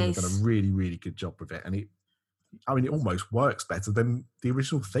I think they've done a really, really good job with it. And it almost works better than the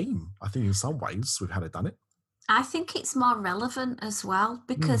original theme. I think in some ways with how they've done it. I think it's more relevant as well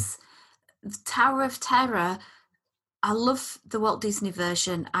because the Tower of Terror, I love the Walt Disney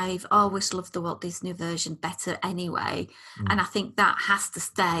version. I've always loved the Walt Disney version better anyway. And I think that has to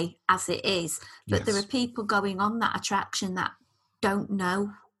stay as it is. But there are people going on that attraction that don't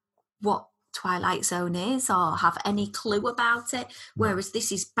know what Twilight Zone is or have any clue about it. Whereas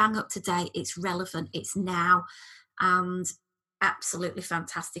this is bang up to date. It's relevant. It's now. And absolutely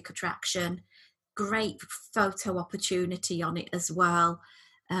fantastic attraction. Great photo opportunity on it as well.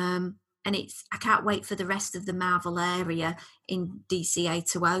 And I can't wait for the rest of the Marvel area in DCA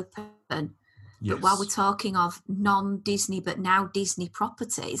to open. Yes. But while we're talking of non-Disney but now Disney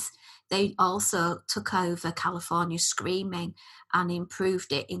properties, they also took over California Screaming and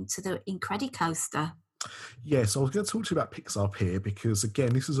improved it into the Incredicoaster. Yes, I was going to talk to you about Pixar Pier because,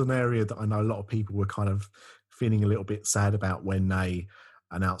 again, this is an area that I know a lot of people were kind of feeling a little bit sad about when they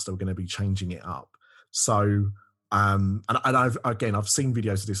announced they were going to be changing it up. So... and I've seen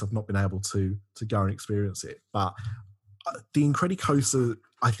videos of this. I've not been able to go and experience it, but the Incredicoaster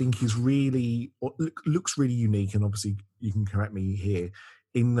I think is really looks really unique. And obviously, you can correct me here.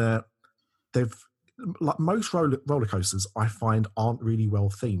 In that they've like most roller coasters, I find aren't really well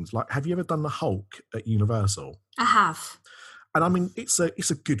themed. Like, have you ever done the Hulk at Universal? I have. And I mean, it's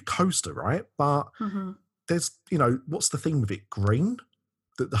a good coaster, right? But there's what's the theme with it? Green,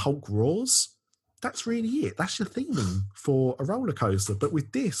 that the Hulk roars. That's really it. That's your theming for a roller coaster. But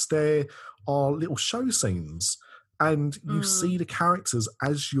with this, there are little show scenes and you see the characters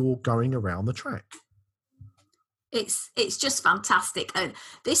as you're going around the track. It's just fantastic. And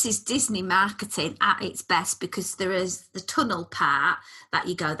this is Disney marketing at its best because there is the tunnel part that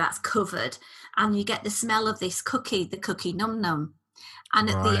you go, that's covered. And you get the smell of this cookie, the Cookie Num Num. And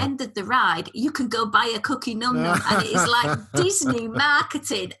at the end of the ride, you can go buy a Cookie Num Num. And it is like Disney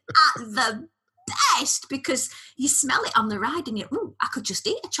marketing at the best because you smell it on the ride and I could just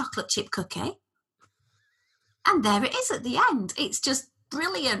eat a chocolate chip cookie. And there it is at the end. It's just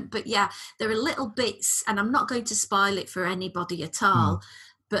brilliant. But yeah, there are little bits, and I'm not going to spoil it for anybody at all,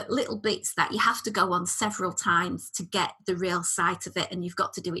 but little bits that you have to go on several times to get the real sight of it. And you've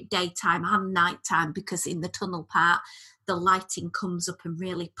got to do it daytime and nighttime because in the tunnel part, the lighting comes up and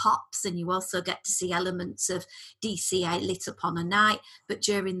really pops, and you also get to see elements of DCA lit up on a night. But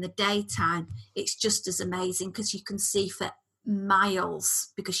during the daytime, it's just as amazing because you can see for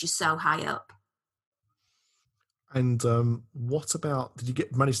miles because you're so high up. And what about, did you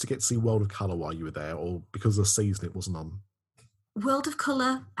manage to get to see World of Colour while you were there, or because of the season it wasn't on? World of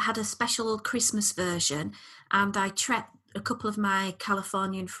Colour had a special Christmas version, and I trekked a couple of my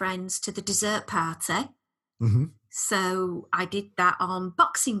Californian friends to the dessert party. So I did that on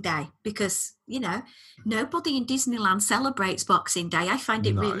Boxing Day because, nobody in Disneyland celebrates Boxing Day. I find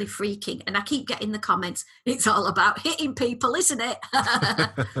it really freaking. And I keep getting the comments, it's all about hitting people, isn't it?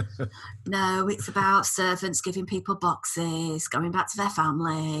 No, it's about servants giving people boxes, going back to their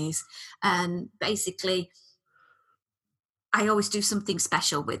families. And basically, I always do something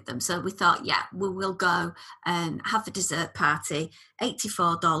special with them. So we thought, we'll go and have the dessert party,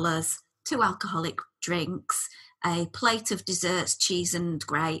 $84, 2 alcoholic drinks, a plate of desserts, cheese and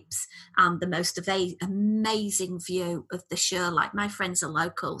grapes, and the most amazing view of the show. Like, my friends are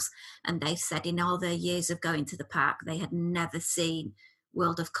locals, and they said in all their years of going to the park, they had never seen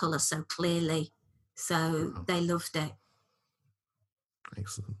World of Colour so clearly. So they loved it.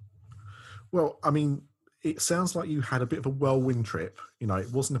 Excellent. Well, I mean, it sounds like you had a bit of a whirlwind trip.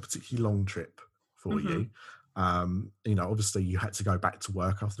 It wasn't a particularly long trip for you. Obviously you had to go back to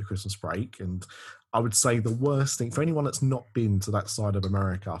work after the Christmas break, and I would say the worst thing for anyone that's not been to that side of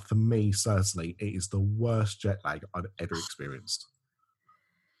America, for me certainly, it is the worst jet lag I've ever experienced.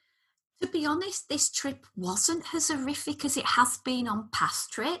 To be honest, this trip wasn't as horrific as it has been on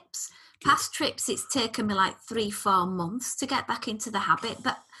past trips. Past trips, it's taken me like 3-4 months to get back into the habit,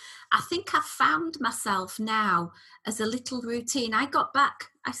 but I think I've found myself now as a little routine. I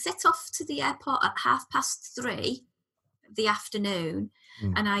set off to the airport at 3:30 the afternoon,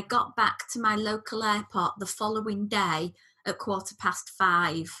 and I got back to my local airport the following day at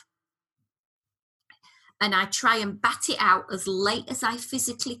 5:15. And I try and bat it out as late as I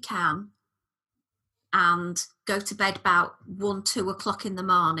physically can and go to bed about 1-2 o'clock in the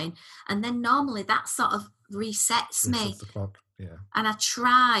morning. And then normally that sort of resets me. The clock. Yeah. And I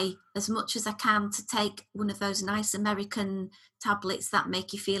try as much as I can to take one of those nice American tablets that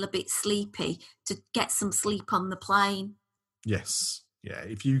make you feel a bit sleepy to get some sleep on the plane. Yes. Yeah.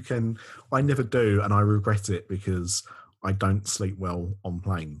 If you can, I never do, and I regret it because I don't sleep well on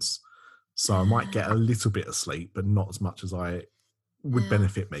planes. So I might get a little bit of sleep, but not as much as I would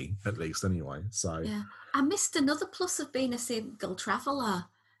benefit me, at least anyway. So I missed another plus of being a single traveller.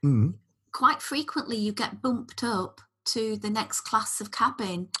 Quite frequently you get bumped up to the next class of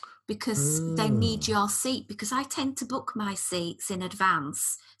cabin because they need your seat, because I tend to book my seats in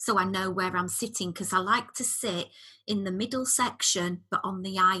advance so I know where I'm sitting, because I like to sit in the middle section but on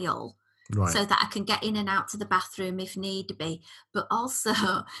the aisle. Right. So that I can get in and out to the bathroom if need be. But also,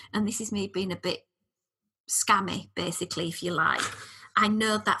 and this is me being a bit scammy, basically, if you like, I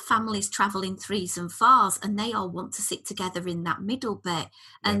know that families travel in 3s and 4s and they all want to sit together in that middle bit.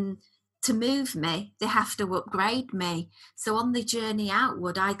 Yeah. And to move me, they have to upgrade me. So on the journey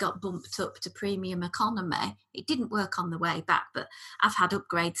outward, I got bumped up to premium economy. It didn't work on the way back, but I've had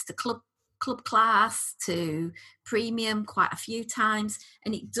upgrades to club class, to premium quite a few times,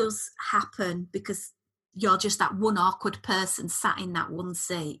 and it does happen because you're just that one awkward person sat in that one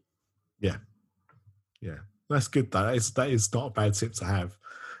seat. Yeah That's good though. That is not a bad tip to have.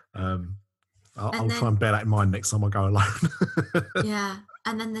 I'll try and bear that in mind next time I go alone. Yeah.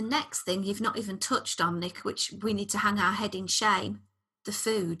 And then the next thing you've not even touched on, Nick, which we need to hang our head in shame, the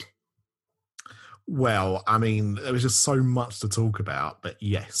food. Well, I mean, there was just so much to talk about, but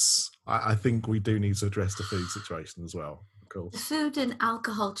yes, I think we do need to address the food situation as well, of course. The food and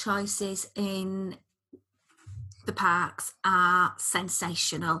alcohol choices in the parks are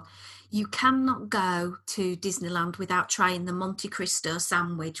sensational. You cannot go to Disneyland without trying the Monte Cristo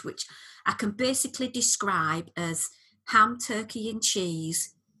sandwich, which I can basically describe as ham, turkey and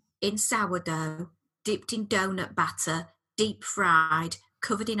cheese in sourdough, dipped in donut batter, deep fried,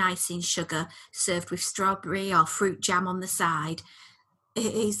 covered in icing sugar, served with strawberry or fruit jam on the side.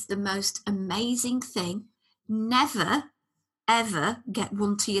 It is the most amazing thing. Never, ever get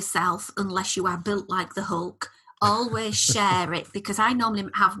one to yourself unless you are built like the Hulk. Always share it, because I normally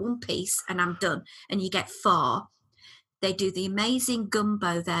have one piece and I'm done, and you get 4. They do the amazing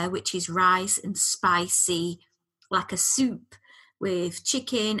gumbo there, which is rice and spicy, like a soup with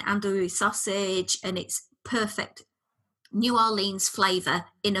chicken, andouille sausage, and it's perfect New Orleans flavour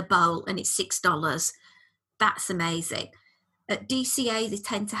in a bowl, and it's $6. That's amazing. At DCA, they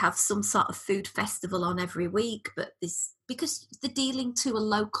tend to have some sort of food festival on every week, but because they're dealing to a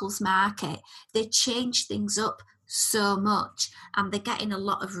locals market, they change things up so much, and they're getting a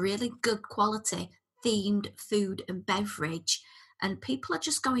lot of really good quality themed food and beverage, and people are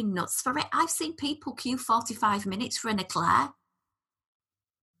just going nuts for it. I've seen people queue 45 minutes for an eclair.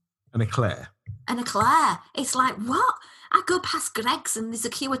 An eclair? An eclair. It's like, what? I go past Greg's and there's a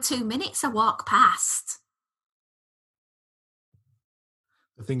queue of 2 minutes I walk past.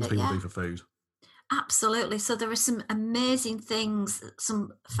 The things people do for food. Absolutely. So there are some amazing things,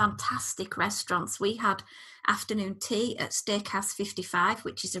 some fantastic restaurants. We had afternoon tea at Steakhouse 55,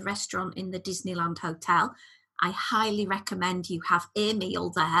 which is a restaurant in the Disneyland Hotel. I highly recommend you have a meal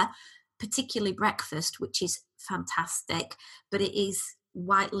there, particularly breakfast, which is fantastic. But it is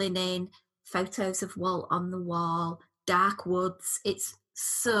white linen, photos of Walt on the wall, dark woods. It's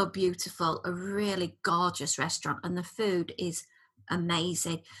so beautiful, a really gorgeous restaurant, and the food is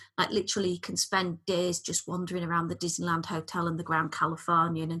amazing. Like literally you can spend days just wandering around the Disneyland Hotel and the Grand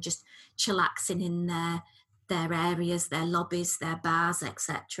Californian and just chillaxing in their areas, their lobbies, their bars,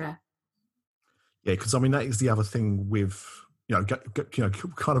 etc. Yeah, because I mean that is the other thing with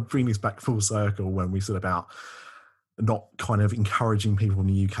kind of bring this back full circle when we said about not kind of encouraging people in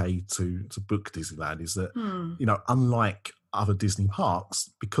the UK to book Disneyland, is that unlike other Disney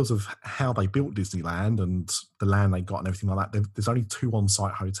parks, because of how they built Disneyland and the land they got and everything like that, there's only 2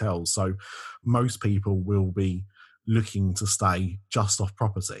 on-site hotels. So most people will be looking to stay just off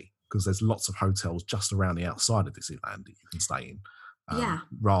property because there's lots of hotels just around the outside of Disneyland that you can stay in,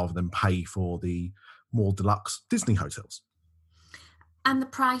 rather than pay for the more deluxe Disney hotels. And the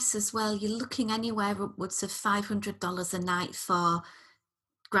price as well, you're looking anywhere upwards of $500 a night for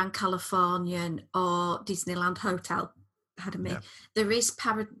Grand Californian or Disneyland Hotel. There is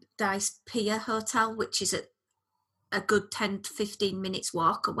Paradise Pier Hotel, which is a good 10 to 15 minutes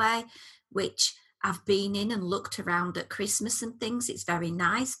walk away, which I've been in and looked around at Christmas and things. It's very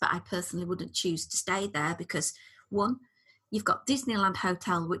nice, but I personally wouldn't choose to stay there because, one, you've got Disneyland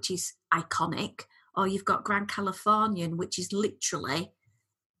Hotel, which is iconic, or you've got Grand Californian, which is literally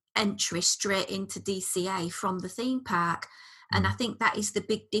entry straight into DCA from the theme park. And I think that is the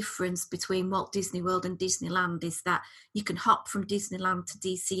big difference between Walt Disney World and Disneyland, is that you can hop from Disneyland to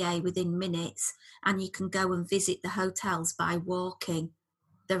DCA within minutes, and you can go and visit the hotels by walking.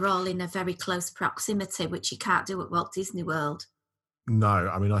 They're all in a very close proximity, which you can't do at Walt Disney World. No,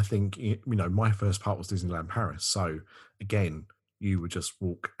 I mean, I think, my first part was Disneyland Paris. So again, you would just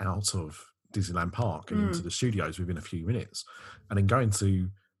walk out of Disneyland Park and into the studios within a few minutes. And then going to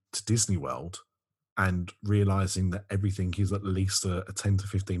Disney World and realising that everything is at least a 10 to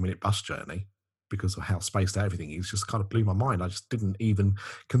 15 minute bus journey because of how spaced out everything is, just kind of blew my mind. I just didn't even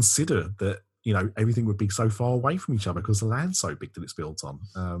consider that, everything would be so far away from each other because the land's so big that it's built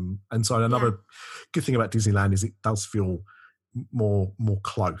on. And so another good thing about Disneyland is it does feel more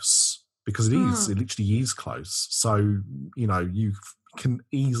close, because it literally is close. So, you can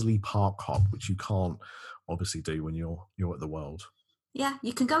easily park hop, which you can't obviously do when you're at the World. Yeah,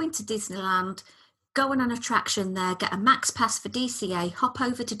 you can go into Disneyland, go on an attraction there, get a max pass for DCA, hop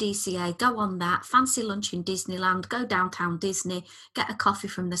over to DCA, go on that, fancy lunch in Disneyland, go downtown Disney, get a coffee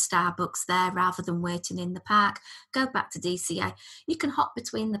from the Starbucks there rather than waiting in the park, go back to DCA. You can hop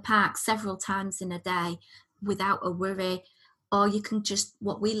between the parks several times in a day without a worry, or you can just,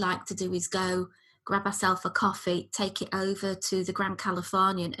 what we like to do is go grab ourselves a coffee, take it over to the Grand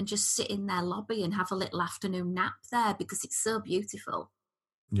Californian and just sit in their lobby and have a little afternoon nap there because it's so beautiful.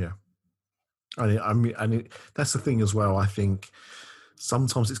 Yeah. That's the thing as well. I think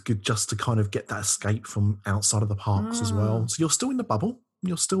sometimes it's good just to kind of get that escape from outside of the parks as well. So you're still in the bubble,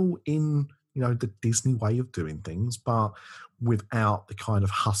 you're still in, the Disney way of doing things, but without the kind of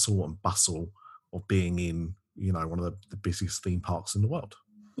hustle and bustle of being in, one of the busiest theme parks in the world.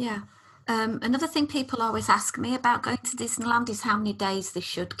 Yeah. Another thing people always ask me about going to Disneyland is how many days they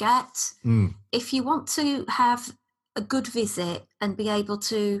should get. If you want to have a good visit and be able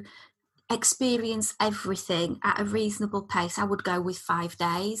to experience everything at a reasonable pace, I would go with 5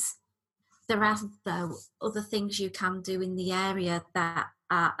 days. There are, though, other things you can do in the area that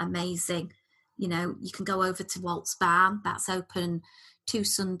are amazing. You can go over to Walt's Barn, that's open 2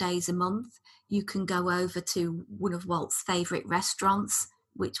 Sundays a month. You can go over to one of Walt's favourite restaurants,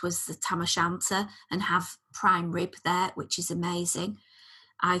 which was the Tam O'Shanter, and have prime rib there, which is amazing.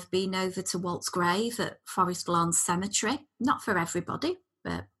 I've been over to Walt's grave at Forest Lawn Cemetery, not for everybody,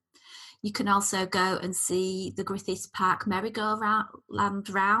 but you can also go and see the Griffith Park merry-go-round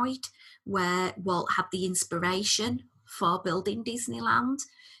ride, where Walt had the inspiration for building Disneyland.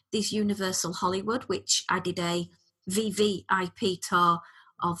 There's Universal Hollywood, which I did a VVIP tour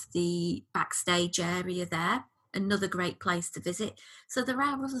of the backstage area there. Another great place to visit. So there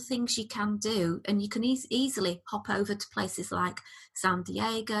are other things you can do, and you can easily hop over to places like San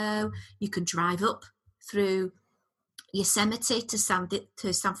Diego. You can drive up through Yosemite to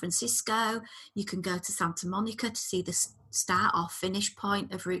San Francisco. You can go to Santa Monica to see the start or finish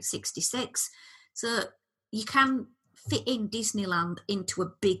point of Route 66. So you can fit in Disneyland into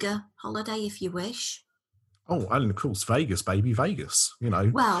a bigger holiday if you wish. Oh, and of course, Vegas, baby, Vegas.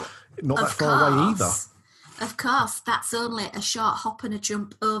 Well, not that far away either. Of course, that's only a short hop and a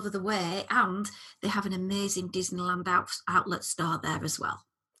jump over the way, and they have an amazing Disneyland outlet store there as well.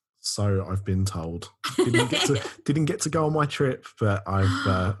 So I've been told. Didn't get to go on my trip, but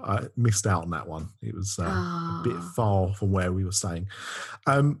I missed out on that one. It was a bit far from where we were staying.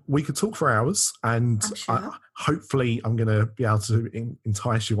 We could talk for hours, and sure. Hopefully I'm going to be able to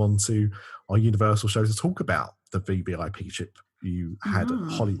entice you on to our Universal show to talk about the VVIP trip you had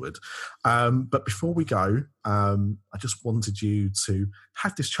at Hollywood. But before we go, I just wanted you to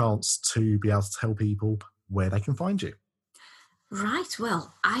have this chance to be able to tell people where they can find you. Right,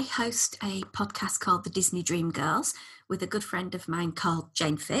 well, I host a podcast called The Disney Dream Girls with a good friend of mine called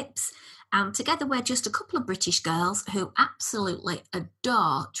Jane Phipps, And together we're just a couple of British girls who absolutely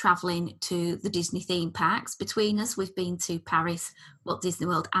adore travelling to the Disney theme parks. Between us, we've been to Paris, Walt Disney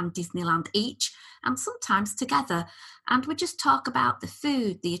World and Disneyland each, and sometimes together. And we just talk about the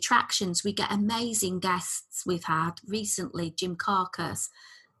food, the attractions. We get amazing guests. We've had recently Jim Corcus,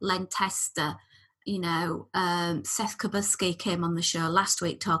 Len Tester, Seth Kubuski came on the show last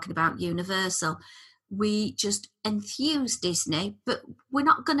week talking about Universal. We just enthuse Disney, but we're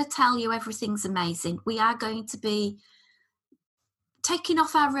not going to tell you everything's amazing. We are going to be taking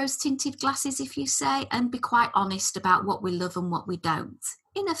off our rose-tinted glasses, if you say, and be quite honest about what we love and what we don't,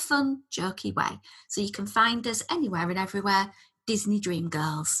 in a fun, jokey way. So you can find us anywhere and everywhere, Disney Dream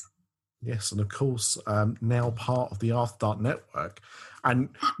Girls. Yes, and of course, now part of the After Dark Network. And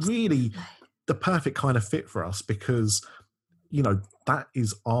really the perfect kind of fit for us because, that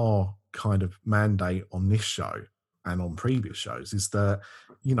is our kind of mandate on this show and on previous shows is that,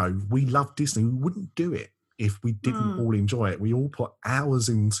 we love Disney. We wouldn't do it if we didn't all enjoy it. We all put hours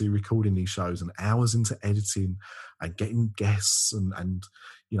into recording these shows and hours into editing and getting guests and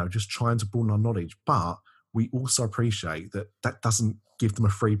just trying to broaden our knowledge. But we also appreciate that doesn't give them a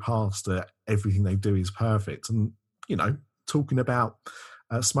free pass that everything they do is perfect. And, talking about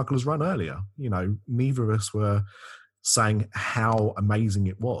Smuggler's Run earlier, neither of us were saying how amazing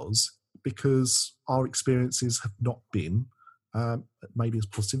it was because our experiences have not been maybe as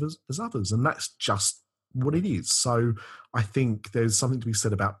positive as others. And that's just what it is. So I think there's something to be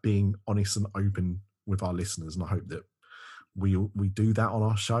said about being honest and open with our listeners. And I hope that we do that on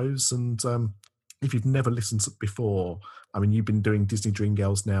our shows. And if you've never listened to it before, I mean, you've been doing Disney Dream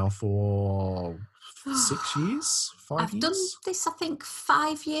Girls now for 6 years, 5 years? I've done this, I think,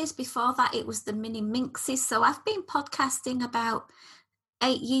 5 years. Before that, it was the Mini Minxes. So I've been podcasting about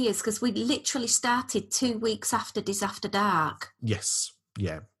 8 years because we literally started 2 weeks after Dis After Dark. Yes.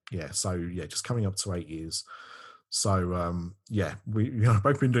 Yeah. So, just coming up to 8 years. So, we've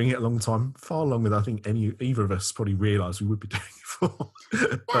both been doing it a long time, far longer than I think either of us probably realised we would be doing it for.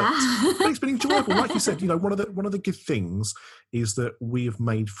 but it's been enjoyable. Like you said, one of the good things is that we have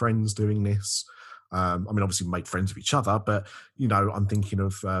made friends doing this. Obviously made friends with each other, but, I'm thinking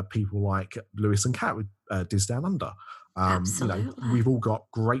of people like Lewis and Kat with Diz Down Under. Absolutely. We've all got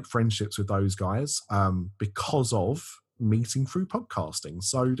great friendships with those guys because of meeting through podcasting.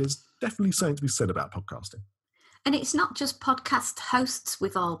 So there's definitely something to be said about podcasting. And it's not just podcast hosts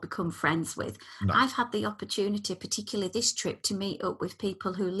we've all become friends with. No. I've had the opportunity, particularly this trip, to meet up with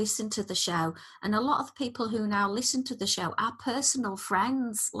people who listen to the show. And a lot of the people who now listen to the show are personal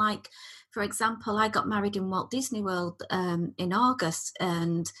friends. Like, for example, I got married in Walt Disney World in August,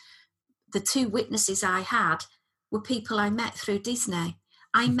 and the 2 witnesses I had were people I met through Disney.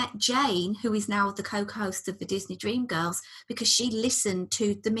 I met Jane, who is now the co-host of the Disney Dream Girls, because she listened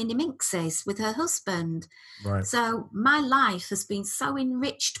to the Mini Minxes with her husband. Right. So my life has been so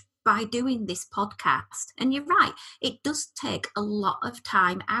enriched by doing this podcast. And you're right, it does take a lot of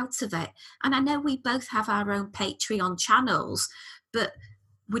time out of it. And I know we both have our own Patreon channels, but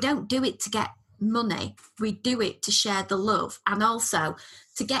we don't do it to get money. We do it to share the love and also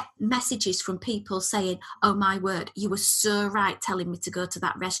to get messages from people saying, oh my word, you were so right telling me to go to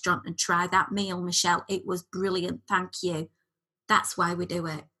that restaurant and try that meal, Michelle. It was brilliant. Thank you. That's why we do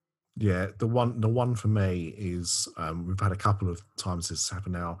it. Yeah, the one for me is we've had a couple of times this has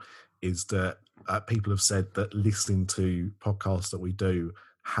happened now, is that people have said that listening to podcasts that we do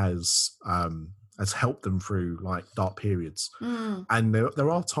has helped them through like dark periods. And there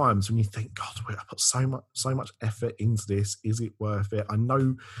are times when you think, God, I put so much effort into this. Is it worth it? I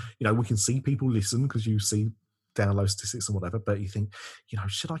know, we can see people listen because you see download statistics and whatever, but you think,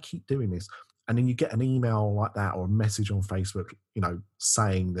 should I keep doing this? And then you get an email like that or a message on Facebook,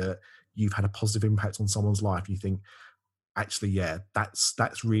 saying that you've had a positive impact on someone's life. You think, actually, yeah,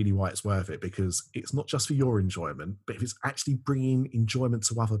 that's really why it's worth it, because it's not just for your enjoyment, but if it's actually bringing enjoyment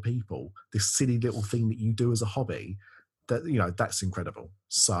to other people, this silly little thing that you do as a hobby, that that's incredible.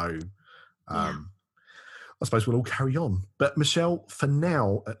 So I suppose we'll all carry on. But Michelle, for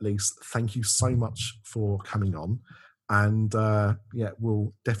now at least, thank you so much for coming on, and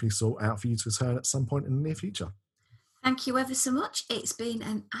we'll definitely sort out for you to return at some point in the near future. Thank you ever so much. It's been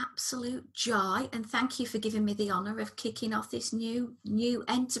an absolute joy, and thank you for giving me the honour of kicking off this new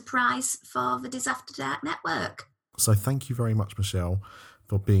enterprise for the Dis After Dark Network. So thank you very much, Michelle,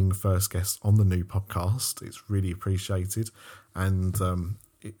 for being the first guest on the new podcast. It's really appreciated. And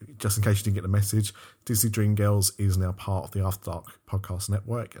just in case you didn't get the message, Disney Dream Girls is now part of the After Dark Podcast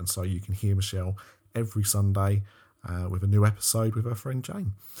Network, and so you can hear Michelle every Sunday with a new episode with her friend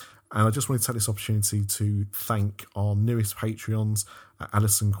Jane. And I just want to take this opportunity to thank our newest Patreons,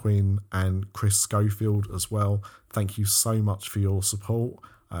 Alison Quinn and Chris Schofield as well. Thank you so much for your support.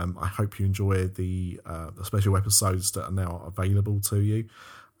 I hope you enjoy the special episodes that are now available to you.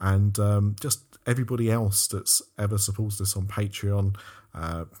 And just everybody else that's ever supported us on Patreon,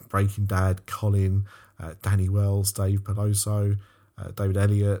 Breaking Dad, Colin, Danny Wells, Dave Peloso, David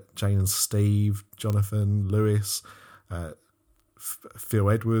Elliott, Jane and Steve, Jonathan, Lewis,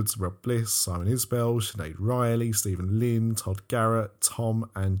 Phil Edwards, Rob Bliss, Simon Isbell, Sinead Riley, Stephen Lynn, Todd Garrett, Tom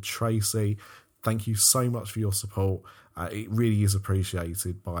and Tracy. Thank you so much for your support. It really is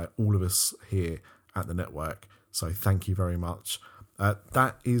appreciated by all of us here at the network. So thank you very much.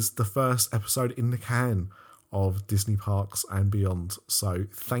 That is the first episode in the can of Disney Parks and Beyond. So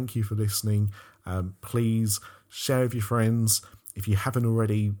thank you for listening. Please share with your friends. If you haven't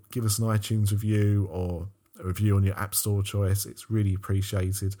already, give us an iTunes review or a review on your App Store choice. It's really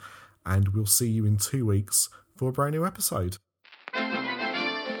appreciated. And we'll see you in 2 weeks for a brand new episode.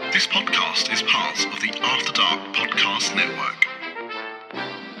 This podcast is part of the After Dark Podcast Network.